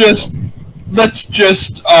 Let's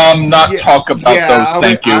just not talk about those.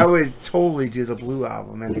 Thank you. I would totally do the Blue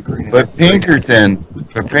album and the Green album. But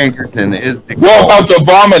Pinkerton is the. What about the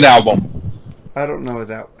Vomit album? I don't know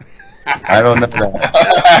that. I don't know that.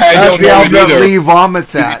 That's the album that Lee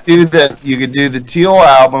vomits at. You could do the Teal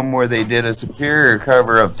album where they did a superior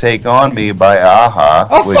cover of "Take on Me" by Aha.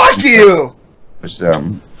 Oh, fuck you!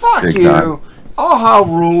 Fuck you! Time. Aha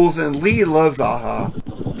rules, and Lee loves Aha.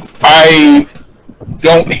 I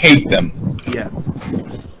don't hate them. Yes.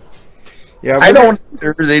 Yeah, I don't.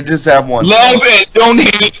 They just have one. Love and don't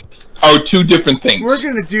hate are two different things. We're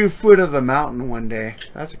gonna do "Foot of the Mountain" one day.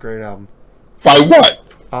 That's a great album. By what?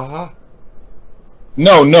 Uh-huh.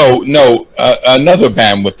 No. Another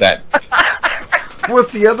band with that.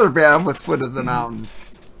 What's the other band with "Foot of the Mountain"?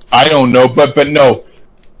 I don't know, but no.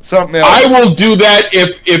 Something else. I will do that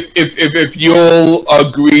if you'll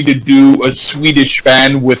agree to do a Swedish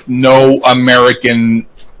band with no American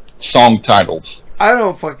song titles. I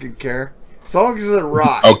don't fucking care. As long as they're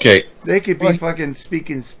rock. Okay. They could be fucking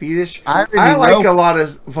speaking Swedish. I like a lot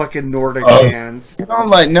of fucking Nordic bands. You don't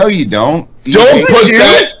like? No, you don't. Don't put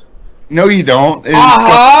that. No, you don't.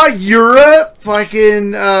 Europe,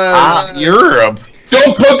 fucking Europe.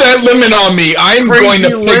 Don't put that limit on me. I'm going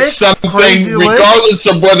to pick something regardless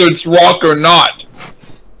of whether it's rock or not.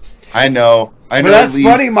 I know. But that's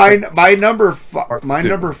funny. My number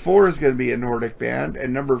 4 is going to be a Nordic band,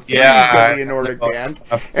 and number 3 is going to be a Nordic band,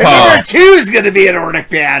 and number 2 is going to be a Nordic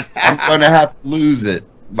band. I'm going to have to lose it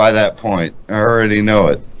by that point. I already know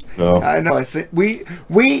it. So I know.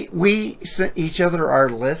 We sent each other our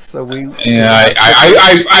lists, so we. Yeah,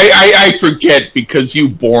 I forget because you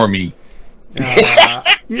bore me.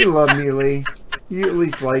 You love me, Lee. You at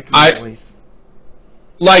least like me, at least.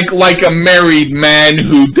 Like a married man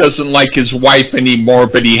who doesn't like his wife anymore,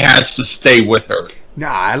 but he has to stay with her.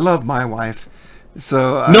 Nah, I love my wife.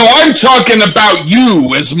 So no, I'm talking about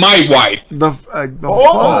you as my wife.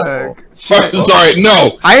 Fuck. Sorry,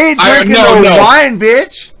 no. I ain't drinking no wine,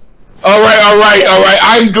 bitch. All right.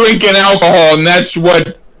 I'm drinking alcohol, and that's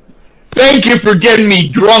what. Thank you for getting me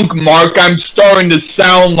drunk, Mark. I'm starting to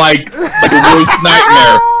sound like the worst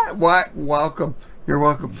nightmare. What? Welcome. You're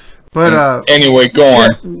welcome. But anyway, go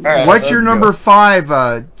on. Right, what's your number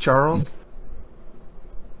 5, Charles?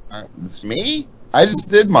 It's me? I just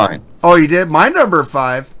did mine. Oh, you did? My number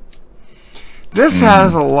 5. This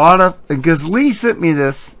has a lot of... Because Lee sent me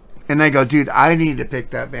this, and I go, dude, I need to pick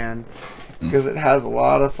that band. Because it has a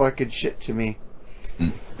lot of fucking shit to me.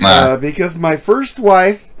 Because my first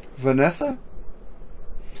wife, Vanessa,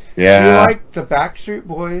 she liked the Backstreet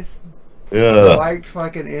Boys. Yeah. She liked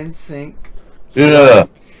fucking NSYNC. Yeah.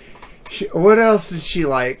 What else did she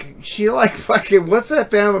like? She liked fucking... What's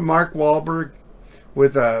that band with Mark Wahlberg?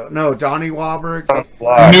 With, Donnie Wahlberg.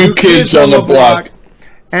 New Kids on the Block.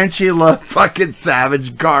 And she loved fucking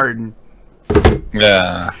Savage Garden.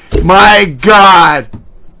 Yeah. My God.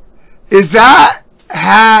 Is that...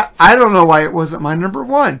 I don't know why it wasn't my number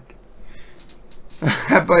 1.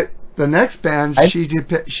 But the next band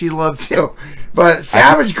she loved too. But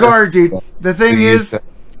Savage Garden, dude. The thing is,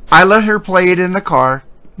 I let her play it in the car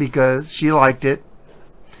because she liked it.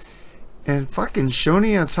 And fucking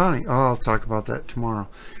Shoni Antani. Oh, I'll talk about that tomorrow.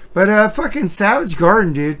 But fucking Savage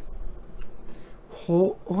Garden, dude.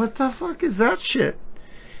 What the fuck is that shit?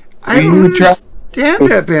 I don't understand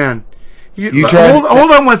that band.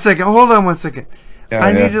 Hold on one second. Yeah,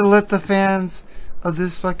 I need to let the fans of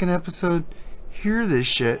this fucking episode hear this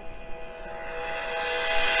shit.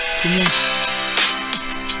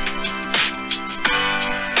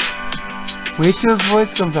 Wait till his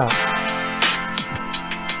voice comes out.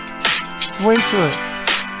 Just wait to it.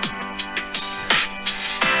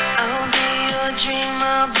 I'll be your dream,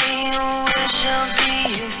 I'll be your wish, I'll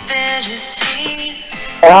be your fantasy.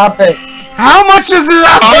 Stop it. How much is it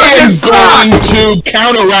up? I am going to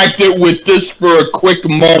counteract it with this for a quick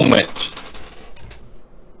moment.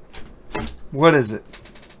 What is it?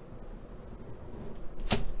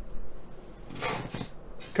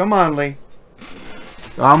 Come on, Lee.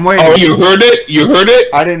 I'm waiting. Oh, you heard it? You heard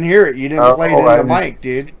it? I didn't hear it. You didn't play it in the mic,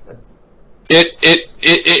 dude.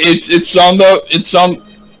 It's on.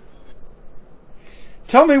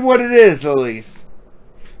 Tell me what it is, at least,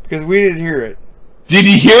 because we didn't hear it. Did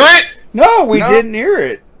you hear it? No, we didn't hear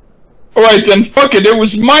it. All right, then fuck it. It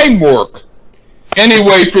was mime work.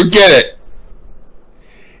 Anyway, forget it.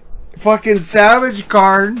 Fucking Savage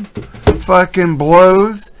Garden fucking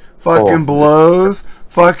blows. Fucking blows.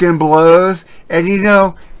 Fucking blows. And you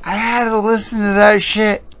know, I had to listen to that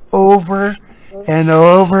shit over and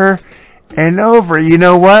over and over. You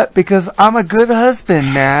know what? Because I'm a good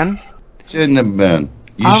husband, man. Shouldn't have been.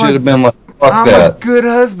 You should have been like, fuck that. I'm a good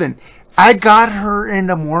husband. I got her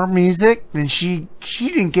into more music than she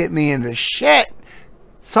didn't get me into shit.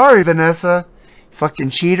 Sorry, Vanessa. Fucking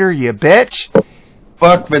cheater, you bitch.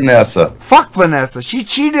 Fuck Vanessa. Fuck Vanessa. She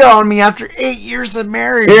cheated on me after 8 years of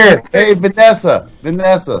marriage. Here, hey, Vanessa,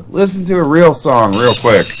 listen to a real song real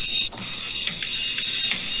quick.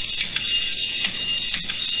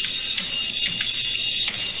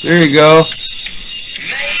 There you go.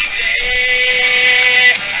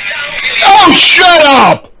 Oh, shut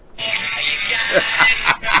up!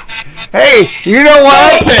 Hey, you know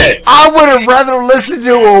what? I would have rather listened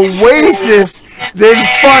to Oasis than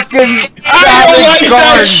fucking Savage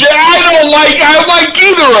Garden. I like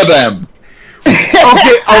either of them.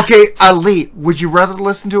 Okay, Elite. Would you rather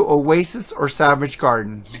listen to Oasis or Savage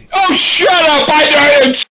Garden? Oh, shut up!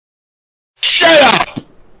 Shut up!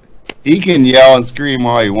 He can yell and scream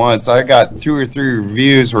all he wants. I got 2 or 3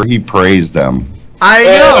 reviews where he praised them. I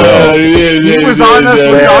know. He was on us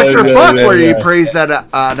with Dr. Fuck where he praised that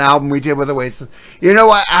an album we did with Oasis. You know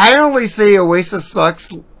what? I only say Oasis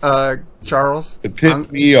sucks, Charles. To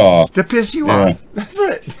piss me off. To piss you off. That's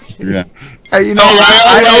it. Yeah. You know,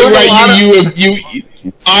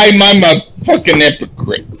 I'm a fucking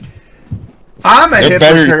hypocrite. I'm a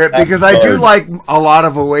hypocrite because I do like a lot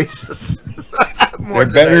of Oasis. They're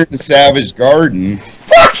better than Savage Garden.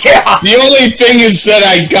 Fuck yeah! The only thing is that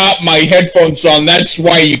I got my headphones on. That's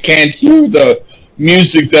why you can't hear the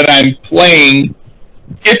music that I'm playing.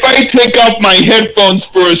 If I take off my headphones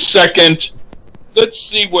for a second, let's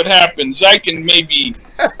see what happens. I can maybe...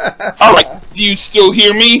 Alright, do you still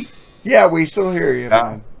hear me? Yeah, we still hear you,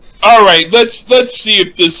 man. Alright, let's see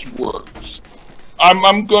if this works.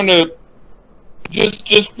 I'm gonna...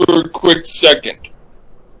 Just for a quick second.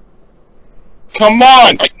 Come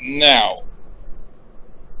on right now.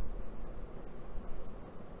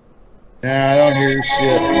 Nah, I don't hear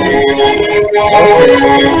shit.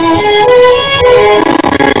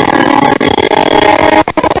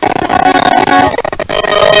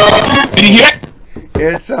 Did you hear it?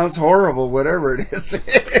 It sounds horrible, whatever it is.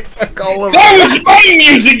 It's like all over. That was my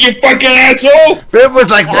music, you fucking asshole! It was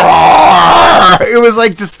like... It was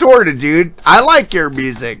like distorted, dude. I like your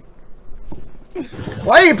music.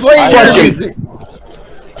 Why are you playing your music?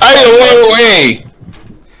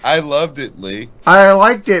 I loved it, Lee. I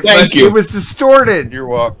liked it, Thank but you. It was distorted. You're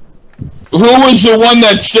welcome. Who was the one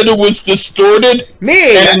that said it was distorted?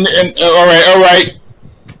 Me! And all right.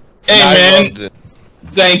 Hey, I man. loved it.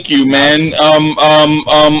 Thank you, man.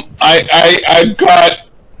 I've got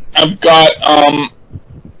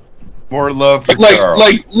more love for Charles.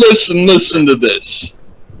 Listen to this.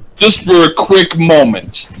 Just for a quick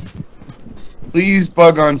moment. Please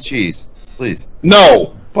bug on cheese. Please.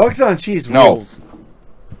 No. Bugs on cheese No. rules.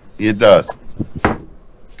 It does.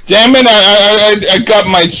 Damn it, I got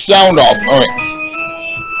my sound off. All right.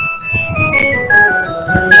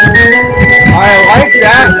 I like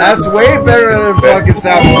that. That's way better than fucking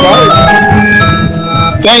Savage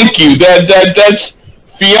Garden. Thank you. That's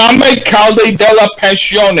Fiamme Calde della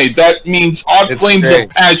Passione. That means hot flames of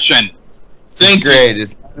passion. Thank you. Great.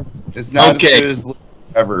 It's not Okay. as good as Live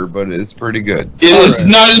Forever, but it's pretty good. It is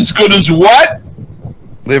not as good as what?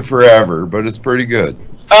 Live Forever, but it's pretty good.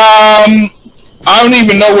 I don't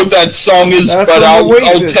even know what that song is, That's but from I'll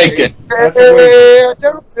Oasis. take it. That's Hey, I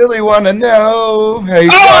don't really want to know. Hey,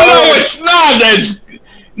 Oh no, it's not as.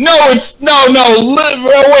 No, it's no.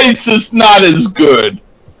 Oasis not as good.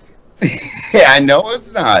 Yeah, I know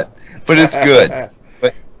it's not, but it's good.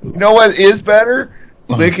 But you know what is better?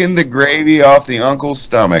 Licking the gravy off the uncle's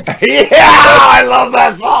stomach. Yeah, I love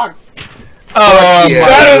that song. Oh, yeah.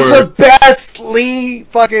 That is the best Lee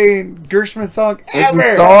fucking Gershman song ever. It's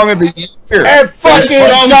the song of the year. And fucking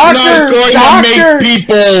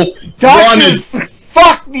Dr.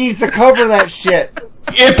 Fuck needs to cover that shit.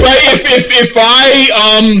 If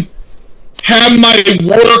I have my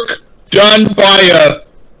work done by a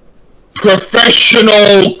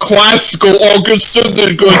professional classical orchestra,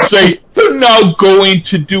 they're going to say they're now going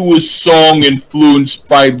to do a song influenced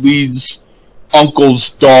by Lee's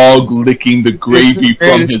uncle's dog licking the gravy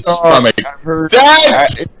from his stomach.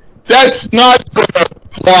 That's not going to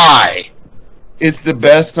fly. It's the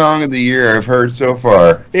best song of the year I've heard so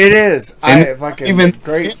far. It is.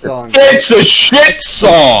 Great song. It's a shit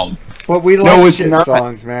song. But we like shit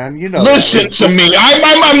songs, man. You know. Listen to me.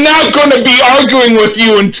 I'm not going to be arguing with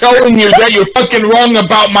you and telling you that you're fucking wrong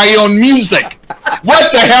about my own music.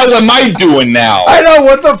 What the hell am I doing now? I know.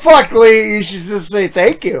 What the fuck, Lee? You should just say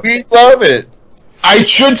thank you. We love it. I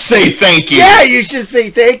should say thank you. Yeah, you should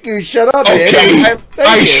say thank you. Shut up, okay. bitch.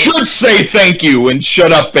 I should say thank you and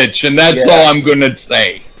shut up, bitch, and that's all I'm going to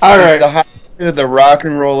say. All right. The highlight of the Rock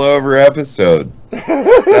and Roll Over episode. I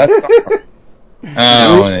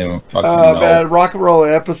don't even fucking know. Man, Rock and Roll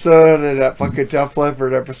episode and that fucking Def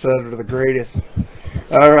Leppard episode are the greatest.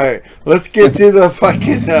 All right, let's get to the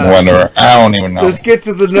fucking. I don't even know. Let's get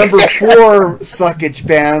to the number 4 suckage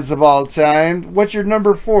bands of all time. What's your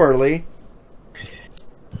number 4, Lee?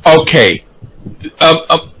 Okay.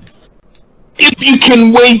 If you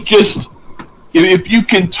can wait, if you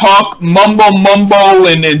can talk mumbo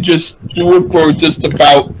and then just do it for just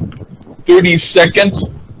about 30 seconds.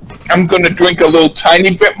 I'm going to drink a little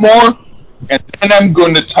tiny bit more, and then I'm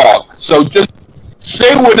going to talk. So just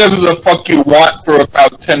say whatever the fuck you want for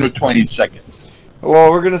about 10 or 20 seconds. Well,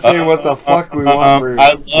 we're going to say what the fuck we want.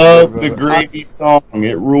 I love the gravy song.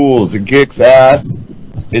 It rules. It kicks ass.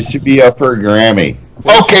 It should be up for a Grammy.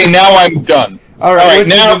 Okay, now I'm done. All right,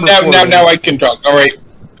 now I can talk. All right.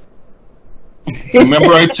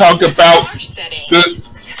 Remember I talked about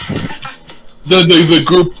the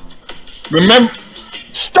group. Remember?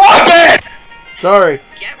 Stop it! Sorry.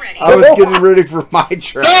 I was getting ready for my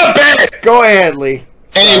turn. Stop it! Go ahead, Lee.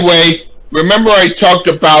 Anyway, remember I talked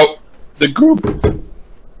about the group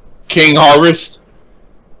King Harvest?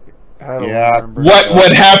 I don't remember.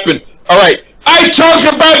 What happened? All right. I talked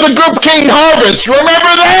about the group King Harvest. Remember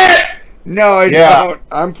that? No, I don't.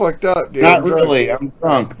 I'm fucked up, dude. Not really. I'm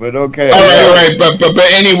drunk, but okay. All right. But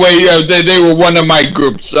anyway, they were one of my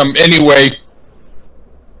groups. Anyway,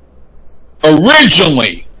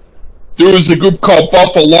 originally there was a group called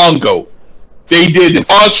Buffalongo. They did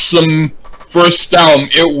awesome first album.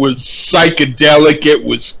 It was psychedelic. It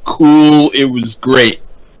was cool. It was great.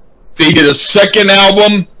 They did a second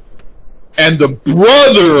album, and the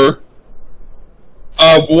brother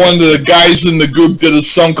of one of the guys in the group did a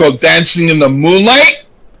song called Dancing in the Moonlight,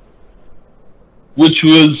 which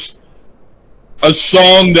was a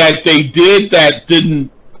song that they did that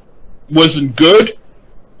wasn't good.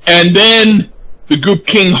 And then the group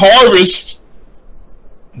King Harvest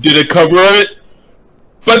did a cover of it.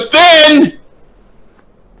 But then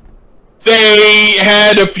they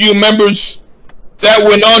had a few members that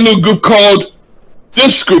went on to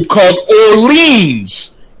this group called Orleans.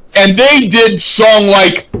 And they did song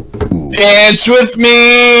like Dance With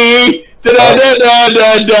Me,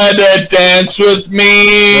 da-da-da-da-da-da, Dance With Me,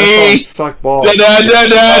 that song suck balls.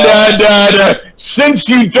 Da-da-da-da-da-da. Since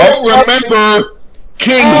you don't remember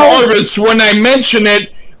King Harvest when I mention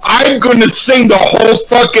it, I'm gonna sing the whole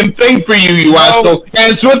fucking thing for you, you asshole.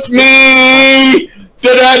 Dance With Me,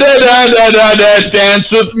 da-da-da-da-da-da,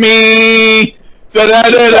 Dance With Me,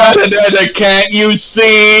 da-da-da-da-da-da, can't you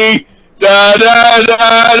see? Da da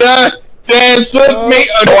da da, dance with me.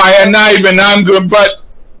 No, I am not even. I'm good, but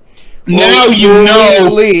now you know.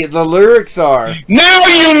 Lee, the lyrics are. Now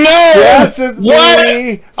you know. Dance with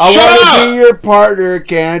me. I want to be your partner.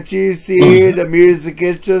 Can't you see? The music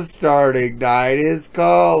is just starting. Night is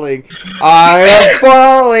calling. I am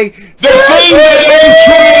falling.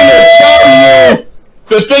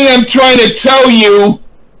 The thing I'm trying to tell you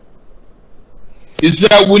is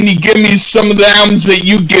that when you give me some of the albums that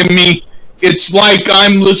you give me, it's like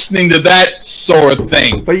I'm listening to that sort of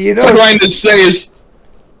thing. But you know, what I'm trying to say is,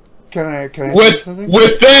 can I say something?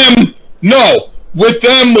 With them,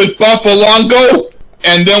 with Buffalongo,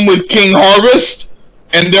 and then with King Harvest,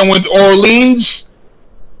 and then with Orleans,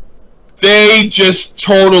 they just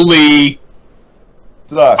totally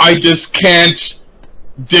suck. I just can't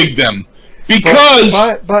dig them Because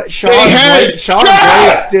but Sean Blades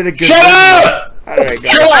did a good Shut job. up!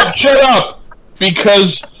 Right, Shut up!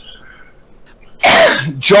 Because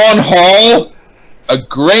John Hall, a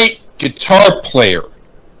great guitar player,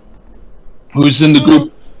 who's in the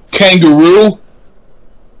group Kangaroo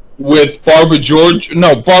with Barbara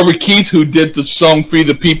Keith, who did the song "Free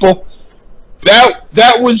the People."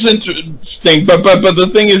 That was interesting, but the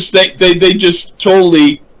thing is, they just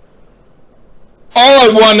totally. All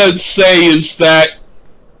I want to say is that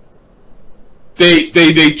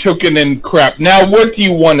they took it in crap. Now, what do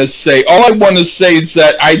you want to say? All I want to say is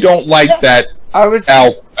that I don't like that. I was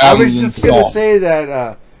just going to say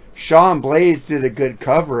that Sean Blades did a good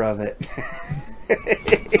cover of it.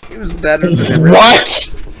 It was better than everything. What?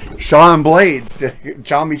 Sean Blades did.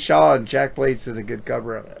 Tommy Shaw and Jack Blades did a good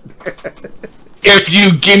cover of it. If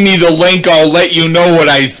you give me the link, I'll let you know what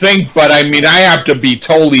I think. But I mean, I have to be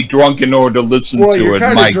totally drunk in order to listen to you're it.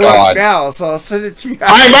 kind My of drunk God! now, so I'll send it to you.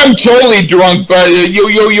 I'm totally drunk, but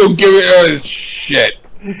you'll give it shit.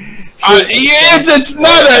 It's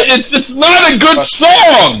not a good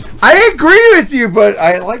song. I agree with you, but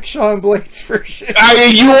I like Sean Blades for shit.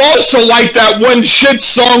 You also like that one shit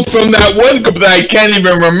song from that one group that I can't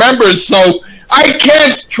even remember, so I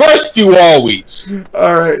can't trust you always.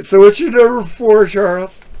 Alright, so what's your number 4,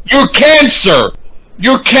 Charles? You're cancer.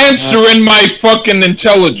 You're cancer in my fucking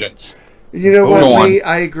intelligence. You know what, Lee?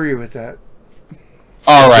 I agree with that.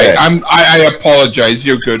 Alright, I apologize.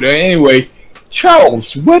 You're good. Anyway,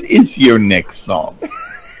 Charles, what is your next song?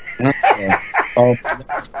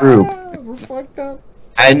 Next group. Fucked up.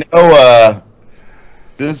 I know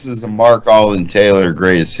this is a Mark Alden Taylor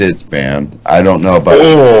greatest hits band. I don't know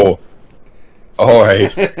about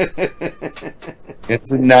alright.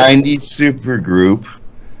 It's a 90s supergroup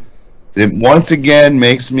that once again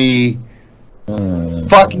makes me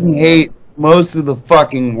fucking hate most of the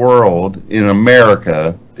fucking world in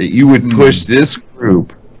America that you would push this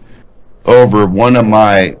group over one of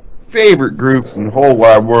my favorite groups in the whole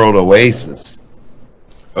wide world, Oasis.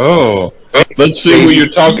 Oh, let's see what you're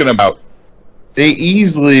talking about. They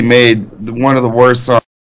easily made one of the worst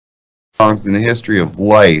songs in the history of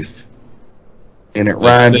life, and it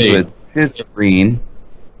rhymes with Historine.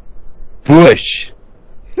 Bush.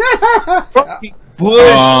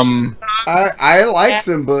 Bush. I like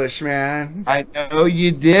some Bush, man. I know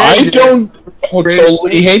you did. I don't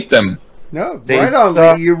totally hate them. No, right on,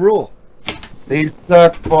 Lee, you rule. They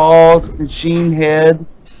suck balls. Machine Head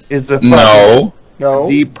is a no.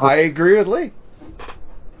 Deep. I agree with Lee.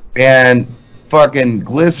 And fucking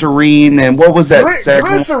Glycerine, and what was that?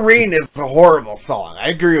 Glycerine is a horrible song. I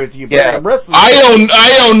agree with you. But yeah. the rest of I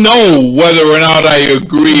don't know whether or not I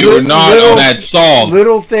agree or not on that song.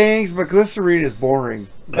 Little Things, but Glycerine is boring.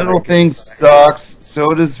 Little Things sucks.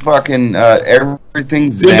 So does fucking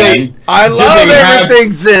Everything's Zen. I love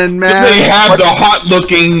Everything's Zen, man. Did they have the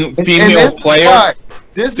hot-looking female player?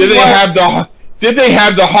 Did they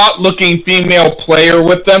have the hot-looking female player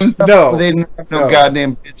with them? No, they didn't have no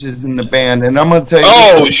goddamn bitches in the band. And I'm gonna tell you.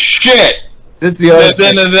 Oh shit! This is the other.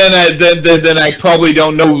 Then I probably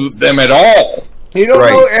don't know them at all. You don't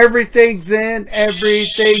know Everything's In.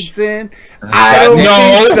 Everything's In. I don't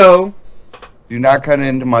think so. Do not cut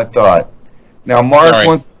into my thought. Now, Mark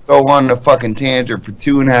wants to go on a fucking tangent for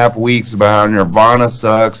 2.5 weeks about how Nirvana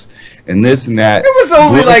sucks and this and that. It was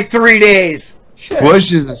only like 3 days. Shit.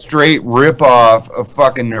 Bush is a straight rip-off of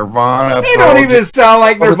fucking Nirvana. They don't even sound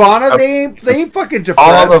like Nirvana. They ain't fucking depressed.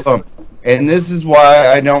 All of them. And this is why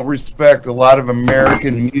I don't respect a lot of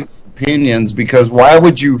American music opinions, because why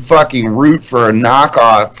would you fucking root for a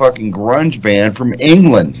knockoff fucking grunge band from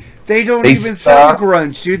England? They don't even sound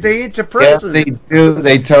grunge, dude. They ain't depressing. Yes, they do.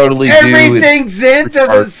 They totally do. Everything's In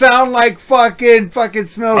doesn't sound like fucking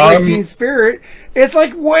Smells Like Teen Spirit. It's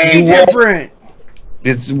like way different.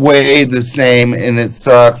 It's way the same, and it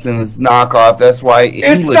sucks, and it's knockoff. That's why English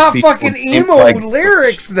it's not people fucking emo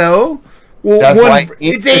lyrics, though. Well, that's why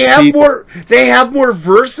they have more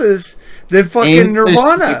verses than fucking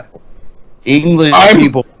Nirvana. English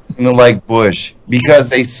people like Bush because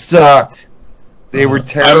they sucked. They were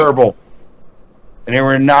terrible. And they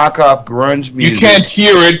were knockoff grunge music. You can't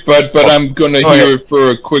hear it, but I'm going to hear it for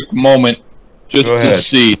a quick moment just to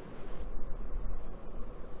see.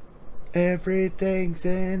 Everything's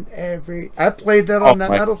in I played that on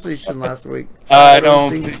that metal station last week. I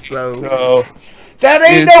don't think so. That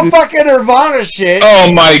ain't no fucking Nirvana shit.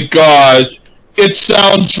 Oh my god. It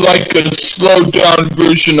sounds like a slowed down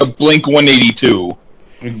version of Blink 182.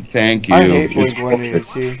 Thank you. I hate Blink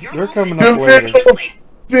 182. They're coming up later.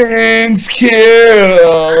 Things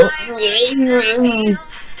kill.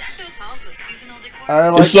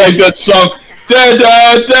 It's like that song. Da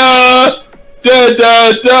da da da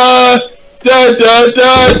da da da da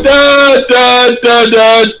da da da da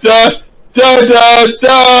da da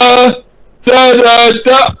da da da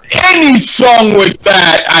da. Any song with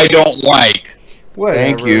that, I don't like.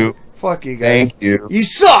 Whatever. Thank you. Fuck you guys. Thank you. You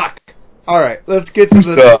suck. All right, let's get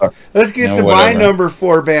to my number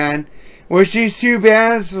 4 band, which these two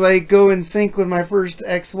bands like go in sync with my first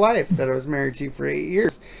ex-wife that I was married to for 8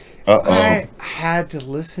 years. I had to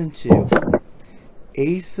listen to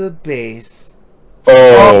Ace of Base.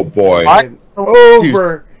 Oh boy!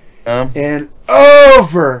 Over and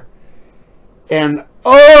over and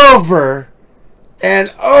over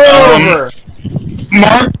and over.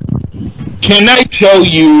 Mark, can I tell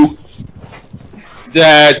you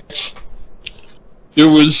that there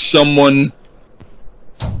was someone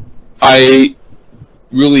I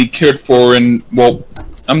really cared for, and well,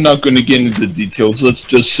 I'm not going to get into the details. Let's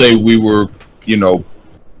just say we were,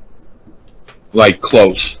 like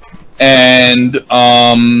close. And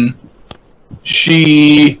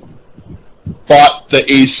she bought the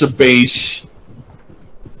Ace of Base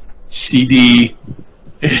CD,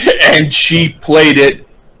 and she played it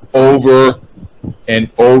over and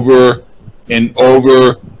over and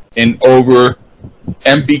over and over.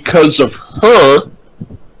 And because of her,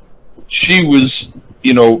 she was,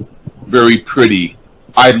 very pretty.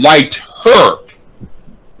 I liked her,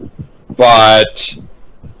 but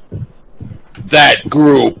that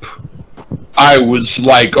group, I was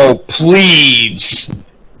like, oh, please,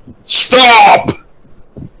 stop!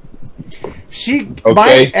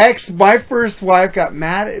 My first wife got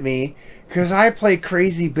mad at me because I play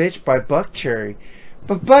Crazy Bitch by Buckcherry.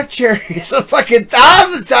 But Buckcherry is a fucking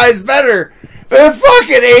 1,000 times better than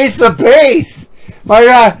fucking Ace of Base. My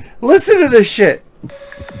God, listen to this shit.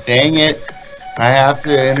 Dang it. I have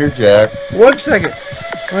to interject. 1 second.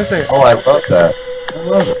 Oh, I love that. I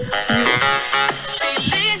love it.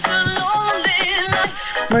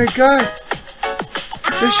 My God.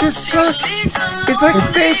 This shit sucks. It's like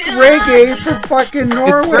fake reggae from fucking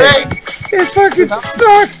Norway. It fucking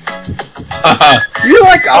sucks. You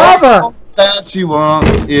like ABBA. All that she wants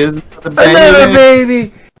is the another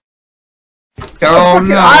baby. Oh,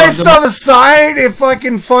 no. I saw the sign. It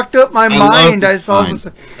fucking fucked up my mind. I saw the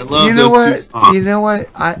sign. You know what?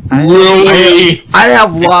 Really? I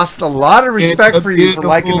have lost a lot of respect for you for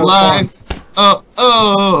liking those songs. I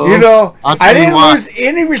didn't lose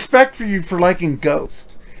any respect for you for liking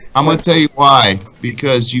Ghost. I'm going to tell you why.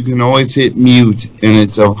 Because you can always hit mute, and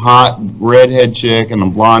it's a hot redhead chick and a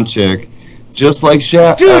blonde chick. Just like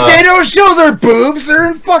Dude, they don't show their boobs.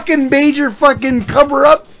 They're in fucking major fucking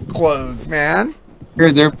cover-up clothes, man.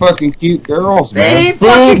 They're fucking cute girls, man. They ain't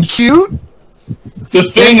fucking cute.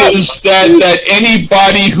 The thing is that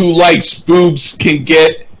anybody who likes boobs can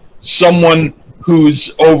get someone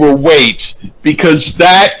who's overweight, because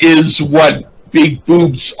that is what big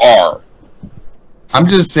boobs are. I'm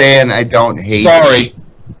just saying I don't hate Sorry.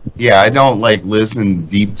 Yeah, I don't listen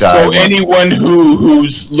deep dive. So anyone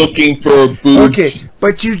who's looking for boobs. Okay,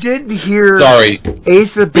 but you didn't hear Sorry.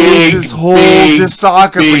 Ace of Base's whole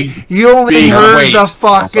discography. You only heard the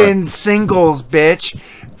fucking singles, bitch.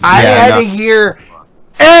 I had to hear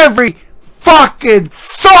every fucking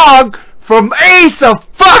song from Ace of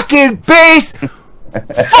fucking Base.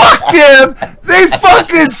 Fuck them! They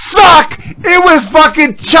fucking suck! It was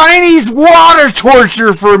fucking Chinese water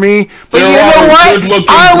torture for me. But you know what?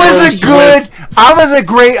 I was a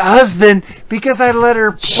great husband because I let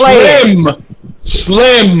her play.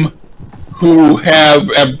 Slim, who have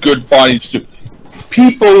good bodies too.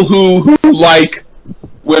 People who like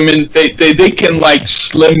women, they can like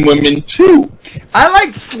slim women too. I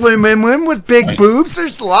like slim women with big boobs.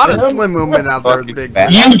 There's a lot of slim women out there with big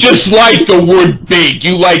boobs. You just like the word big.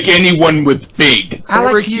 You like anyone with big. I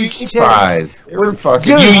like huge tits. You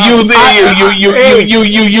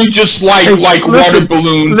just like water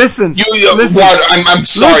balloons. Listen. I'm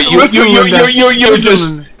sorry.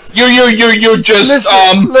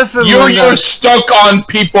 You're stuck on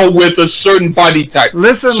people with a certain body type.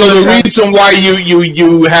 Listen, the reason why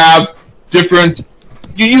you have different,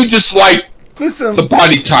 you just like the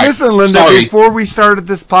body type. Listen, Linda. Before we started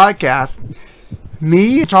this podcast,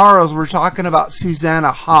 me and Charles were talking about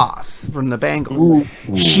Susanna Hoffs from the Bangles.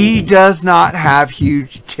 Ooh. She does not have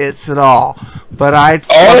huge tits at all, but I'd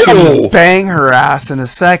fucking bang her ass in a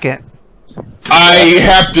second. I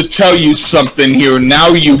have to tell you something here. Now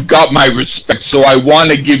you've got my respect, so I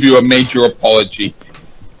want to give you a major apology.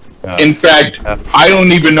 In fact, I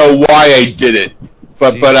don't even know why I did it,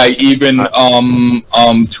 but I even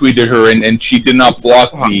tweeted her, and she did not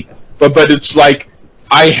block me. But it's like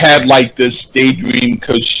I had like this daydream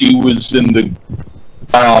because she was in the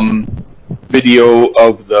video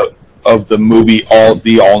of of the movie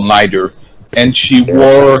The All-Nighter, and she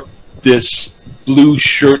wore this blue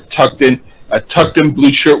shirt tucked in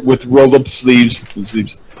blue shirt with roll-up sleeves,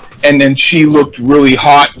 and then she looked really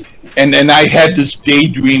hot, and then I had this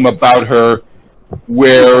daydream about her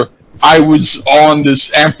where I was on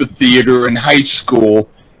this amphitheater in high school,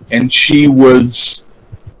 and she was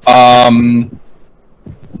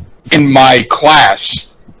in my class,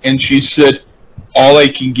 and she said, all I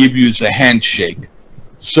can give you is a handshake.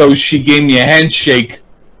 So she gave me a handshake,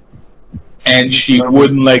 and she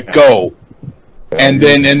wouldn't let go. And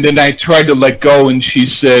then I tried to let go, and she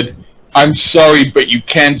said, I'm sorry, but you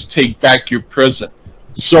can't take back your present.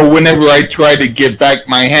 So whenever I try to give back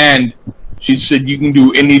my hand, she said, you can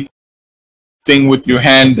do anything with your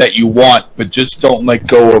hand that you want, but just don't let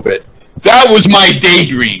go of it. That was my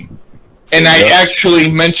daydream. And I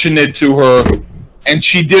actually mentioned it to her, and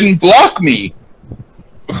she didn't block me,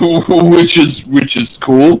 which is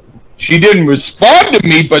cool. She didn't respond to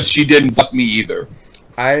me, but she didn't block me either.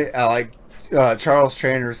 I like Charles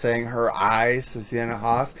Trainer saying her eyes to Sienna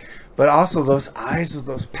Haas, but also those eyes with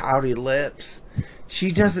those pouty lips.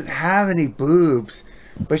 She doesn't have any boobs,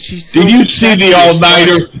 but she's so Did you see The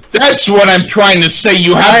All-Nighter? That's what I'm trying to say.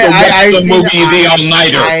 You have to watch the movie The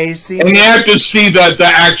All-Nighter, and you have to see the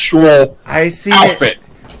actual outfit.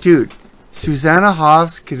 Dude, Susanna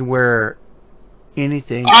Hoffs can wear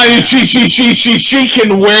anything. She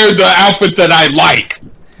can wear the outfit that I like.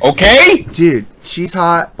 Okay? Dude, she's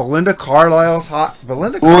hot. Belinda Carlisle's hot.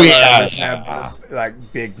 Belinda Carlisle doesn't have like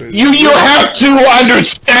big boobs. You have to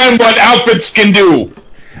understand what outfits can do.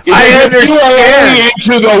 I understand. If you are only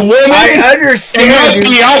into the woman, I understand. And not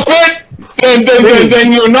the outfit,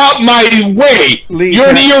 then you're not my way. Lee,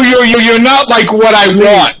 you're not like what I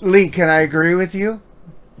want. Lee, can I agree with you?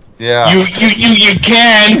 Yeah. You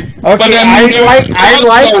can. Okay, but I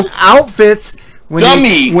like outfits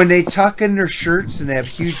when they tuck in their shirts and they have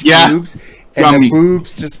huge boobs, and the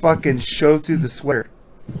boobs just fucking show through the sweater.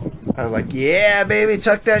 I'm like, yeah, baby,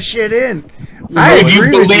 tuck that shit in. If you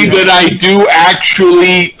believe that I do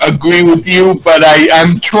actually agree with you, but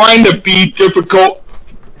I'm trying to be difficult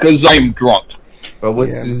because I'm drunk. But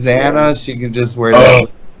with Susanna, she can just wear that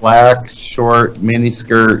black, short, mini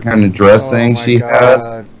skirt kind of dress thing she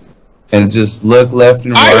had, and just look left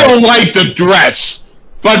and right. I don't like the dress,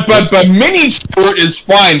 but mini skirt is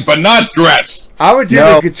fine, but not dress. I would do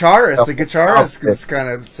the guitarist. The guitarist is kind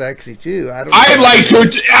of sexy too. I liked her.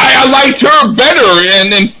 I liked her better,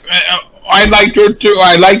 and I liked her too.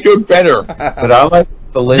 I liked her better. But I like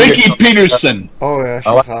Belinda Vicky Peterson. Oh yeah,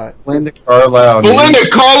 she's hot. Belinda Carlisle. Belinda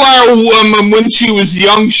Carlisle, when she was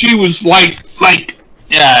young, she was like.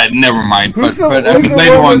 Yeah, never mind. Who's the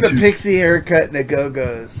one with the pixie haircut and the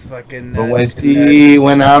Go-Go's? Fucking. But when she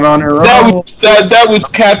went out on her own, that was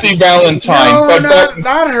Kathy Valentine. No,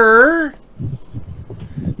 not her.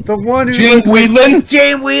 The one who Jane Wheatland?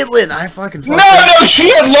 Jane Wheatland. I fucking. No, she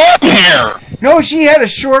had long hair. No, she had a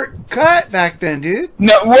short cut back then, dude.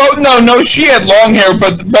 No, she had long hair,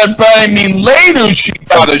 but I mean later she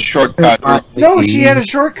got a shortcut. No, she had a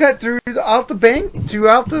shortcut throughout the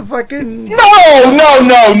fucking.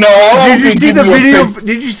 No. Did you see the video?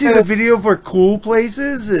 Did you see the video for Cool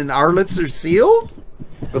Places and Our Lips Are Sealed?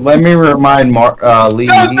 But let me remind Lee. No,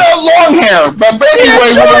 long hair. But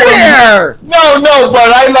anyway, short hair. No,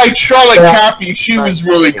 but I like Charlotte Cappy. She was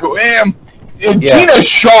really cool. Gina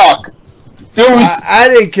Shock. I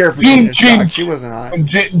didn't care for Gina Shock. She wasn't hot.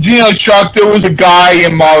 Gina Shock. There was a guy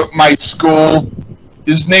in my school.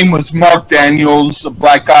 His name was Mark Daniels, a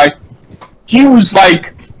black guy. He was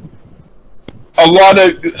like a lot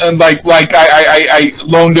of I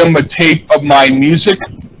loaned him a tape of my music.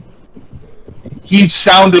 He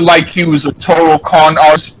sounded like he was a total con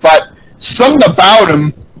artist, but something about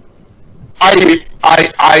him,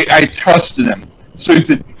 I trusted him. So he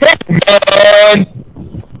said, "Hey man,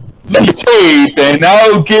 let me tape, and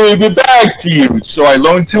I'll give it back to you." So I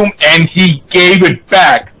loaned to him, and he gave it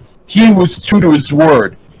back. He was true to his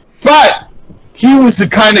word, but he was the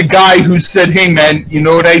kind of guy who said, "Hey man, you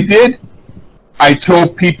know what I did? I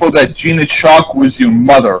told people that Gina Shock was your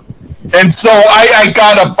mother," and so I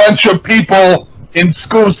got a bunch of people in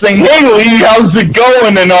school saying, "Hey Lee, how's it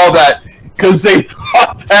going?" and all that, because they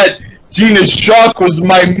thought that Gina Shock was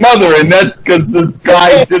my mother, and that's because this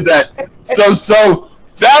guy did that. So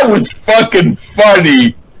that was fucking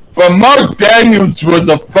funny. But Mark Daniels was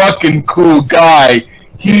a fucking cool guy.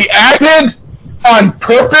 He acted on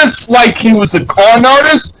purpose like he was a con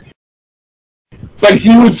artist, but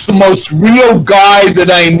he was the most real guy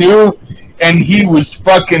that I knew, and he was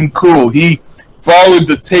fucking cool. He followed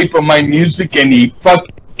the tape of my music, and he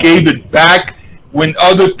fucking gave it back, when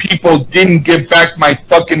other people didn't give back my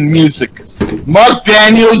fucking music. Mark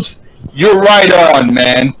Daniels, you're right on,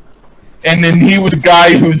 man. And then he was the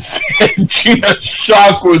guy who said Gina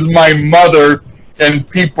Shock was my mother, and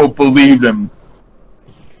people believed him.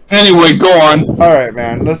 Anyway, go on. All right,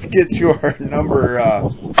 man. Let's get to our number.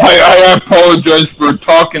 I apologize for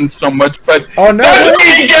talking so much, but oh no,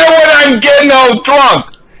 you get what I'm getting all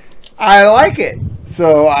drunk. I like it.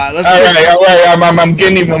 So let's. All right. I'm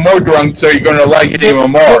getting even more drunk, so you're gonna like it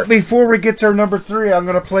even more. But before we get to our number 3, I'm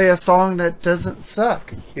gonna play a song that doesn't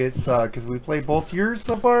suck. It's because we played both yours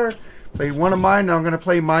so far. Played one of mine. Now I'm gonna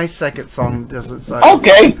play my second song that doesn't suck.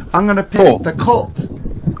 Okay. I'm gonna pick The Cult,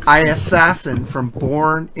 I Assassin from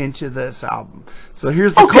Born Into This album. So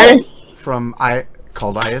here's The Cult from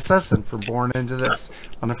called I Assassin from Born Into This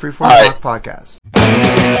on the Freeform Rock Podcast.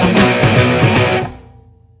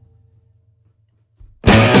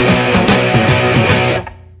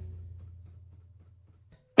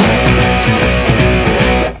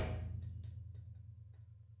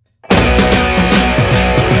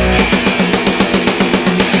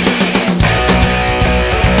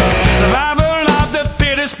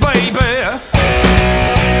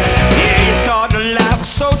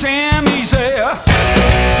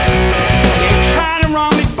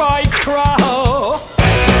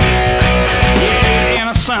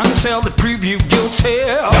 Tell to prove you guilty. You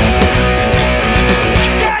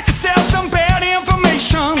got yourself some bad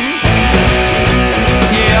information.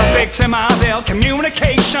 Yeah, victim of ill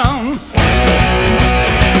communication.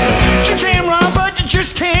 You can't run, but you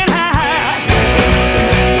just can't hide.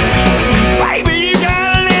 Baby, you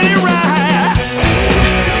gotta let it ride.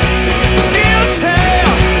 Guilty,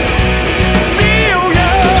 still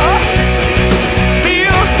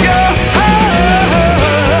your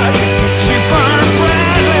heart. You burn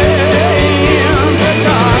brightly.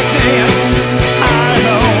 Darkness, I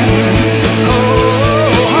know.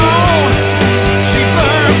 Oh, she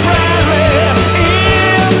burned brightly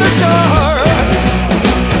in the dark.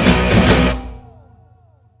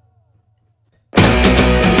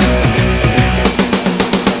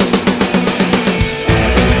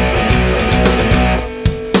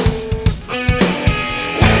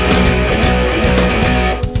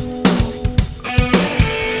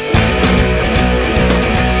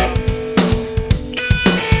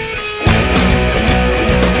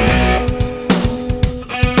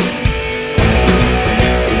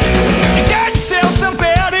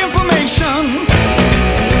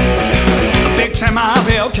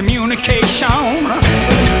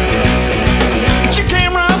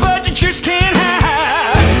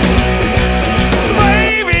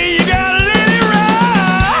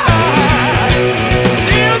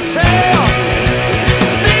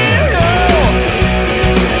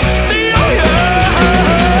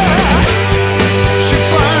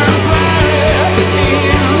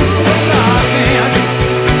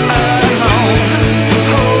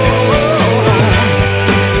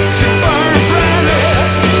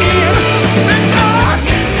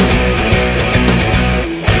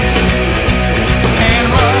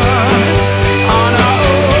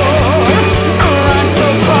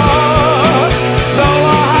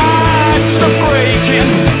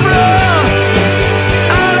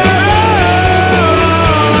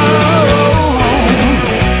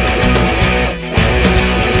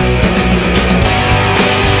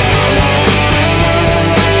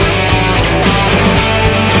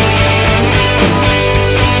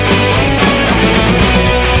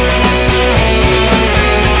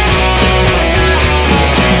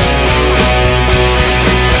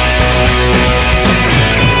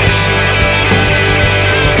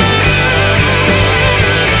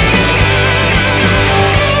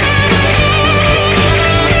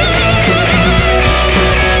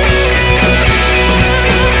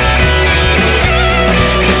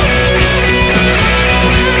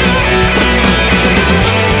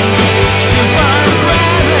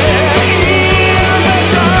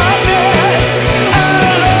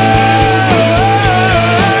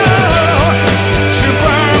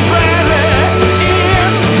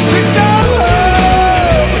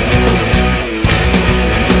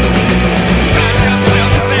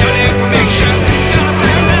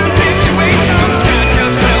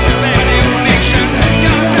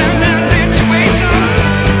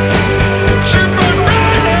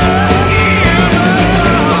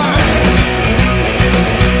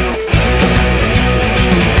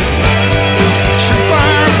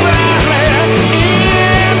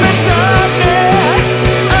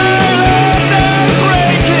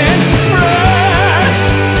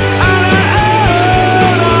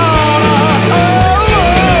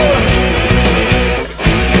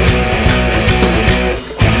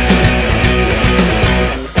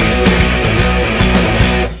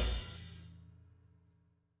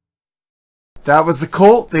 That was the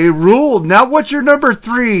Cult. They ruled. Now, what's your number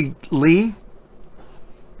 3, Lee?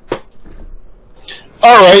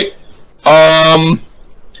 All right.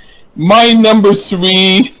 My number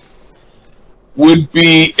 3 would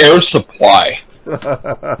be Air Supply.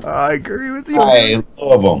 I agree with you. I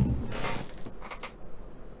love them.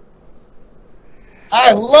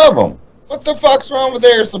 I love them. What the fuck's wrong with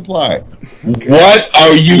Air Supply? What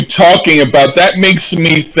are you talking about? That makes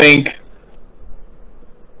me think.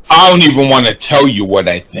 I don't even want to tell you what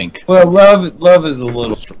I think. Well, love is a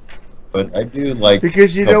little strong, but I do like.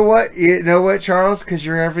 Because you know what? You know what, Charles? Because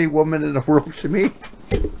you're every woman in the world to me.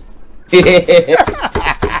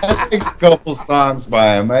 I think a couple songs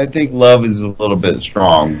by him. I think Love is a little bit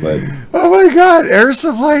strong, but oh my God, Air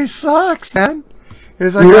Supply sucks, man.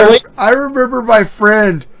 It's like really? I remember my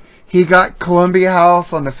friend. He got Columbia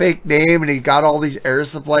House on the fake name, and he got all these Air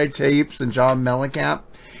Supply tapes and John Mellencamp.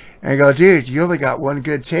 And I go, dude, you only got one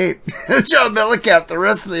good tape. John Mellencamp, the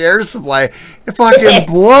rest of the Air Supply, it fucking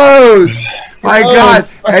blows. My God.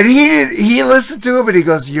 And he listened to him, and he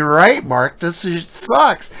goes, you're right, Mark, this shit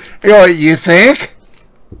sucks. I go, you think?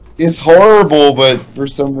 it's horrible, but for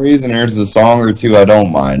some reason there's a song or two I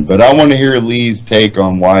don't mind. But I want to hear Lee's take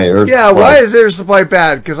on why Air Supply. Yeah, why is Air Supply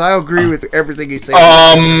bad? Because I agree with everything he's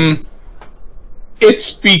saying.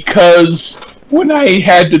 It's because when I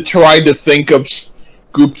had to try to think of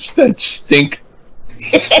groups that stink,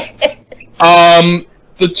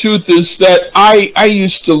 the truth is that I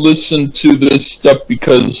used to listen to this stuff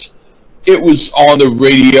because it was on the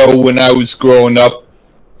radio when I was growing up,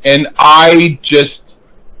 and I just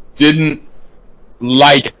didn't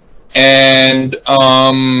like it. And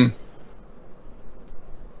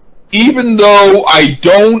even though I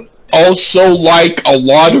don't also like a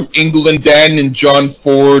lot of England Dan and John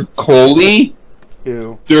Ford Coley,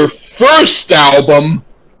 Ew. Their first album,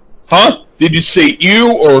 huh? Did you say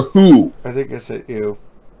ew or who? I think I said ew.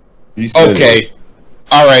 Okay.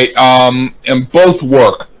 All right. And both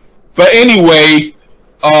work. But anyway,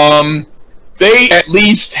 they at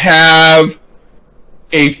least have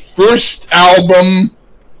a first album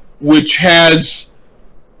which has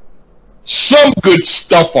some good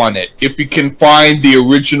stuff on it. If you can find the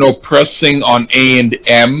original pressing on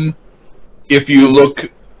A&M, if you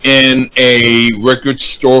look in a record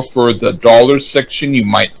store for the dollar section, you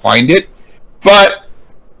might find it. But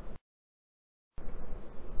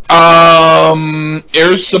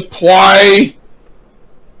Air Supply,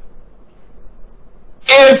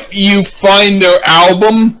 if you find their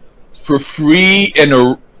album for free in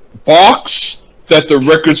a box that the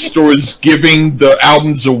record store is giving the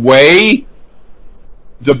albums away,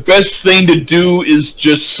 the best thing to do is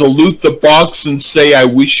just salute the box and say, I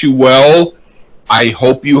wish you well, I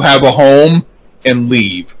hope you have a home, and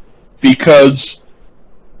leave. Because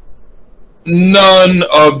none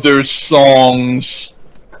of their songs,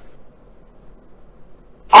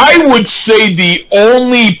 I would say the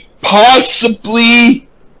only possibly,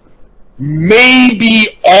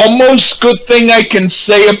 maybe almost good thing I can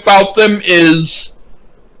say about them is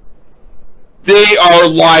they are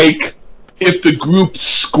like if the group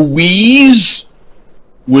Squeeze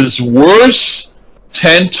was worse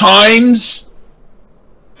 10 times.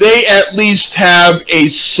 They at least have a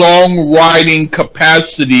songwriting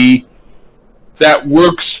capacity that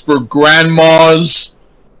works for grandmas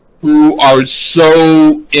who are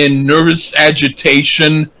so in nervous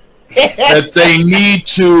agitation that they need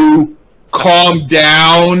to calm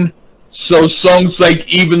down. So songs like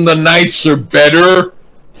Even the Nights Are Better,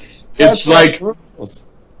 it's like,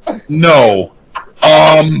 no.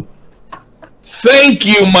 Thank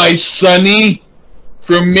you, my sonny,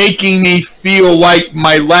 for making me feel like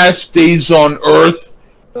my last days on Earth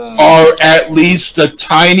are at least a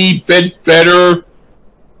tiny bit better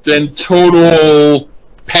than Total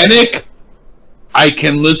Panic. I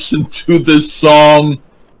can listen to this song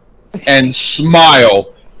and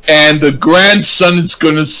smile. And the grandson is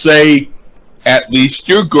going to say, at least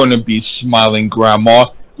you're going to be smiling, Grandma.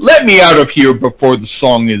 Let me out of here before the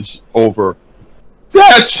song is over.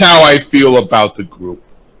 That's how I feel about the group.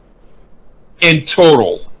 In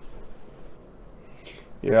total.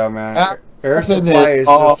 Yeah, man. Air Supply is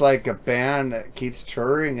just like a band that keeps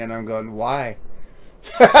touring, and I'm going, why?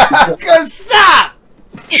 Stop!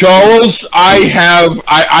 Charles,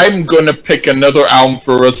 I'm going to pick another album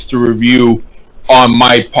for us to review on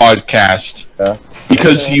my podcast. Yeah.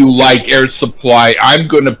 Because you like Air Supply, I'm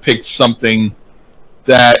going to pick something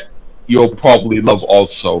that you'll probably love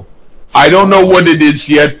also. I don't know what it is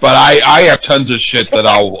yet, but I have tons of shit that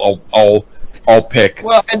I'll pick.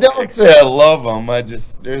 Well, I don't say I love them. I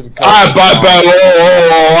just there's a couple.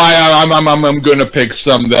 I'm going to pick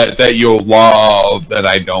some that you'll love that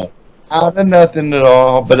I don't. Out of nothing at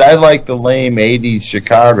all, but I like the lame 80s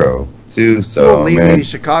Chicago, too, so, well, lame man. 80s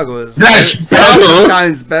Chicago is That's 1,000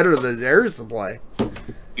 times better than Air Supply.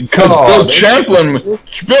 Because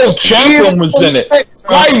Bill Champlin was in it.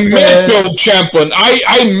 I met Bill Champlin.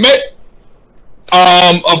 I met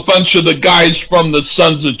a bunch of the guys from the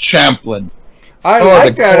Sons of Champlin. I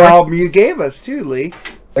like that album you gave us too, Lee.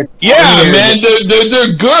 Yeah, man,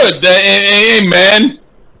 they're good. Hey, man,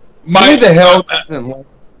 who the hell doesn't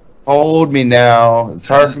Hold Me Now? It's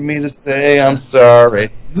hard for me to say. I'm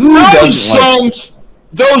sorry. Who doesn't like?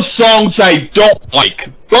 Those songs I don't like,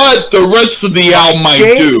 but the rest of the album I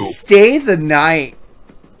do. Stay the Night.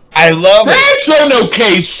 I love it. That's an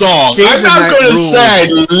okay song. I'm not going to say I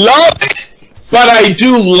love it, but I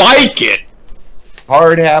do like it.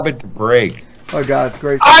 Hard Habit to Break. Oh, God, it's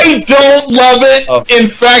great. I don't love it. In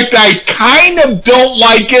fact, I kind of don't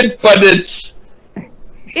like it, but it's...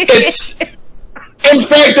 In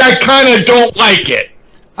fact, I kind of don't like it.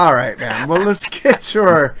 All right, man. Well, let's get to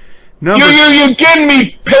our number... You're getting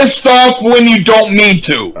me pissed off when you don't mean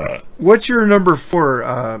to. What's your number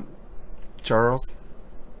 4, Charles?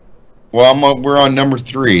 Well, we're on number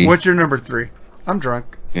 3. What's your number 3? I'm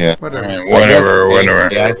drunk. Yeah. Whatever. Whatever.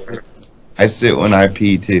 Yeah, I sit when I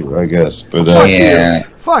pee too, I guess. But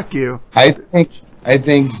Fuck you. I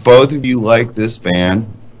think both of you like this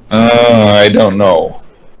band. I don't know.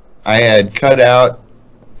 I had cut out.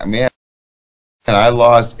 I mean, and I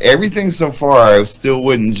lost everything so far. I still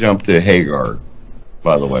wouldn't jump to Hagar.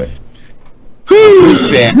 By the way, this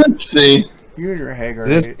band. Let's see. You and your Hagar.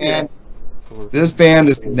 This band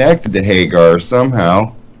is connected to Hagar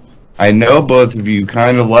somehow. I know both of you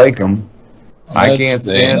kind of like them. I can't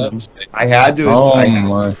stand them. I had to. I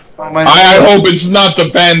hope it's not the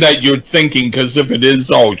band that you're thinking, because if it is,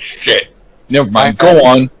 oh shit. Never mind. Go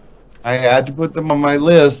on. I had to put them on my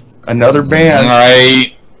list. Another band.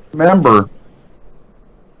 Right. Remember,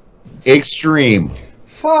 Extreme.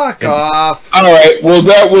 Fuck off. All right. Well,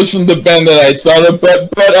 that wasn't the band that I thought of, but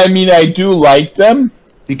I mean, I do like them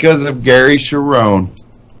because of Gary Cherone.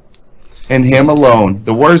 And him alone,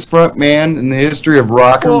 the worst front man in the history of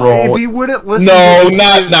rock and roll. If he wouldn't listen,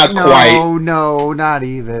 not quite. No, not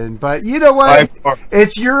even. But you know what?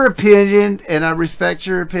 It's your opinion, and I respect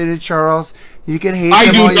your opinion, Charles. You can hate. I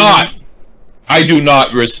do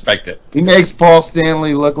not respect it. He makes Paul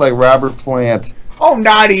Stanley look like Robert Plant. Oh,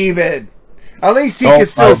 not even. At least he can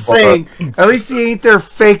still sing. At least he ain't there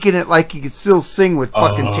faking it like he can still sing with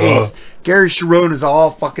fucking tapes. Gary Cherone is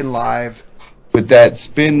all fucking live. With that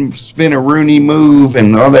spin-a-rooney move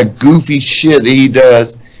and all that goofy shit that he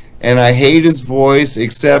does. And I hate his voice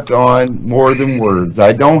except on More Than Words.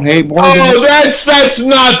 I don't hate More Than Words. Oh, that's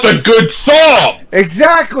not the good song!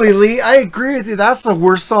 Exactly, Lee. I agree with you. That's the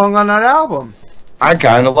worst song on that album. I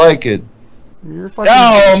kind of like it.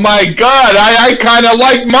 Oh my god, I kind of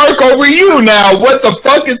like Mark over you now. What the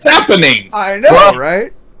fuck is happening? I know,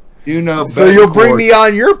 right? You know, so you'll bring me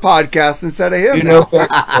on your podcast instead of him. You know,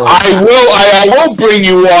 I will bring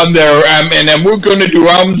you on there, and then we're going to do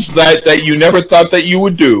albums that you never thought that you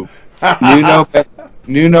would do.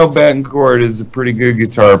 Nuno Betancourt is a pretty good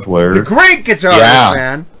guitar player. He's a great guitarist,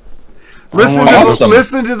 man.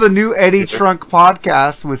 Listen to the new Eddie Trunk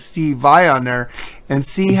podcast with Steve Vai on there, and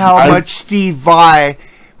see how much Steve Vai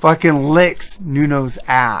fucking licks Nuno's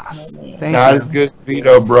ass. Not as good as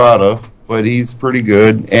Vito Bratta, but he's pretty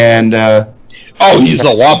good. And he's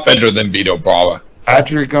a lot better than Vito Bratta.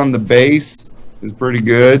 Patrick on the bass is pretty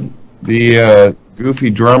good. The goofy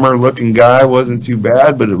drummer looking guy wasn't too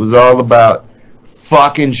bad, but it was all about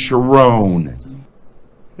fucking Cherone.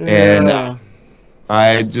 And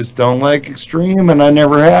I just don't like Extreme, and I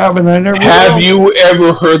never have, and I never will. Have you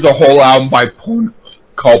ever heard the whole album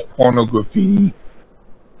called Pornography?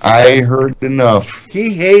 I heard enough.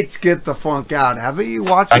 He hates Get the Funk Out. Haven't you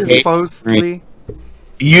watched his post, Lee?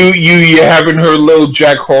 You haven't heard Little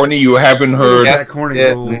Jack Horny? You haven't heard... Jack Horny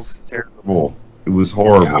rules. It was terrible. It was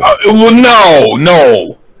horrible.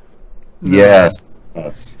 No. Yes.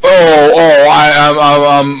 I'm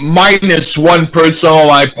minus one person on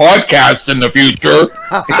my podcast in the future.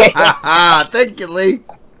 Thank you, Lee.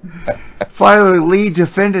 Finally, Lee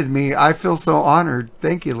defended me. I feel so honored.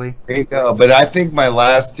 Thank you, Lee. There you go. But I think my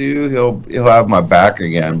last two, he'll have my back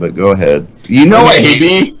again. But go ahead. You know what?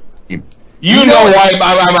 You know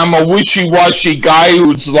I'm a wishy-washy guy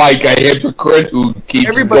who's like a hypocrite who keeps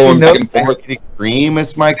going back and forth. Extreme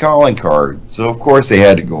is my calling card, so of course they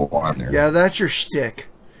had to go on there. Yeah, that's your shtick.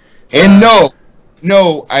 And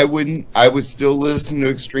no, I wouldn't. I would still listen to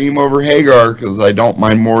Extreme over Hagar because I don't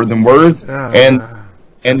mind More Than Words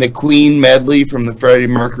and the Queen medley from the Freddie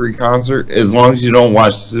Mercury concert. As long as you don't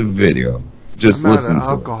watch the video, just I'm out listen of to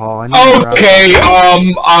alcohol. I need Okay,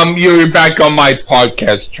 you're back on my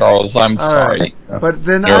podcast, Charles. I'm All sorry. right. But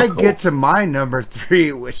then You're I cool. get to my number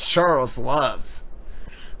 3, which Charles loves.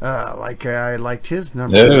 I liked his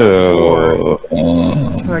number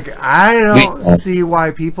 4. Like, I don't see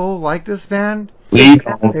why people like this band.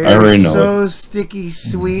 They're so sticky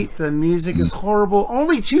sweet. The music is horrible.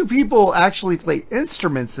 Only 2 people actually play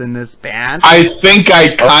instruments in this band. I think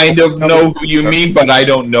I kind of know who you mean, but I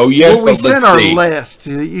don't know yet. Well, we but sent let's our see. list.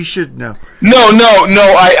 You should know. No.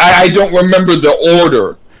 I don't remember the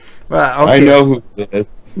order. Well, okay. I know who it is.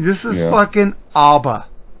 This is fucking ABBA.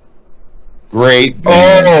 Great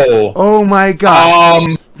band. Oh my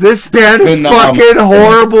god. This band is Phenomenal. fucking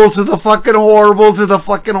horrible to the fucking horrible to the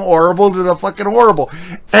fucking horrible to the fucking horrible.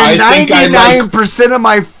 And 99% of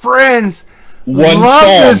my friends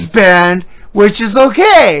love this band, which is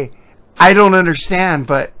okay. I don't understand,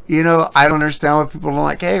 but, I don't understand why people don't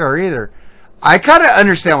like Hagar either. I kind of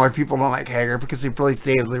understand why people don't like Hagar because he plays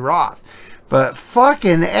David Lee Roth. But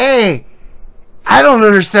fucking A, I don't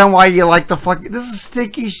understand why you like the fucking... This is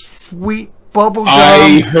sticky, sweet,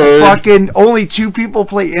 bubblegum. Fucking only 2 people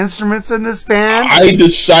play instruments in this band. I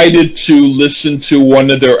decided to listen to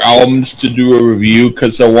one of their albums to do a review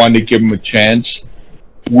because I wanted to give them a chance.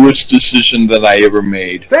 Worst decision that I ever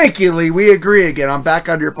made. Thank you, Lee. We agree again. I'm back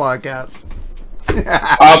on your podcast.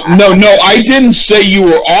 No, I didn't say you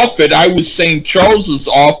were off it. I was saying Charles is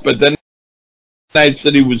off, but then I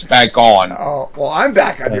said he was back on. Oh, well, I'm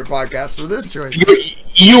back on your podcast for this choice.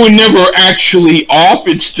 You were never actually off.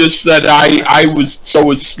 It's just that I was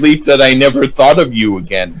so asleep that I never thought of you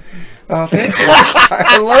again. Oh, thank you.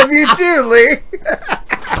 I love you too, Lee.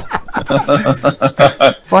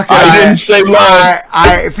 I didn't say love.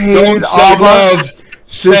 I've hated Don't say ABBA love.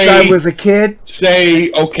 since I was a kid.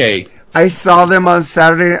 Say, okay. I saw them on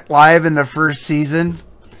Saturday Night Live in the first season.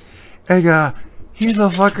 And go, who the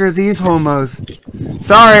fuck are these homos?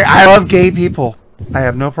 Sorry, I love gay people. I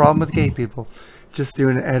have no problem with gay people. Just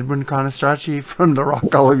doing Edwin Conestrachi from the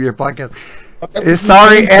Rock All Over Your podcast.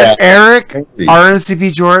 Sorry, Eric,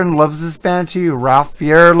 RMCP Jordan loves this band too. Ralph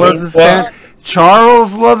Fier loves this band.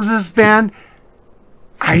 Charles loves this band.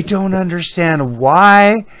 I don't understand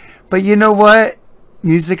why, but you know what?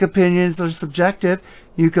 Music opinions are subjective.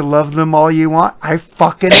 You can love them all you want. I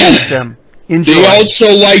fucking hate them. Enjoy. They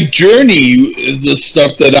also like Journey, the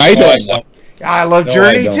stuff that I don't like. I love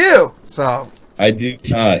Journey too. So I do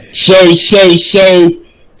not. So.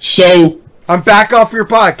 I'm back off your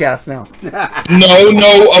podcast now. No.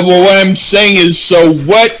 Well, what I'm saying is, so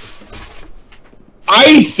what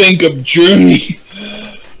I think of Journey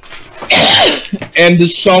and the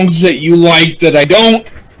songs that you like that I don't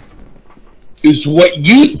is what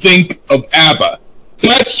you think of ABBA.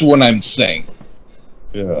 That's what I'm saying.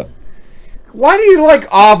 Yeah. Why do you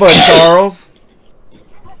like ABBA, Charles?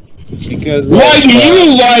 Because why do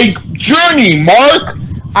you like Journey, Mark?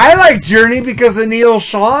 I like Journey because of Neil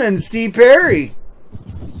Sean and Steve Perry.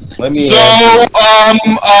 Let me.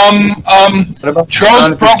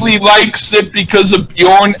 Charles probably likes it because of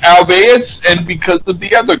Bjorn Alvarez and because of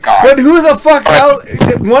the other guy. But who the fuck else?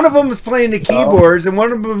 One of them is playing the keyboards and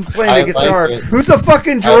one of them is playing the guitar. Like Who's the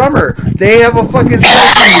fucking drummer? They have a fucking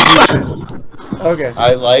session musician. Okay.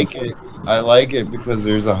 I like it. I like it because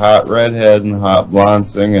there's a hot redhead and a hot blonde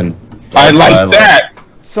singing. I like that.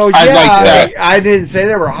 So yeah, I didn't say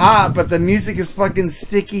they were hot, but the music is fucking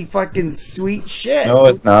sticky, fucking sweet shit. No,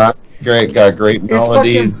 it's not. Got great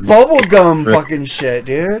melodies. It's fucking bubblegum fucking shit,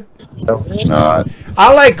 dude. No, it's not.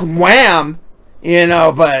 I like Wham,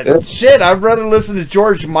 but shit, I'd rather listen to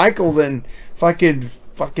George Michael than fucking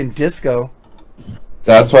disco.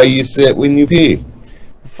 That's why you sit when you pee.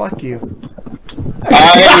 Fuck you.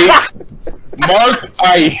 Mark,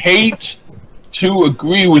 I hate to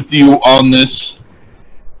agree with you on this,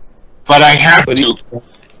 but I have to.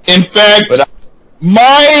 In fact,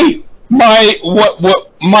 my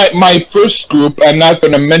first group, I'm not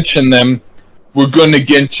going to mention them. We're going to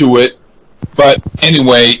get into it, but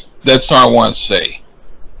anyway, that's all I want to say.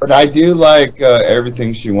 But I do like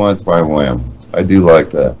Everything She Wants by Wham. I do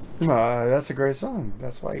like that. That's a great song.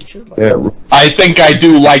 That's why you should like it. I think I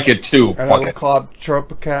do like it too. And I love Club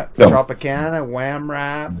Tropicana, Wham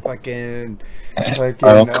Rap, Copacabana.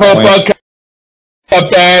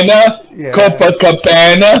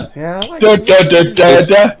 Copacabana. Yeah, I like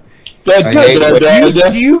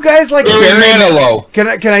Do you guys like Barry Manilow?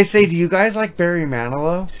 Can I say, do you guys like Barry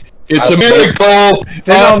Manilow? It's a miracle.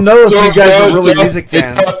 Then I'll know if you guys are really music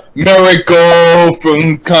fans. It's a miracle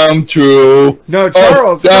from come true. No,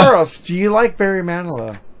 Charles, do you like Barry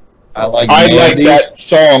Manilow? I like that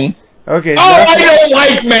song. Okay. I don't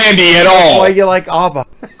like Mandy at all. That's why you like ABBA.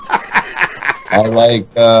 I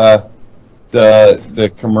like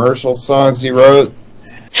the commercial songs he wrote.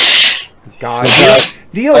 God,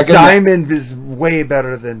 Neil Diamond is way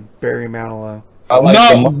better than Barry Manilow. I like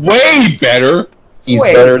Not way better. He's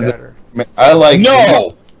way better than. I like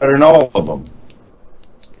better than all of them.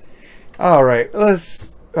 All right,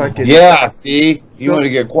 let's. Yeah, see, you want to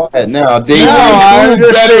get quiet now, Dave.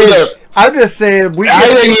 No, I'm just saying. I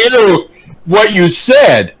didn't hear what you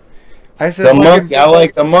said. I said I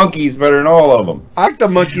like the Monkees better than all of them. I like the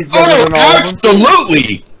Monkees better than all of them.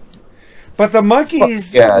 Absolutely. But the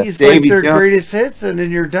Monkees, he's Davy like their Jones. greatest hits, and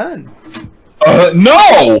then you're done.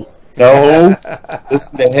 No.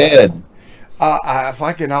 Listen to Head. I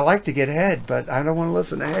like to get head, but I don't want to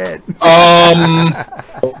listen to head.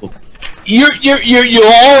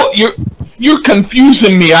 You're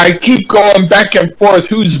confusing me. I keep going back and forth.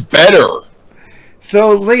 Who's better?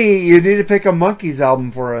 So Lee, you need to pick a Monkees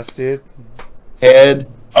album for us, dude. Head.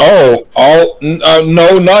 No,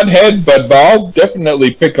 not Head, but I'll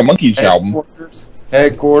definitely pick a Monkees album.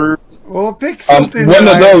 Headquarters. Well, pick something. One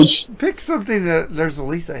of those. Pick something that there's at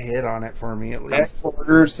least a hit on it for me, at least.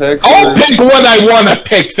 Headquarters. I'll pick what I want to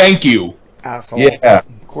pick. Thank you. Asshole. Yeah.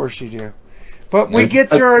 Of course you do. But we get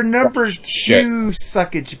to our number 2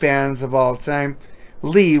 suckage bands of all time.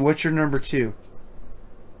 Lee, what's your number 2?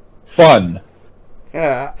 Fun.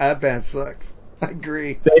 Yeah, that band sucks. I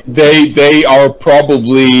agree. They are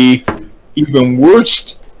probably even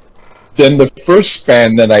worse than the first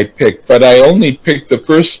band that I picked, but I only picked the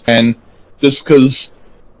first band just because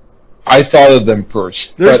I thought of them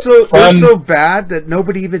first. They're so bad that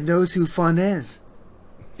nobody even knows who Fun is.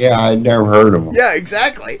 Yeah, I never heard of them. Yeah,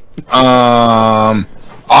 exactly. I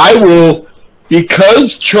will,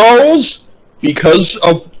 because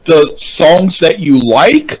of the songs that you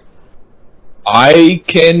like, I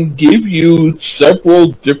can give you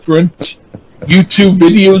several different YouTube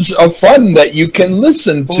videos of Fun that you can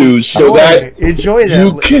listen to, so that enjoy that.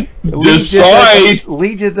 You can decide.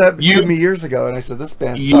 Lee did that to me years ago, and I said, "This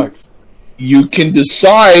band sucks." You can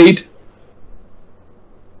decide.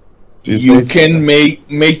 You can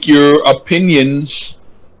make your opinions.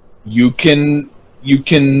 You can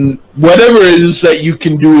whatever it is that you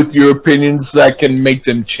can do with your opinions that can make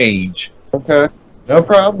them change. Okay, no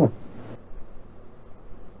problem.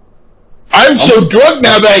 I'm so drunk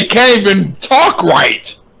now that I can't even talk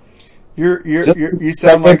right. You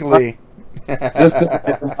sound like Lee. Just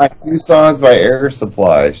my 2 songs by Air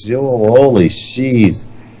Supply. Holy jeez.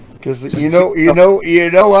 Because you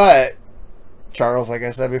know what, Charles? Like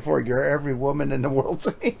I said before, you're every woman in the world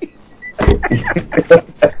to me.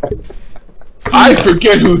 I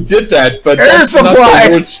forget who did that, but Air that's Supply. Not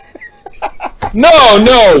the words.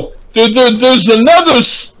 No. There's another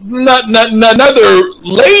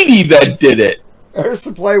lady that did it. Air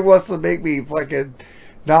Supply wants to make me fucking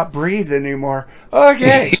not breathe anymore.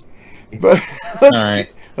 Okay, but all right.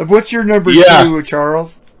 What's your number 2,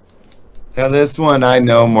 Charles? Now this one I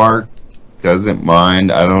know Mark doesn't mind.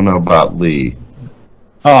 I don't know about Lee,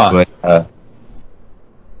 but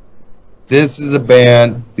this is a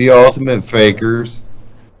band, The Ultimate Fakers.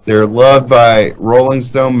 They're loved by Rolling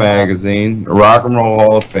Stone magazine, Rock and Roll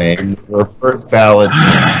Hall of Fame. Their first ballad.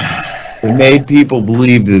 It made people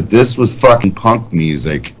believe that this was fucking punk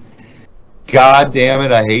music. God damn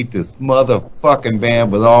it, I hate this motherfucking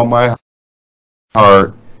band with all my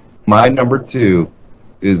heart. My number 2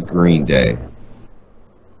 is Green Day.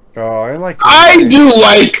 Oh, I do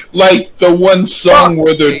like the one song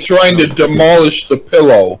where they're trying to demolish the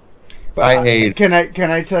pillow. But I hate. Can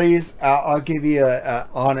I tell you? I'll give you a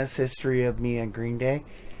honest history of me and Green Day.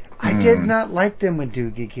 I did not like them when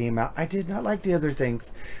Doogie came out. I did not like the other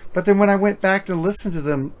things. But then when I went back to listen to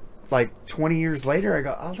them, like 20 years later, I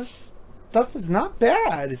go, "Oh, this stuff is not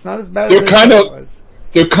bad. It's not as bad as it was."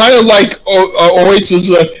 They're kind of like Oasis.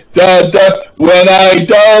 When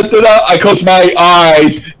I close my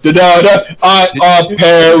eyes. I'm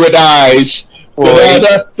paradise.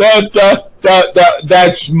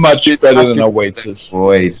 That's much better than Oasis.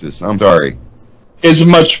 Oasis, I'm sorry. It's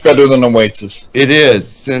much better than Oasis. It is,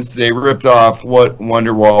 since they ripped off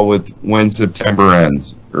Wonderwall with When September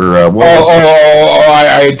Ends. Or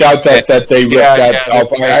I doubt that they ripped that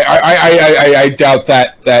off. I doubt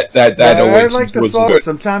that I like the song.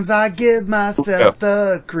 Sometimes I give myself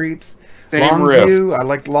the creeps. Longview. I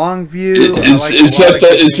like Longview.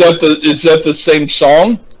 Is that the same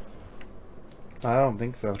song? I don't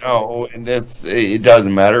think so. No, and it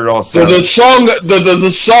doesn't matter. It all so the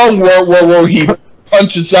song where he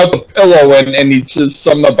punches out the pillow and he says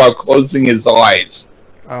something about closing his eyes.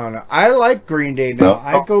 I don't know. I like Green Day now.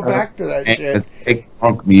 I go back to that shit. It's fake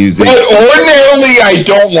punk music. But ordinarily, I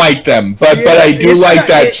don't like them. But I do like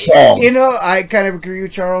that song. You know, I kind of agree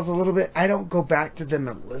with Charles a little bit. I don't go back to them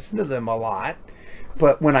and listen to them a lot.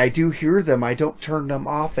 But when I do hear them, I don't turn them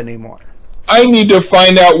off anymore. I need to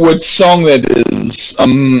find out what song that is.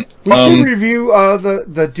 We should review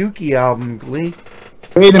the Dookie album, Glee.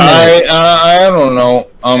 Wait a minute. I don't know.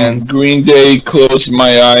 Green Day, Close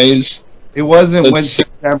My Eyes. It wasn't when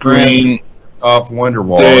September off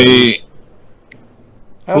Wonderwall.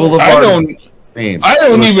 I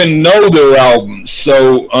don't even know their albums.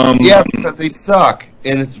 So yeah, because they suck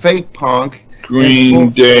and it's fake punk.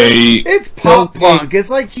 Green Day. It's pop punk. It's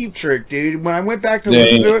like Cheap Trick, dude. When I went back to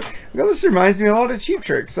listen to it, this reminds me a lot of Cheap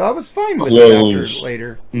Trick, so I was fine with it after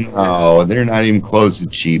later. No, they're not even close to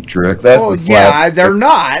Cheap Trick. That's a slap. Yeah, they're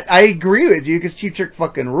not. I agree with you because Cheap Trick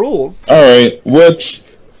fucking rules. All right, what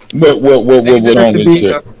on is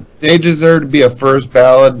it? They deserve to be a first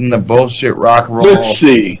ballad in the bullshit rock and roll. Let's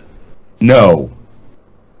see. No.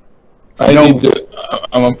 I'm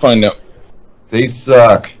gonna find out. They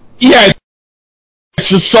suck. Yeah. It's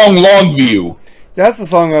the song Longview. That's the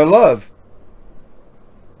song I love.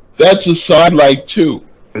 That's a song I like too.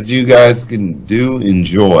 But you guys can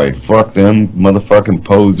enjoy. Fuck them, motherfucking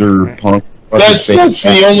poser punk. That's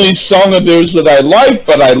the only song of theirs that I like,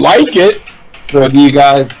 but I like it. So do you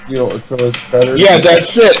guys feel so it's better? Yeah,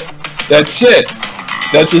 that's it. That's it.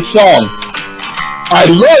 That's a song. I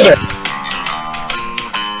love it.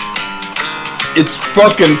 It's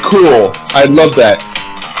fucking cool. I love that.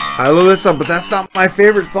 I love this song, but that's not my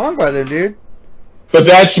favorite song by them, dude. But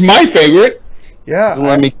that's my favorite. Yeah. So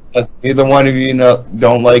let me guess. Neither one of you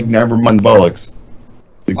don't like Nevermind Bullocks.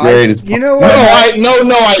 The greatest. You know what? No,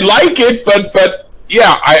 I like it, but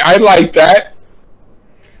yeah, I like that.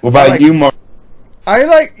 What about you, Mark? I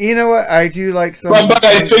like, you know what? I do like some. But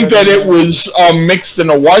I think that it was mixed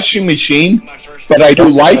in a washing machine. But I do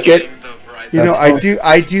like it. You know,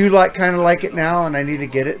 I do like kind of like it now, and I need to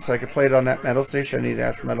get it so I can play it on that metal station. I need to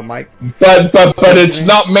ask Metal Mike. But it's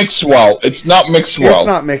not mixed well. It's not mixed well. It's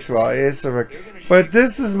not mixed well. It's but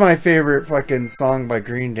this is my favorite fucking song by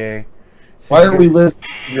Green Day. Why are we listening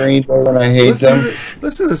to Green Day when I hate them?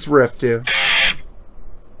 Listen to this riff, too.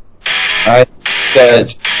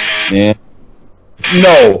 Man.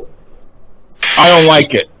 No, I don't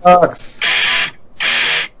like it. Sucks.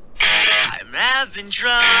 Having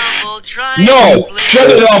trouble trying No,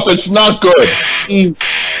 shut it off. It's not good.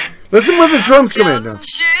 Listen when the drums come in.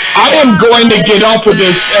 I am going to get off of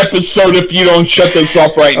this episode if you don't shut this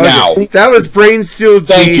off right now. That was Brain Steel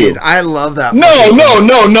Thank Jaded. you. I love that. No.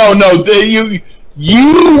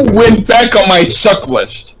 You went back on my suck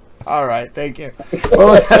list. All right, thank you.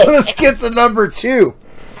 Well, let's get to number 2.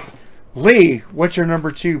 Lee, what's your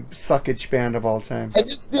number 2 suckage band of all time? I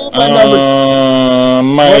just did my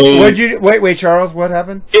number. Wait, Charles, what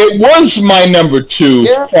happened? It was my number 2.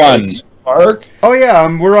 Yeah, Fun. Mark. Oh yeah,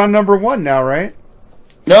 we're on number 1 now, right?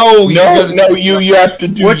 No, you have to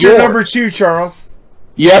do. What's your number 2, Charles?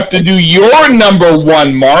 You have to do your number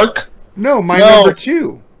 1, Mark. No, number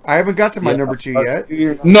 2. I haven't got to my number 2 yet.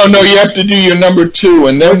 No, you have to do your number 2,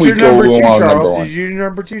 and then What's we your go number 2, on Charles? number 1. Did you do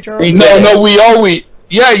number 2, Charles? No, we always.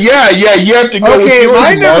 Yeah, you have to go with Okay, yours,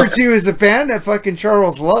 my number Mark. 2 is a band that fucking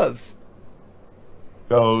Charles loves.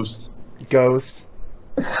 Ghost.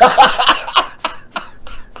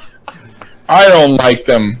 I don't like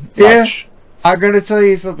them much. I'm gonna tell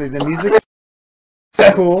you something. The music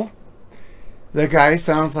is cool. The guy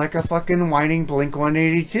sounds like a fucking whining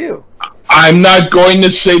Blink-182. I'm not going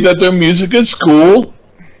to say that their music is cool.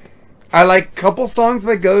 I like a couple songs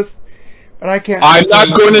by Ghost, but I can't. I'm not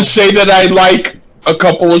going to say that I like a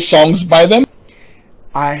couple of songs by them.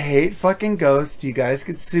 I hate fucking Ghost. You guys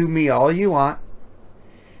can sue me all you want.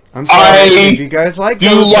 I'm sorry if you guys like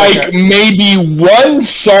Ghost. Do like maybe one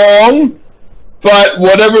song, but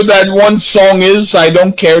whatever that one song is, I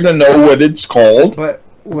don't care to know what it's called. But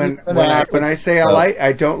when I say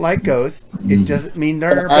I don't like Ghost, it doesn't mean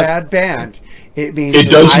they're a bad band. It means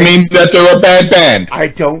it does mean that they're a bad band. I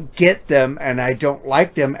don't get them, and I don't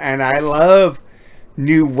like them, and I love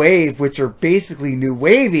new wave, which are basically new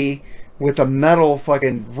wavy with a metal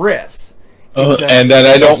fucking riffs. And that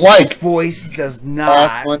I don't like. Voice does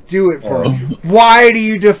not do it for me. Why do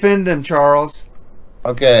you defend him, Charles?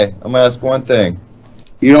 Okay, I'm gonna ask one thing.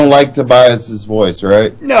 You don't like Tobias's voice,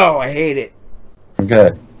 right? No, I hate it.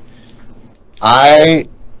 Okay. I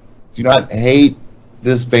do not hate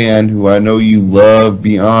this band, who I know you love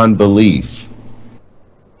beyond belief.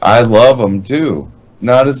 I love them too.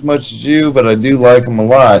 Not as much as you, but I do like them a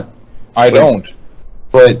lot. I don't.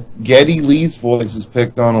 But Geddy Lee's voice is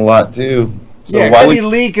picked on a lot too. So yeah, why Eddie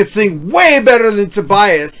Lee could sing way better than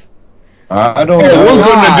Tobias. I don't Hey, know. we're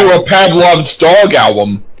going to do a Pavlov's Dog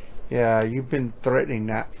album. Yeah, you've been threatening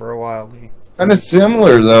that for a while, Lee. Kind of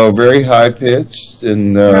similar though, very high pitched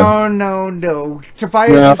and. No.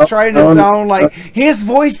 Tobias is trying to sound like his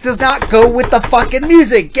voice does not go with the fucking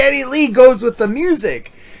music. Geddy Lee goes with the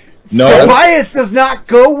music. No, Tobias does not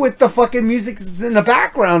go with the fucking music that's in the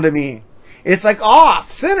background to me. It's like off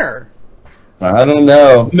center. I don't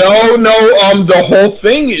know. No. The whole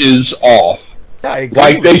thing is off. Yeah, I agree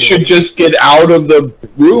Like with they you. should just get out of the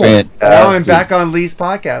room. Now I'm back on Lee's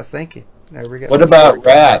podcast. Thank you. There we go. What about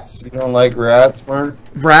Rats? You don't like Rats, Mark?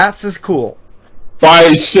 Rats is cool.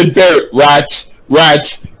 By Sid Barrett.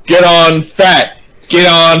 Rats, get on fat. Get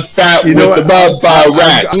on fat You know with what? the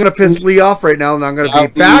Rats. I'm going to piss Lee off right now, and I'm going to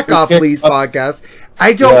be back off Lee's podcast.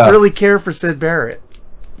 I don't really care for Sid Barrett.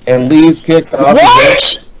 And Lee's kicked off.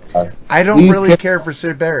 What? I don't really care for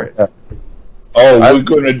Sid Barrett. Oh, we're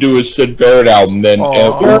going to do a Sid Barrett album then.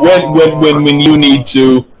 When you need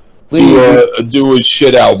to do a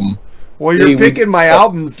shit album. Well, you're picking my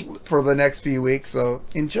albums for the next few weeks, so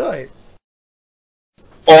enjoy.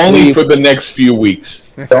 Only for the next few weeks.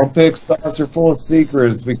 Don't pick Saucer Full of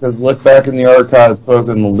Secrets, because look back in the archives, folks,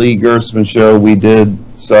 in the Lee Gersman show, we did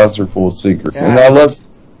Saucer Full of Secrets. Yeah. And I love...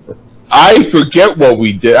 I forget what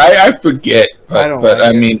we did. I forget. But, I don't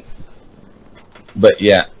like but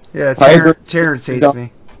yeah. Yeah, Terrence hates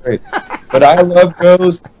me. Great. But I love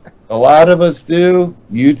Ghost. A lot of us do.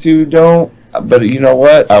 You two don't. But you know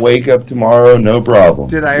what? I wake up tomorrow, no problem.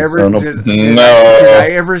 Did I ever? Did No. I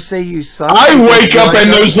ever say you suck? I wake up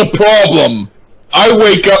and there's a problem. I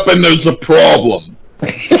wake up and there's a problem.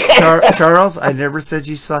 Charles, I never said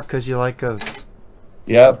you suck because you like ghosts.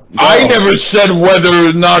 Yep. No. I never said whether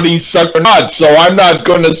or not he sucked or not, so I'm not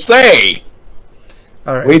going to say.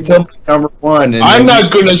 All right. Wait till number one. And I'm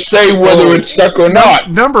not going to say whether it's suck or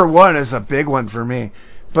not. Number one is a big one for me.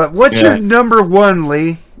 But what's your number one,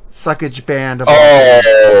 Lee? Suckage band.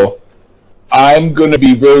 I'm going to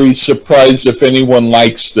be very surprised if anyone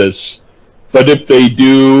likes this. But if they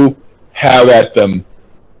do, have at them.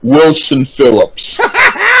 Wilson Phillips.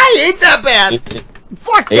 I hate that band.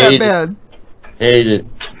 Fuck that band. Hate it.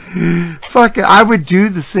 Fuck it. I would do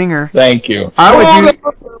the singer. Thank you. I would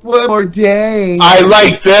do. One more day. I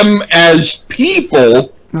like them as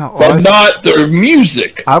people, but not their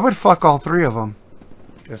music. I would fuck all three of them.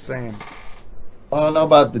 Just saying. I don't know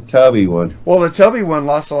about the Tubby one. Well, the Tubby one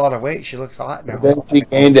lost a lot of weight. She looks hot now. Then she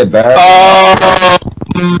gained it back.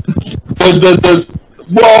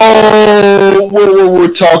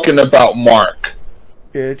 We're talking about Mark.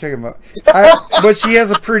 Yeah, you're talking about. But she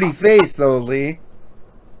has a pretty face, though, Lee.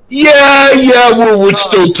 Yeah, we're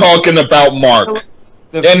still talking about Mark.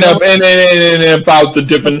 And about the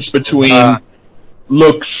difference between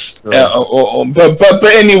looks. But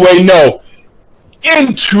anyway, no.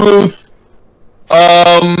 In truth,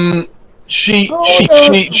 she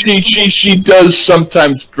does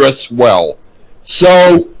sometimes dress well.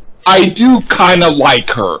 So I do kind of like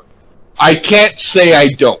her. I can't say I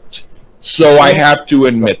don't. So I have to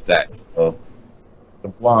admit that. The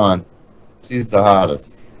blonde. She's the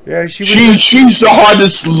hottest. Yeah, she's the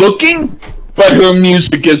hottest looking, but her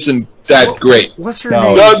music isn't that great. What's her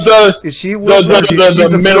name? Is she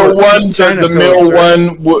the middle one? The middle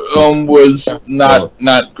one was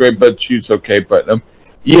not great, but she's okay. But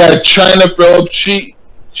yeah, China Phillips. She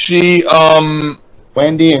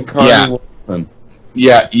Wendy and Carly Wilson.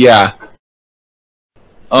 Yeah. Yeah.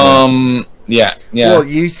 Well,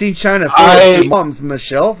 you see China Phillips' mom's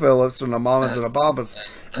Michelle Phillips from the Mamas and the Papas.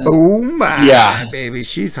 Oh my, baby,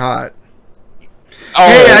 she's hot.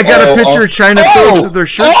 Hey, I got a picture of China Phillips with her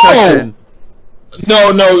shirt tucked in.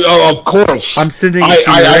 No, of course. I'm sending it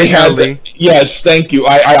to you. Yes, thank you.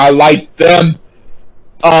 I like them.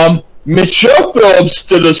 Michelle Phillips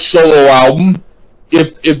did a solo album.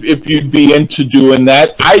 If you'd be into doing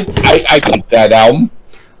that, I like that album.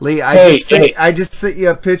 Lee, I just sent you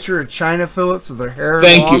a picture of China Phillips with her hair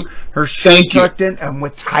long, her shirt tucked in, and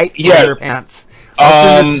with tight leather pants.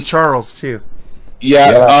 I'll send it to Charles too.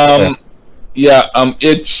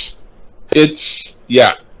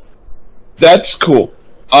 That's cool.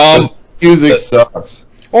 Music sucks.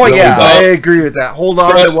 Oh yeah, I agree with that. Hold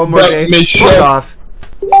on to one more day.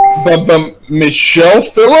 But Michelle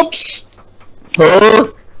Phillips,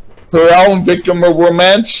 her album "Victim of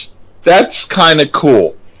Romance," that's kind of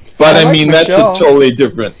cool. But I mean, Michelle. That's a totally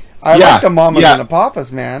different. I like the Mamas and the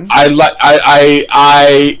Papas, man.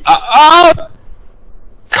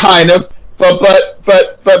 Kind of,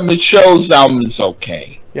 but Michelle's album is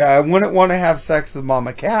okay. Yeah, I wouldn't want to have sex with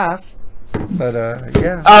Mama Cass, but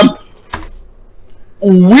yeah.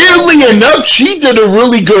 weirdly enough, she did a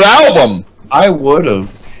really good album. I would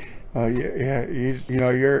have. Oh yeah. You know,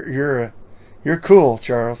 you're cool,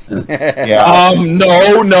 Charles. Yeah.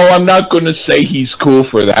 No, I'm not going to say he's cool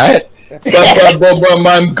for that. But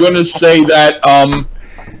I'm going to say that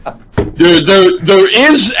there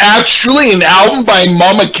is actually an album by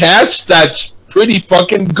Mama Cass that's pretty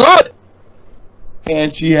fucking good.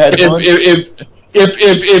 And she had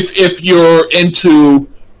if you're into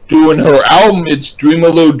doing her album, it's Dream a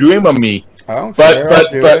Little Dream of Me. I don't care.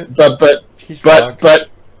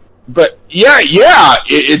 But yeah,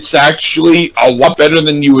 it's actually a lot better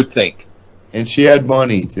than you would think. And she had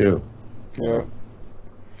money too. Yeah.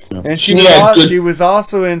 And she was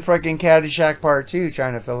also in fucking Caddyshack Part 2,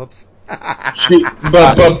 China Phillips.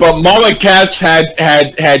 but Mama Cass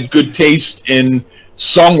had good taste in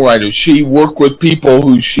songwriters. She worked with people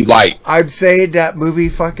who she liked. I'd say that movie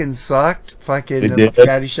fucking sucked. Fucking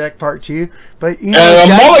Caddyshack Part 2. But you know, and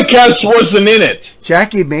Mama Cass wasn't in it.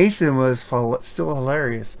 Jackie Mason was still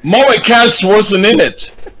hilarious. Mama Cass wasn't in it.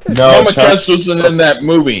 No, Mama Cass wasn't in that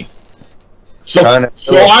movie. So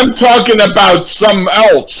I'm talking about something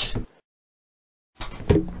else.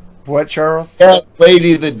 What, Charles? That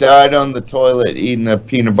lady that died on the toilet eating a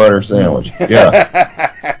peanut butter sandwich.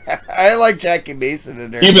 Yeah. I like Jackie Mason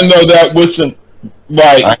in there. Even though that wasn't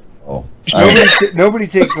right. Nobody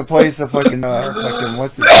takes the place of fucking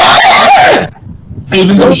what's his name?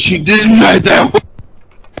 Even though she didn't like that one.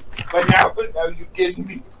 But now you're kidding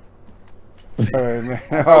me. All right,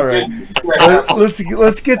 man. All right.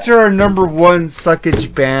 Let's get to our number one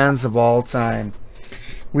suckage bands of all time.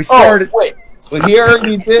 We started. Oh, wait. Well, he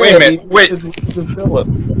already did. Wait a minute. Wait. Wilson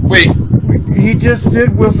Phillips. Wait. He just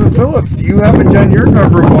did Wilson Phillips. You haven't done your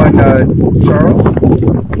number one, Charles.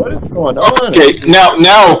 What is going on? Okay. Now,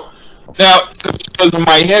 because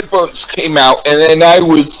my headphones came out, and then I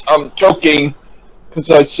was choking because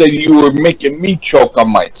I said you were making me choke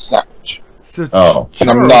on my sandwich. So, and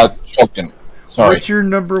I'm not choking. Sorry. What's your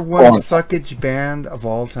number one suckage band of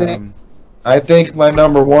all time? I think my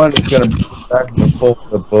number one is going to be back in the fold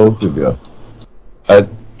of both of you.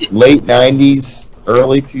 Late 90s,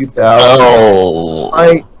 early 2000s. Oh.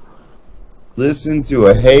 I listened to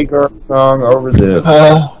a Hagar song over this.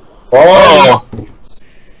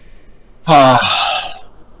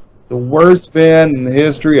 The worst band in the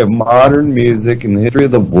history of modern music, in the history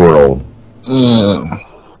of the world.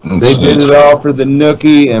 They did it all for the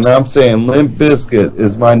Nookie, and I'm saying Limp Bizkit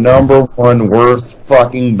is my number one worst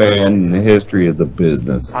fucking band in the history of the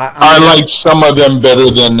business. I like some of them better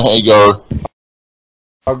than Hagar.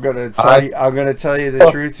 I'm gonna tell you the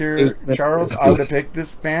truth here, Charles. I would have picked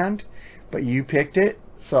this band, but you picked it,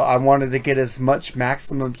 so I wanted to get as much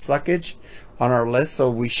maximum suckage on our list, so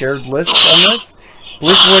we shared lists on this.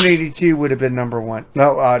 Blink 182 would have been number one.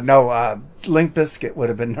 Limp Bizkit would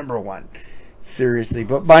have been number one. Seriously,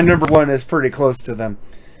 but my number one is pretty close to them.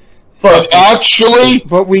 But actually,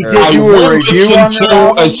 we did do a review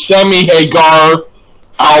on a Sammy Hagar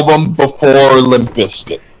album before Limp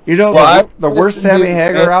Bizkit. You know, the worst Sammy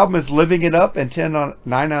Hagar album is Living It Up and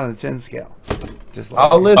 9 out of 10 scale. Just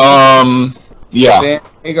like I'll listen yeah.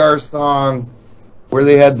 Hagar song where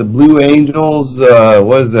they had the Blue Angels,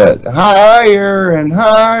 what is that? Higher and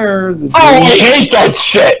higher. I hate that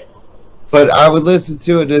shit. But I would listen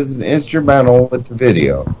to it as an instrumental with the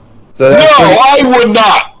video. So I would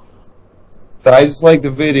not. I just like the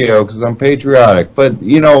video because I'm patriotic. But,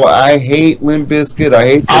 you know, I hate Limp Bizkit.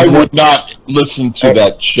 I would not listen to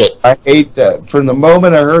that shit. I hate that. From the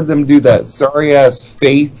moment I heard them do that sorry-ass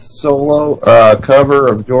Faith solo cover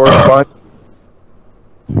of George Bunch,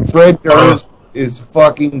 Fred Durst is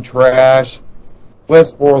fucking trash.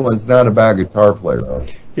 Wes Borland's not a bad guitar player, though.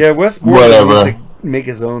 Yeah, Wes Borland needs to make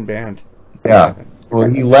his own band. Yeah. Well,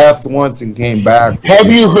 he left once and came back.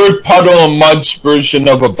 Have you heard Puddle of Mud's version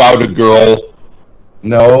of About a Girl?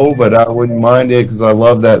 No, but I wouldn't mind it because I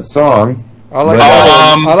love that song. I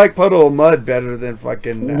like Puddle of Mud better than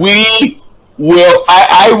fucking... We will...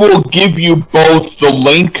 I will give you both the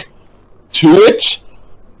link to it,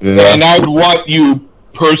 and I want you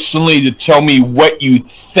personally to tell me what you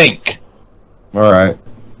think. All right.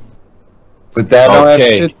 But that don't have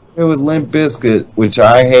shit to do with Limp Bizkit, which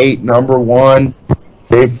I hate, number one.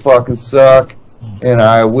 They fucking suck, and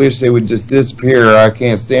I wish they would just disappear. I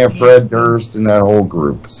can't stand Fred Durst and that whole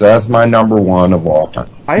group. So that's my number one of all time.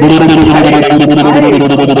 But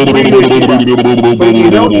you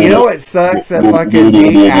know it sucks that fucking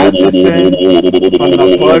Nate Atchison on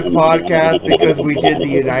the Plug podcast because we did the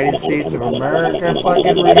United States of America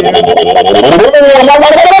fucking review.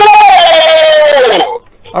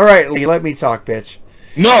 All right, Lee, let me talk, bitch.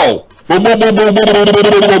 No.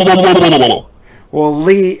 Well,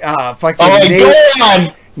 Lee, fucking All right, Nate. go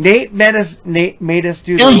on. Nate made us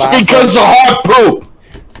do the It was last because of hot poop.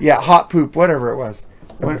 Yeah, hot poop, whatever it was.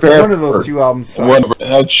 One of those two albums sucked.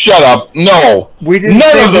 Whatever. Shut up. No. We didn't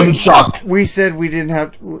None say of them suck. We said we didn't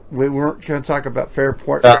have. We weren't going to talk about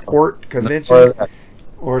Fairport Convention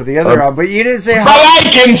or the other album, but you didn't say. But I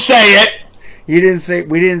can say it. You didn't say.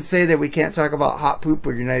 We didn't say that we can't talk about hot poop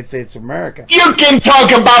or United States of America. You can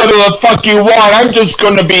talk about it the fuck you want. I'm just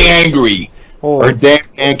going to be angry. Or damn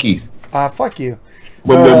Yankees. Fuck you.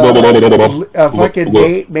 Fucking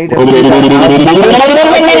Nate made us do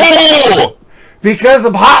that album because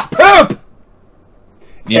of hot poop.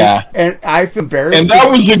 Yeah. And I feel embarrassed. And that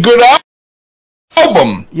was a good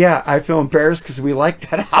album. Yeah, I feel embarrassed because we like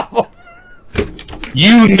that album.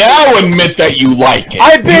 You now admit that you like it.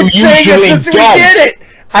 I've been saying it since we did it.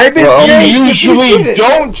 I've been saying you since we did usually it.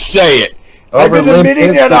 don't say it. I've been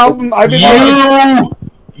admitting that album.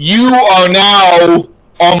 You are now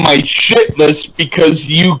on my shit list because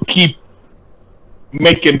you keep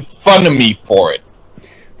making fun of me for it.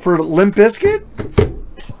 For Limp Bizkit?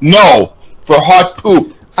 No, for hot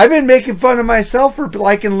poop. I've been making fun of myself for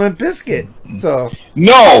liking Limp Bizkit. So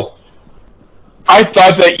no, I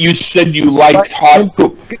thought that you said you liked hot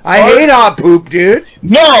poop. I hate hot poop, dude.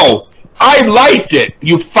 No, I liked it.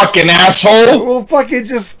 You fucking asshole. Well, fucking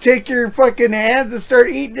just take your fucking hands and start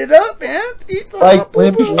eating it up, man. Eat the Like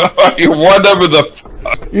Limp Whatever the.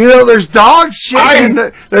 You know, there's dogs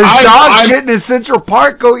shitting. Shitting in Central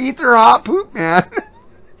Park. Go eat their hot poop, man.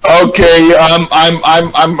 Okay,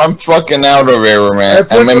 I'm fucking out of here, man.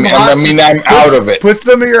 I'm out of it. Put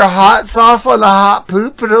some of your hot sauce on the hot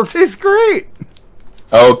poop, and it'll taste great.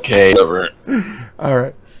 Okay, all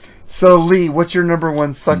right. So Lee, what's your number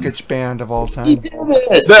one suckage band of all time?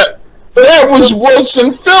 That was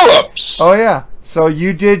Wilson Phillips. Oh yeah. So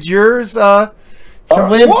you did yours. Limp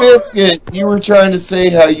Bizkit. You were trying to say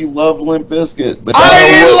how you love Limp Bizkit, but I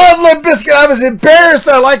didn't love Limp Bizkit. I was embarrassed.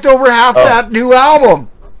 I liked over half that new album.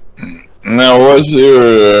 Now, what's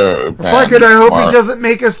your fucking? I hope he doesn't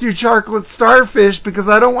make us do Chocolate Starfish because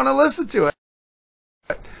I don't want to listen to it.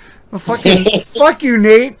 Well, fucking fuck you,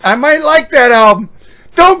 Nate. I might like that album.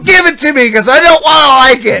 Don't give it to me because I don't want to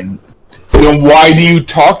like it. Then why do you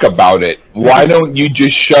talk about it? Why don't you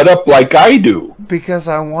just shut up like I do? Because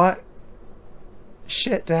I want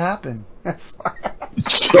shit to happen. That's why.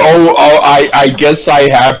 So I guess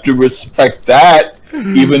I have to respect that,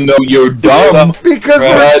 even though you're dumb. Because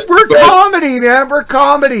we're comedy, man. We're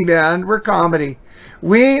comedy, man. We're comedy.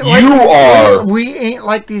 We ain't we ain't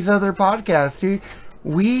like these other podcasts, dude.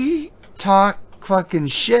 We talk fucking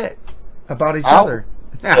shit about each other.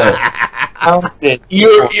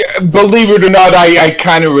 You're believe it or not, I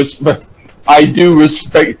kind of respect. I do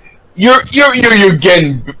respect. You're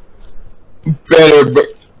getting better, but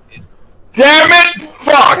damn it,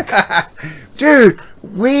 fuck, dude.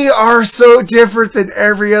 We are so different than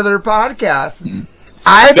every other podcast.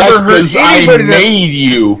 I've never heard anybody. I made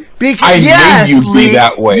you. Because made you be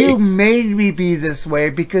that way. You made me be this way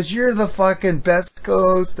because you're the fucking best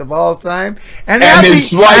co-host of all time. And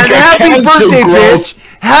it's like happy birthday, growth. bitch!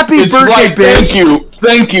 Happy birthday, bitch!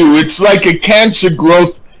 Thank you. It's like a cancer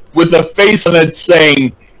growth with a face on it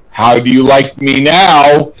saying, "How do you like me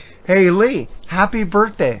now?" Hey Lee, happy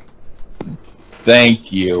birthday!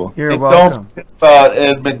 Thank you. You're welcome. Don't forget about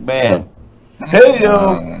Ed McMahon.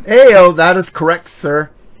 Heyo. Heyo, that is correct,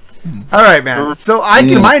 sir. All right, man. So I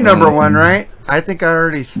get my number one, right? I think I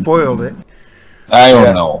already spoiled it. I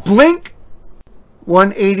don't know. Blink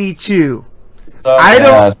 182. I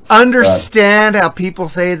don't understand how people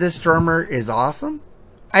say this drummer is awesome.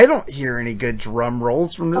 I don't hear any good drum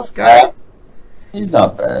rolls from this guy. He's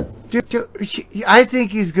not bad. Dude, I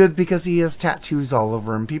think he's good because he has tattoos all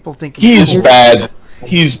over him. People think he's bad.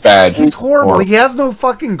 He's bad. He's horrible. He has no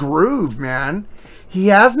fucking groove, man. He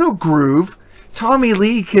has no groove. Tommy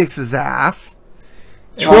Lee kicks his ass.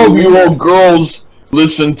 12-year-old girls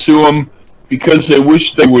listen to him because they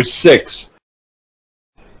wish they were 6.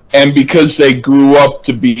 And because they grew up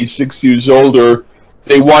to be 6 years older,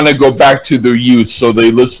 they want to go back to their youth, so they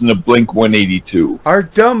listen to Blink 182. Our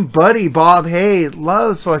dumb buddy Bob Hay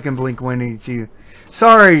loves fucking Blink 182.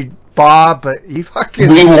 Sorry, Bob, but he fucking...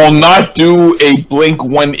 We will not do a Blink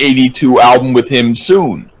 182 album with him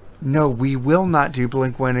soon. No, we will not do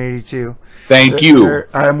Blink 182. Thank you.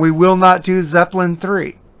 We will not do Zeppelin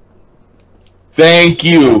 3. Thank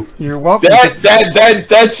you. You're welcome.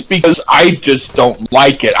 That's because I just don't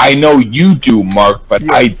like it. I know you do, Mark, but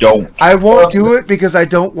yes. I don't. I won't do it because I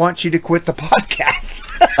don't want you to quit the podcast.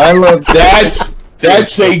 I love that.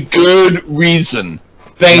 That's a good reason.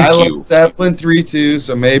 Thank you. Zeppelin 3 too,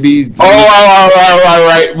 so maybe. All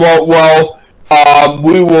right. Well.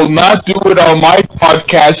 We will not do it on my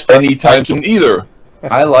podcast anytime soon either.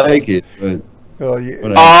 I like it, but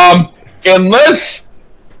unless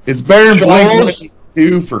it's better than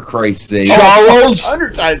Blink-182 for Christ's sake. Charles,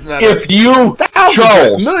 100 times better. If you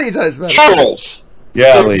a million times better. Charles,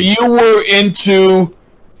 if you were into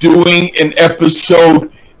doing an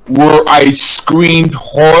episode where I screamed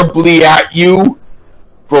horribly at you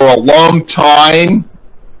for a long time,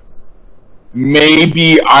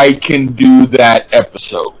 maybe I can do that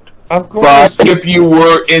episode. Of course. But if you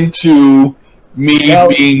were into me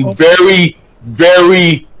being very,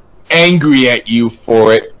 very angry at you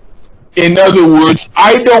for it, in other words,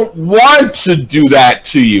 I don't want to do that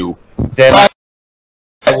to you. Then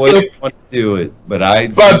I wouldn't want to do it, but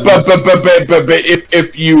if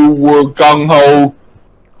you were gung ho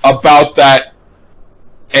about that,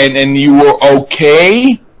 and you were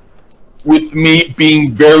okay with me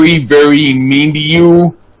being very, very mean to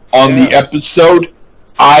you on the episode,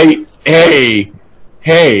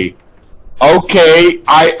 okay,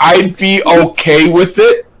 I'd be okay with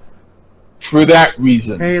it for that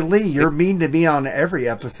reason. Hey, Lee, you're mean to me on every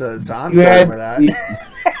episode, so I'm fine with that.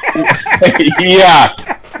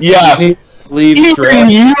 Yeah. Even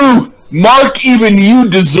you, Mark, even you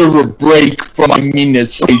deserve a break from my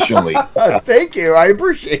meanness occasionally. Thank you, I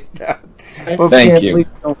appreciate that. Thank you. I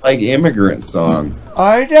don't like Immigrant Song.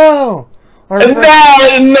 I know. No,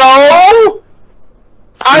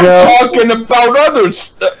 I'm talking about other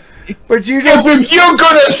stuff. But you don't. If you're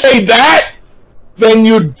gonna say that, then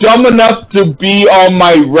you're dumb enough to be on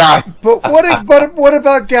my wrath. But what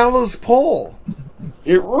about Gallows Pole?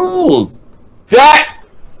 It rules. That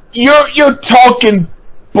you're talking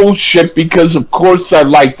bullshit because of course I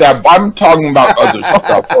like that, but I'm talking about other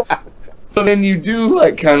stuff. So then you do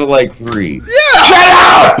kind of like 3. Yeah.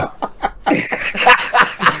 Shut up!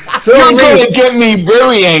 So you're going to get me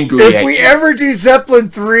very angry. If we ever do Zeppelin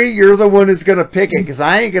 3, you're the one who's going to pick it, because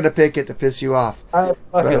I ain't going to pick it to piss you off. I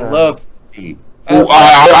fucking love 3.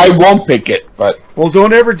 I won't pick it, but... Well,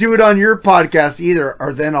 don't ever do it on your podcast either,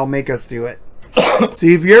 or then I'll make us do it.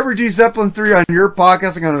 See, if you ever do Zeppelin 3 on your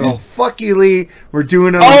podcast, I'm going to go, fuck you, Lee, we're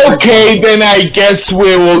doing it on Okay, then I guess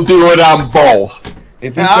we will do it on both.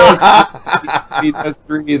 If he does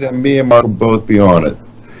 3, then me and Mark will both be on it.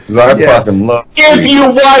 Because I fucking love it. If you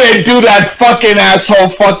want to do that fucking asshole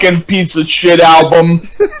fucking piece of shit album,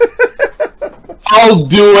 I'll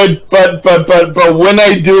do it, but when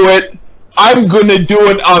I do it, I'm going to do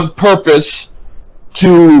it on purpose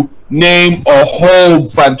to name a whole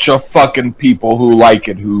bunch of fucking people who like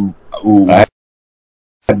it, who won't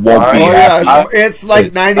be happy. It's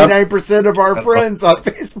like 99% of our friends on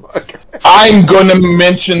Facebook. I'm gonna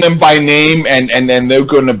mention them by name, and then they're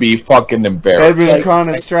gonna be fucking embarrassed. Edwin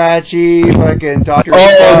Conestracci, fucking Dr.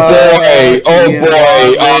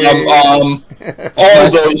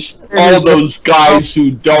 all those guys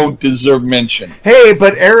who don't deserve mention. Hey,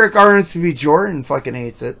 but Eric Armstrong Jordan fucking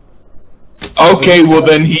hates it. Okay, well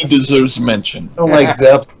then he deserves mention. I don't like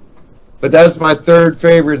Zeppelin, but that's my 3rd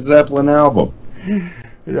favorite Zeppelin album.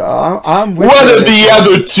 I'm with what are the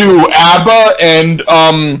other 2? ABBA and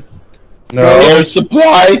Air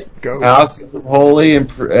Supply, House of Holy, and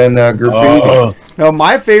Graffiti. No,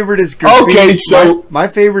 my favorite is Graffiti. Okay, so my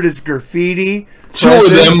favorite is Graffiti. 2 of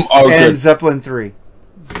them are and good. Zeppelin 3.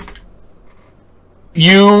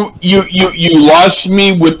 You lost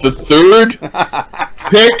me with the 3rd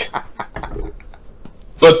pick,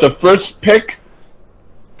 but the first pick,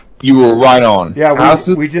 you were right on. Yeah,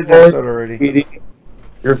 we did that already.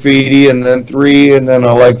 Graffiti, and then 3, and then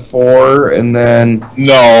I like 4, and then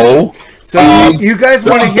no. So you guys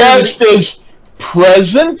want to hear? The best is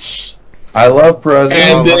Presence. I love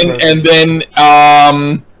Presence. And then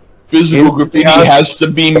Physical Graffiti has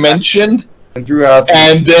to be mentioned. And throughout.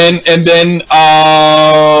 And then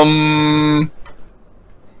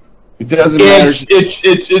it doesn't matter.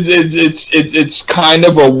 It's kind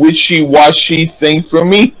of a wishy-washy thing for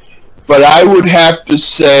me, but I would have to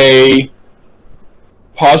say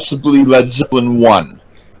possibly Led Zeppelin 1.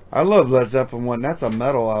 I love Led Zeppelin 1. That's a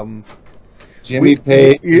metal album. Jimmy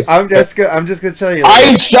Page. I'm just gonna tell you.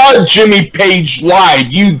 I saw Jimmy Page live.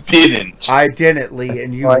 You didn't. I didn't, Lee,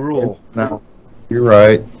 and you rule. No, you're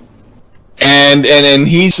right. And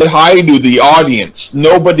he said hi to the audience.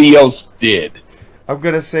 Nobody else did. I'm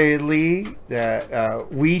gonna say, Lee,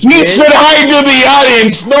 that we. He said hi to the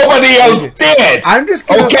audience. Nobody else did. I'm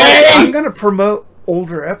gonna promote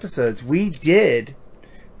older episodes. We did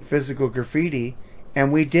Physical Graffiti,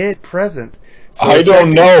 and we did Present. So I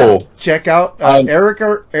don't know. Check out Eric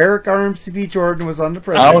RMCB Jordan was on the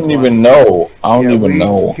Present. I don't even know. I don't even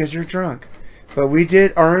know because you're drunk. But we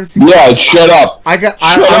did RMC. Yeah, shut up.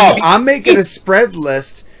 I'm making a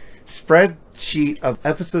spreadsheet of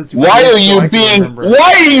episodes. Why are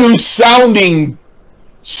you sounding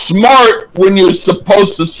smart when you're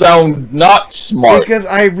supposed to sound not smart? Because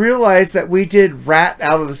I realized that we did Rat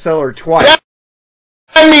Out of the Cellar twice.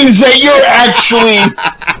 That means that you're actually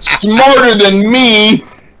smarter than me,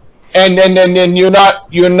 and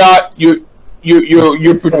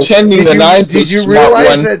you're pretending that I'm the smart one. Did you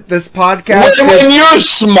realize that this podcast? When you're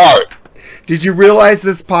smart. Did you realize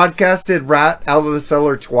this podcast did Rat Out of the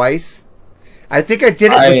Cellar twice? I think I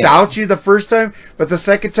did it without you the first time, but the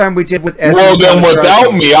second time we did with Eddie. Well, then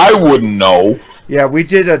without me, I wouldn't know. Yeah, we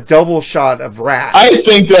did a double shot of Rat. I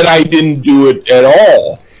think that I didn't do it at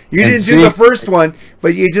all. You didn't do the first one,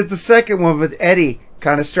 but you did the second one with Eddie.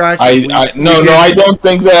 Kind of stretchy. I don't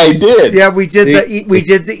think that I did. Yeah, we did the EP.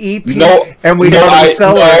 And we did the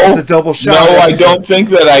Cellar as a double shot. No, I don't think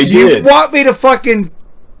that I did. You want me to fucking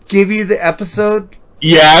give you the episode?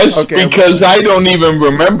 Yes, because I don't even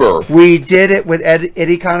remember. We did it with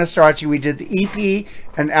Eddie Conestracci. We did the EP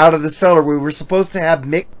and Out of the Cellar. We were supposed to have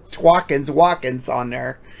Mick Watkins on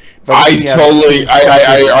there.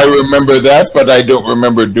 I remember that, but I don't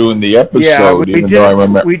remember doing the episode. Yeah, we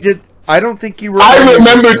did. I don't think you were. I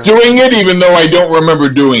remember doing it, even though I don't remember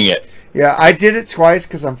doing it. Yeah, I did it twice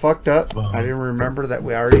because I'm fucked up. I didn't remember that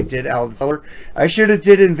we already did Out of the Cellar. I should have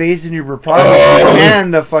did Invasion of Privacy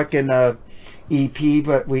and the fucking EP,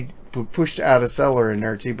 but we pushed Out of Cellar in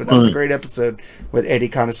there too. But that was a great episode with Eddie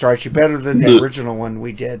Conestracci, better than the original one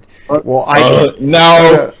we did. Well,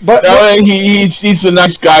 he's a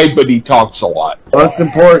nice guy, but he talks a lot. Most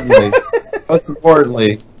importantly,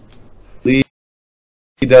 Lee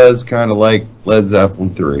does kind of like Led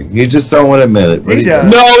Zeppelin 3. You just don't want to admit it, but he does.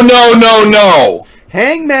 No.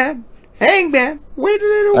 Hangman, wait a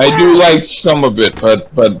little while. I do like some of it,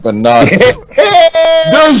 but not.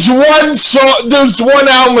 There's one song. There's one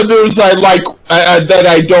album of theirs I like that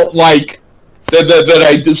I don't like. That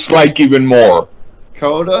I dislike even more.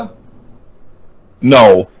 Coda?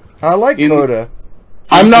 No. I like Coda.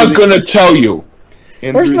 I'm not going to tell you.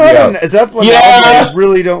 There's not a Zeppelin album I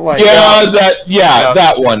really don't like.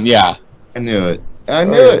 That one, yeah. I knew it.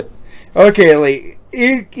 Okay, Lee.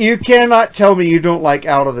 You cannot tell me you don't like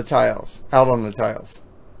Out on the Tiles.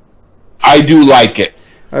 I do like it.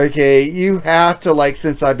 Okay, you have to like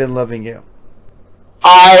Since I've Been Loving You.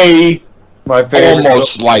 My favorite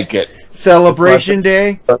almost like it. Celebration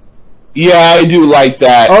Day? Yeah, I do like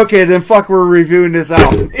that. Okay, then fuck, we're reviewing this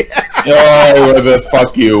album.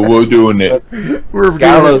 Fuck you, we're doing it. We're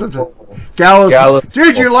Gallows.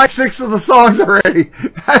 Dude, you like 6 of the songs already.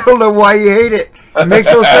 I don't know why you hate it. It makes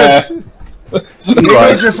no sense.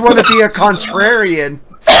 You just want to be a contrarian.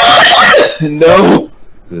 No.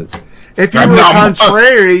 If you were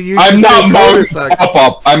contrary, you I'm not Martin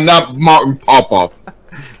Popoff. I'm not Martin Popoff.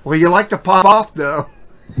 Well, you like to pop off, though.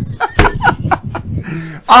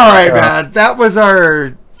 All right, man. That was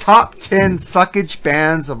our top 10 suckage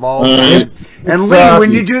bands of all time. And Lee,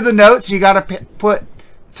 when you do the notes, you got to put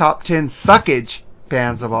top 10 suckage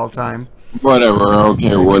bands of all time. Whatever.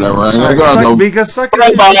 Okay, whatever. Because suckage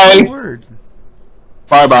is a word.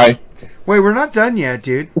 Bye-bye. Wait, we're not done yet,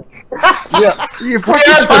 dude. Yeah. You're we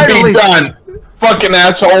have to be done, fucking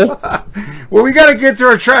asshole. Well, we got to get through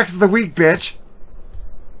our tracks of the week, bitch.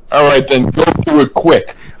 All right, then. Go through it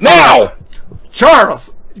quick. Now!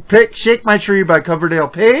 Charles, pick Shake My Tree by Coverdale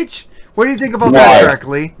Page. What do you think about that track,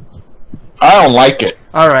 Lee? I don't like it.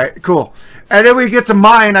 All right, cool. And then we get to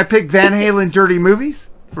mine. I picked Van Halen Dirty Movies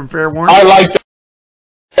from Fair Warning. I like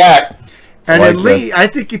that. And then Lee, I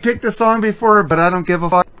think you picked the song before, but I don't give a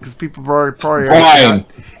fuck because people probably fine.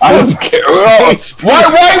 I don't care. Why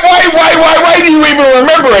do you even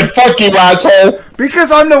remember it? Fuck you, asshole.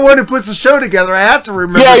 Because I'm the one who puts the show together. I have to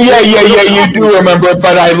remember. Yeah. You do remember it,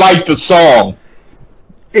 but I like the song.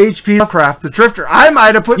 H.P. Lovecraft, The Drifter. I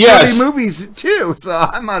might have put 30 movies too, so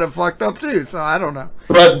I might have fucked up too. So I don't know.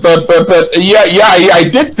 But I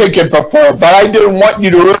did pick it before, but I didn't want you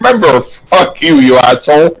to remember. Fuck you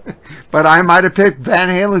asshole. But I might have picked Van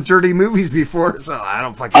Halen Dirty Movies before, so I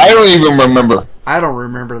don't fucking. I don't even remember. I don't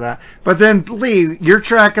remember that. But then, Lee, your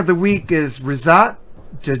track of the week is Rizat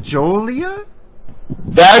DeGioia?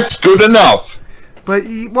 That's good enough. But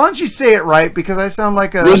why don't you say it right? Because I sound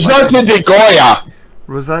like a... Rizat DeGioia.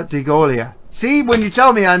 Rizat DeGioia. See, when you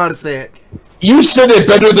tell me, I know how to say it. You said it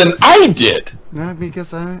better than I did. No,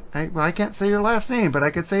 because I can't say your last name, but I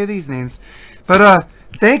can say these names. But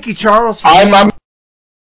thank you, Charles. All right.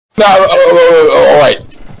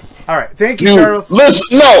 All right. Thank you, Charles. Listen.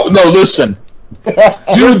 No. Listen.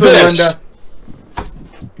 Do this. Linda.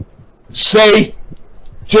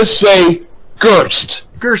 Just say, Gerst.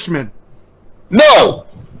 Gershman. No.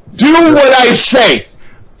 Do what I say.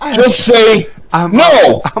 Just say,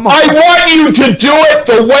 no. I want you to do it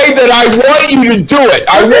the way that I want you to do it.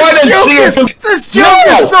 I want to see it. This joke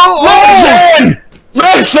is so old.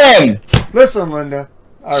 Listen, Linda.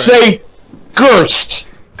 All right. Say, Gerst.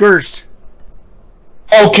 Gerst.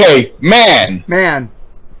 Okay, man. Man.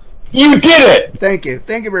 You did it. Thank you.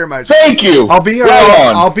 Thank you very much. Thank you. I'll be here.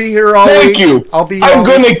 I'll be here all Thank week. you. I'll be here. I'm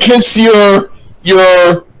gonna kiss your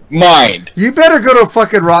mind. You better go to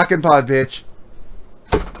fucking Rockin' Pod, bitch.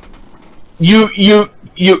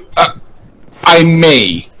 I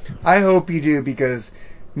may. I hope you do, because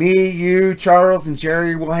me, you, Charles, and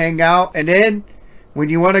Jerry will hang out, and then when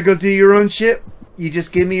you want to go do your own shit, you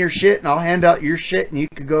just give me your shit, and I'll hand out your shit, and you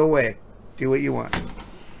can go away. Do what you want.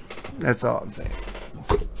 That's all I'm saying.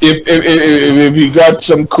 If you got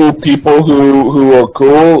some cool people who are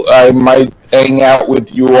cool, I might hang out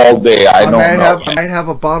with you all day. I might have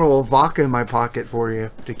a bottle of vodka in my pocket for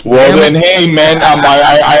you to keep. Well then, hey man,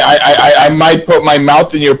 I might put my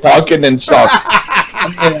mouth in your pocket and suck.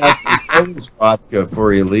 Vodka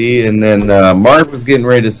for you, Lee, and then Mark was getting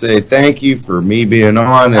ready to say thank you for me being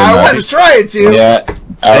on. And I was trying to. Yeah.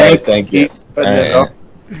 All right. Thank you.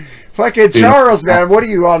 Fucking Charles, man, what are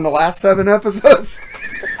you on the last 7 episodes?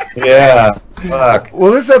 Yeah, fuck.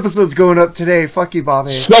 Well, this episode's going up today. Fuck you,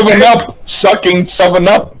 Bobby. 7-Up, sucking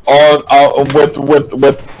 7-Up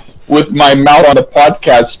with my mouth on the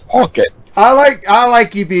podcast pocket. I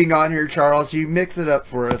like you being on here, Charles. You mix it up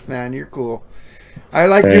for us, man. You're cool. I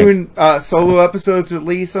like doing solo episodes with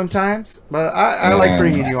Lee sometimes, but I like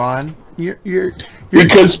bringing you on. You're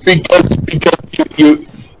because you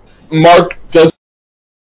Mark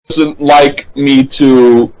doesn't like me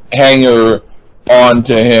to hanger on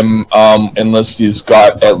to him unless he's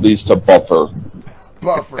got at least a buffer.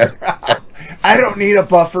 I don't need a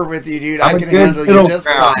buffer with you, dude. I can handle you just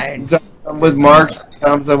fine. With Mark,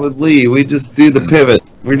 sometimes I'm with Lee. We just do the pivot.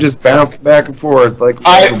 We just bounce back and forth. Like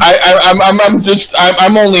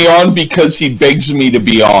I'm only on because he begs me to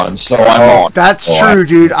be on, so I'm on. That's true,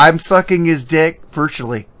 dude. I'm sucking his dick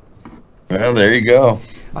virtually. Well, there you go.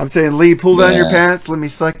 I'm saying, Lee, pull down your pants. Let me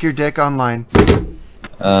suck your dick online.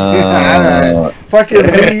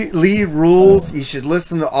 Fucking Lee rules. You should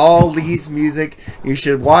listen to all Lee's music. You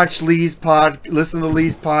should watch listen to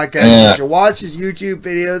Lee's podcast. You should watch his YouTube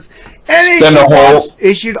videos. And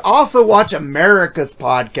you should also watch America's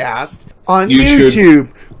podcast on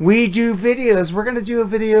YouTube. We do videos. We're gonna do a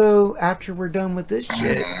video after we're done with this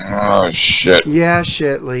shit. Oh shit. Yeah,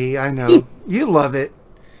 shit, Lee. I know. You love it.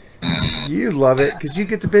 You love it because you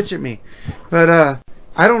get to bitch at me. But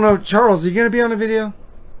I don't know, Charles. Are you gonna be on a video?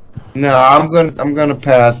 No, I'm gonna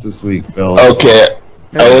pass this week, Phil. Okay,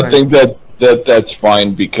 I think that's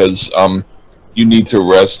fine because you need to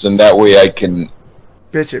rest, and that way I can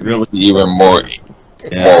bitch it really even more,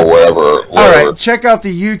 or whatever. All right, check out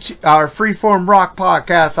our Freeform Rock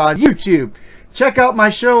podcast on YouTube. Check out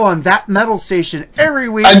my show on That Metal Station every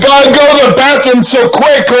week. I gotta go to the bathroom, so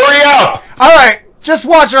quick, hurry up! All right. Just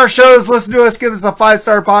watch our shows, listen to us, give us a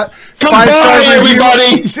 5-star pot. Goodbye,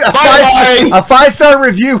 everybody. Bye-bye. A 5-star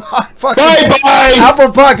review on fucking Bye-bye.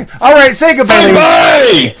 Apple Podcast. All right, say goodbye.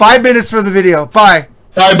 Bye-bye. 5 minutes for the video. Bye.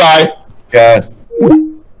 Bye-bye. Guys.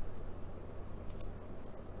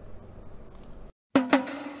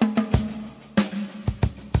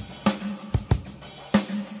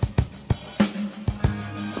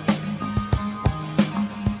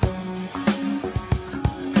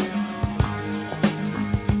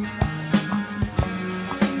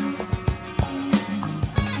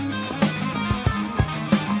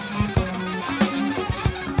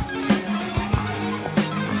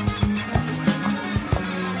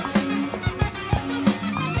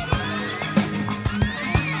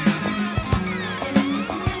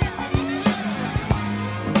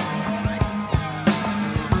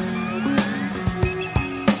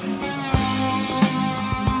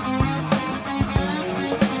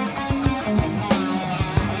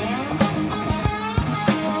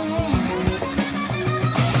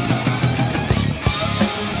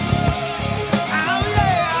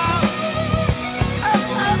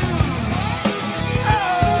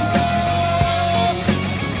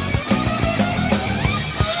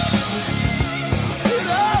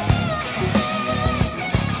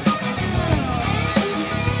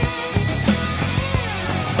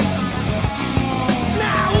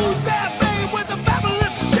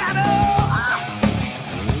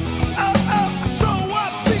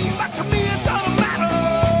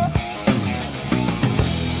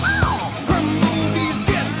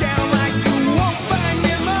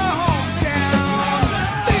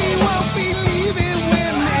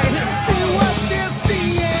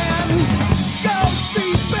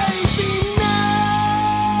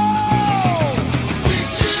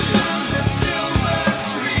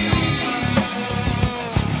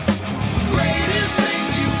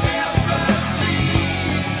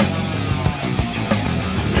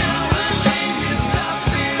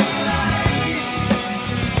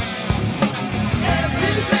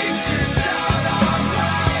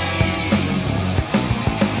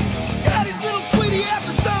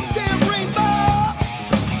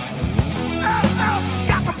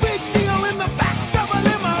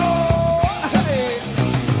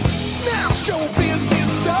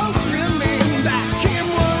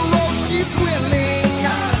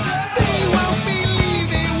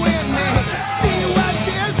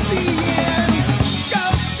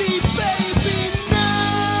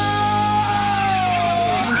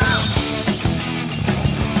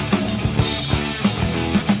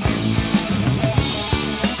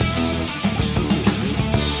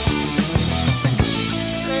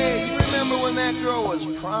 that girl was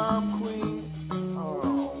prom queen.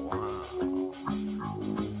 Oh, wow.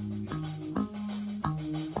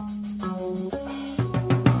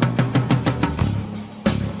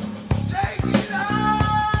 Take it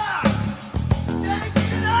off! Take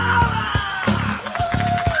it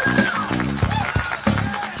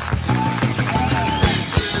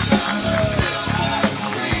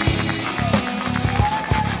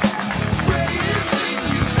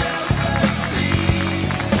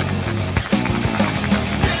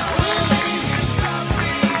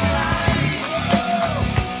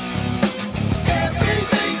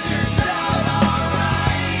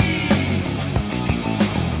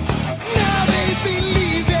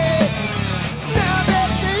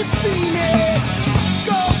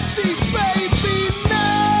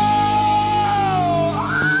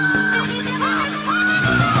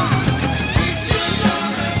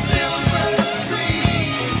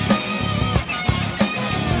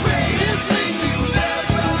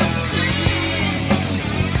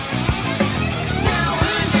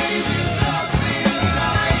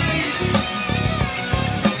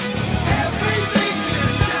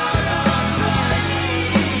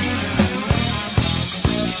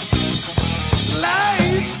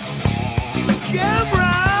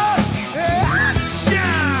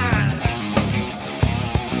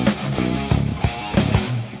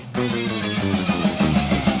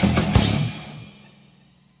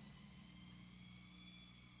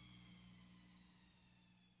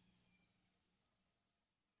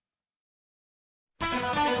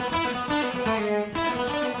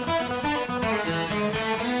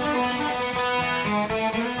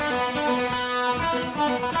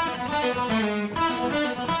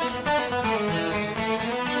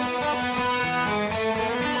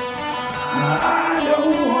I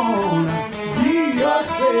don't wanna be your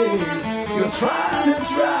slave. You're trying to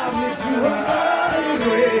drive me to a early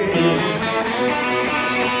grave.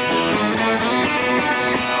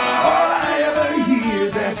 All I ever hear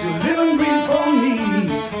is that you live and breathe for me,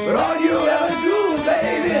 but all you ever do,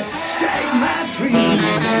 baby, is shake my dream.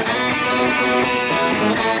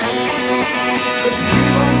 But you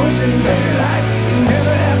keep on pushing, baby, like you've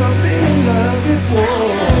never ever been in love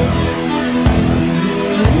before.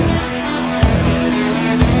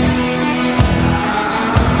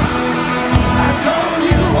 I told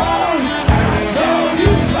you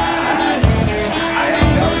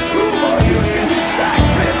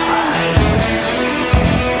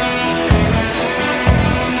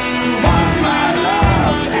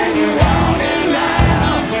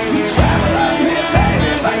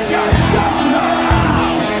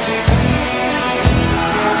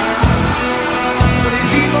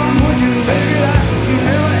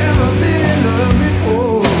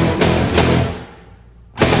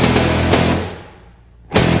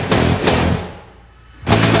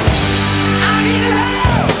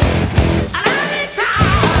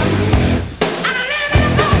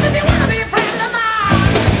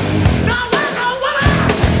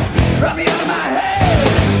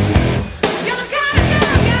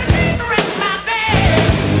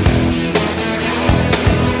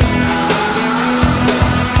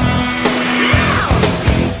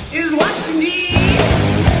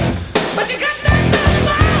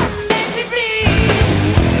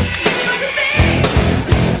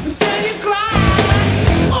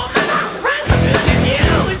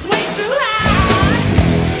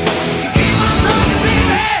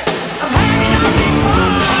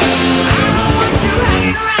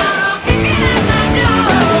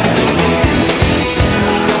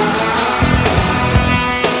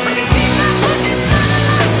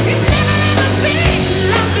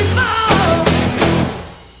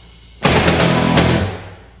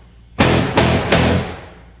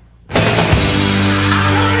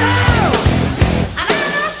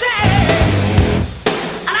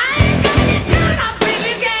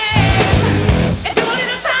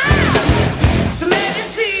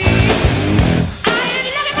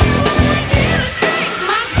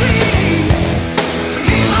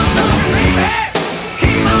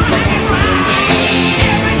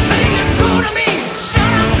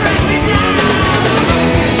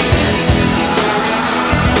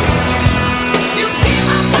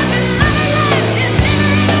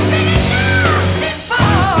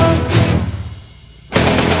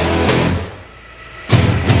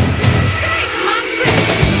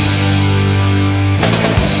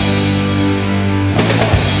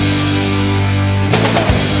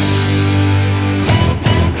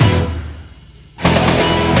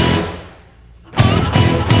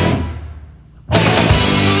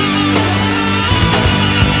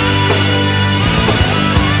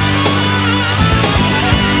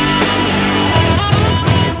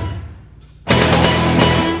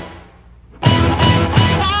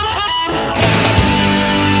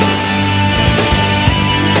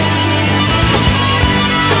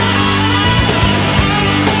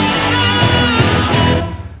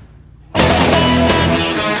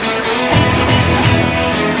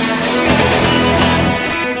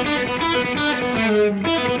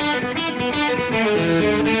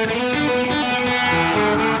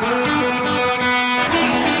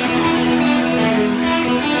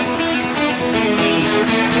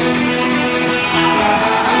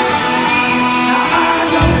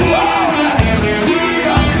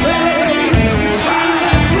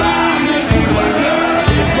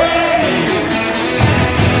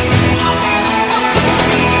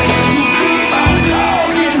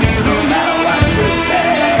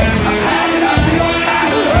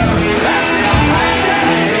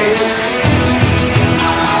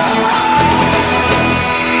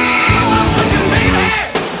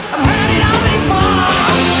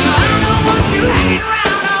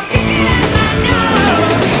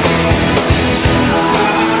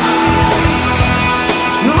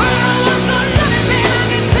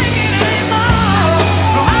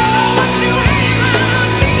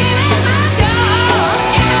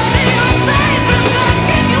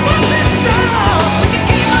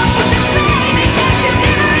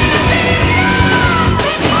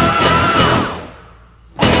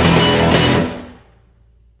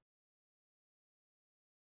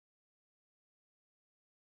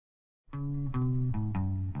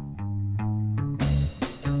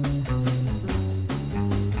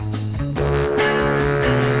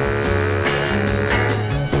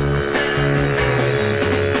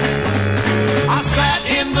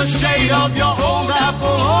the shade of your old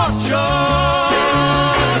apple orchard.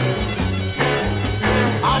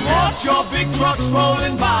 I watch your big trucks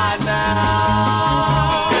rolling by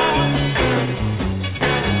now.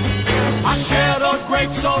 I shared a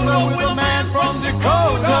grape soda with a man from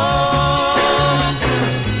Dakota.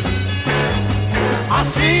 I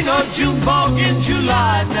seen a June bug in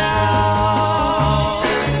July now.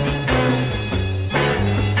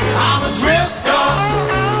 I'm a drifter,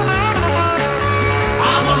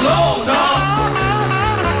 I'm a loader.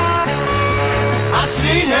 I've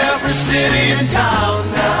seen every city in town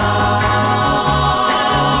now.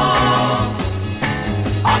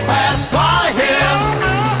 I pass by here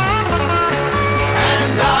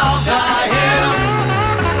and I'll die here.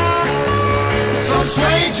 Some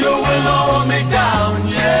stranger will lower me down,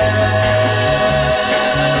 yeah.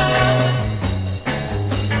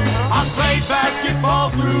 I played basketball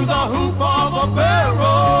through the hoop of a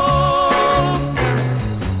barrel.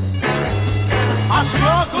 I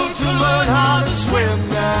struggle to learn how to swim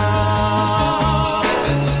now.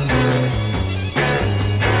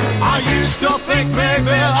 I used to think,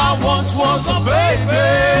 baby, I once was a baby,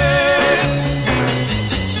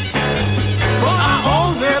 but I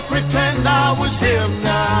only pretend I was him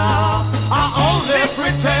now. I only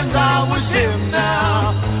pretend I was him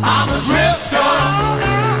now. I'm a drifter,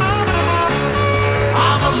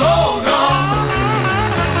 I'm a loader.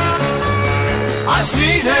 I've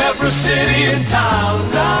seen every city in town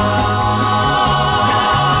now.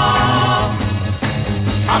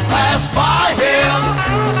 I pass by here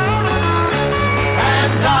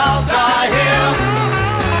and I'll die here.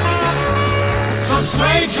 Some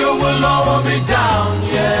stranger will lower me down,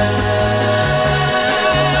 yeah.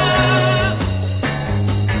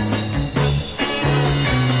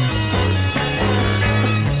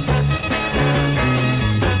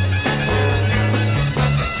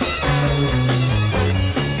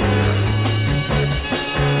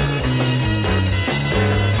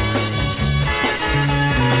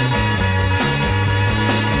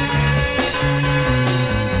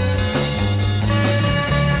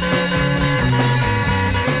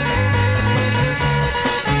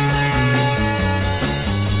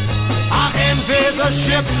 The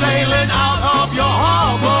ship sailing out of your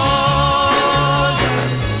harbors.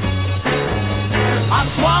 I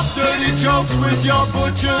swap dirty jokes with your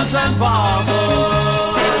butchers and barbers.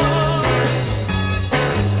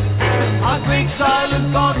 I think silent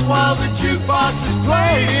thoughts while the jukebox is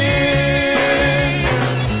playing.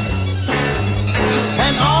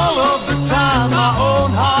 And all of the time my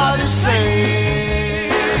own heart is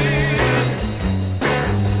saying,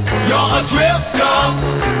 you're a drifter,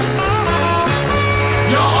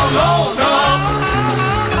 you're a loner.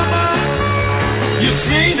 You've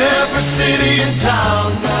seen every city in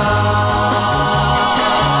town now.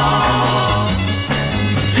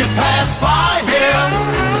 You pass by here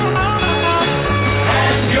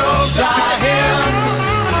and you'll die here.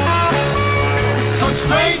 Some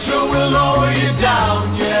stranger will lower you down,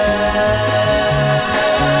 yeah.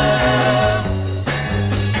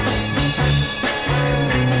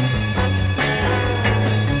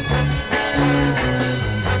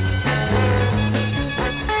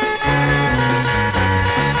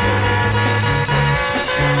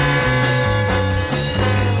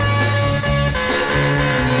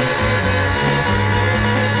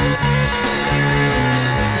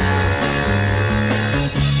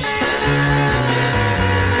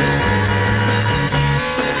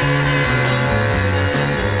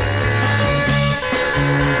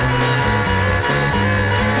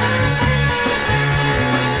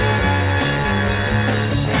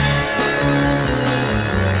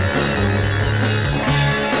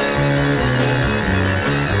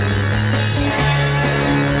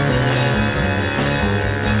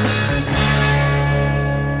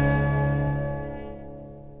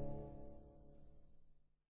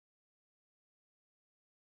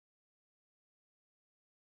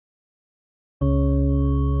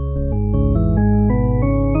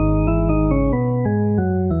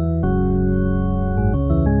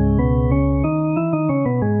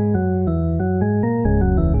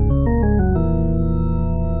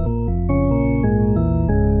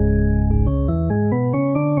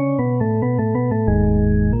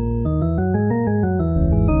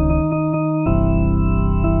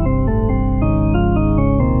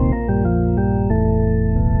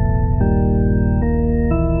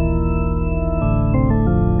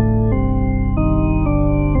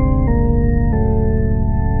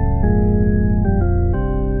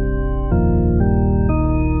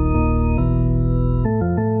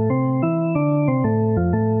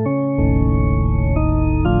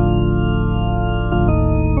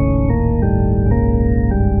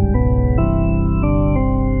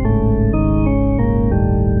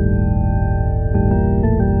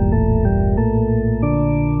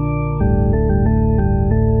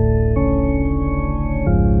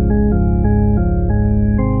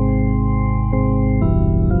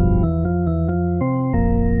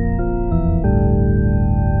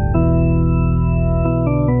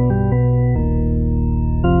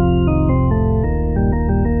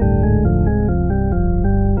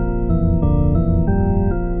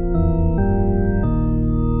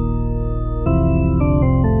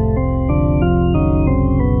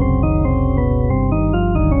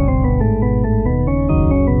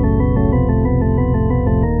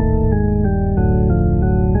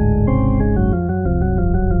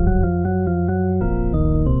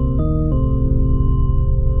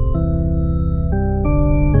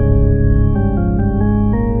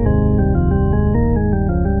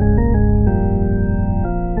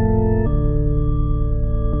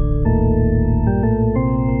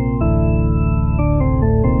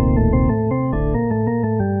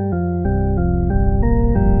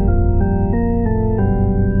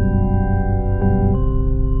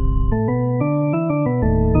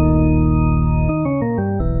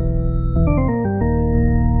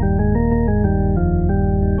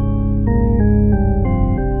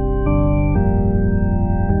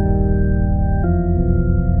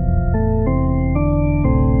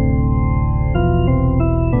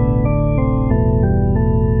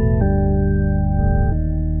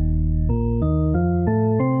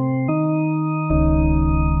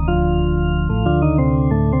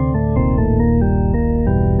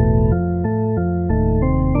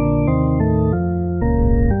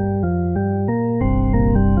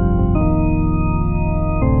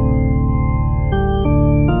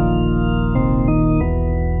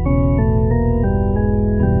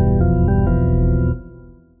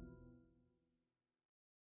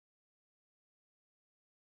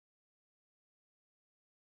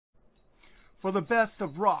 for the best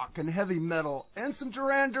of rock and heavy metal and some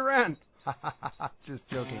Duran Duran. Just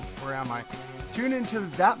joking. Where am I? Tune into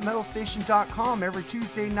thatmetalstation.com every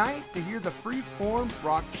Tuesday night to hear the Freeform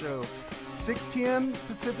Rock Show. 6 p.m.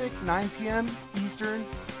 Pacific, 9 p.m. Eastern,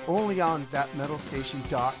 only on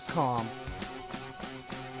thatmetalstation.com.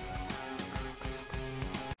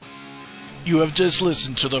 You have just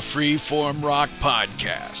listened to the Freeform Rock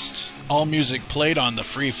Podcast. All music played on the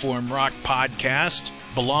Freeform Rock Podcast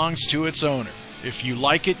belongs to its owner. If you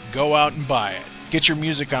like it, go out and buy it. Get your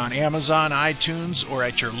music on Amazon, iTunes, or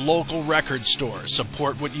at your local record store.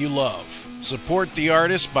 Support what you love. Support the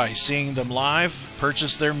artist by seeing them live.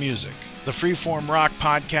 Purchase their music. The Freeform Rock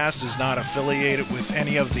Podcast is not affiliated with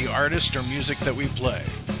any of the artists or music that we play.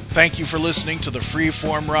 Thank you for listening to the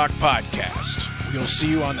Freeform Rock Podcast. We'll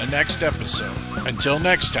see you on the next episode. Until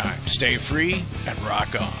next time, stay free and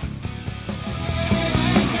rock on.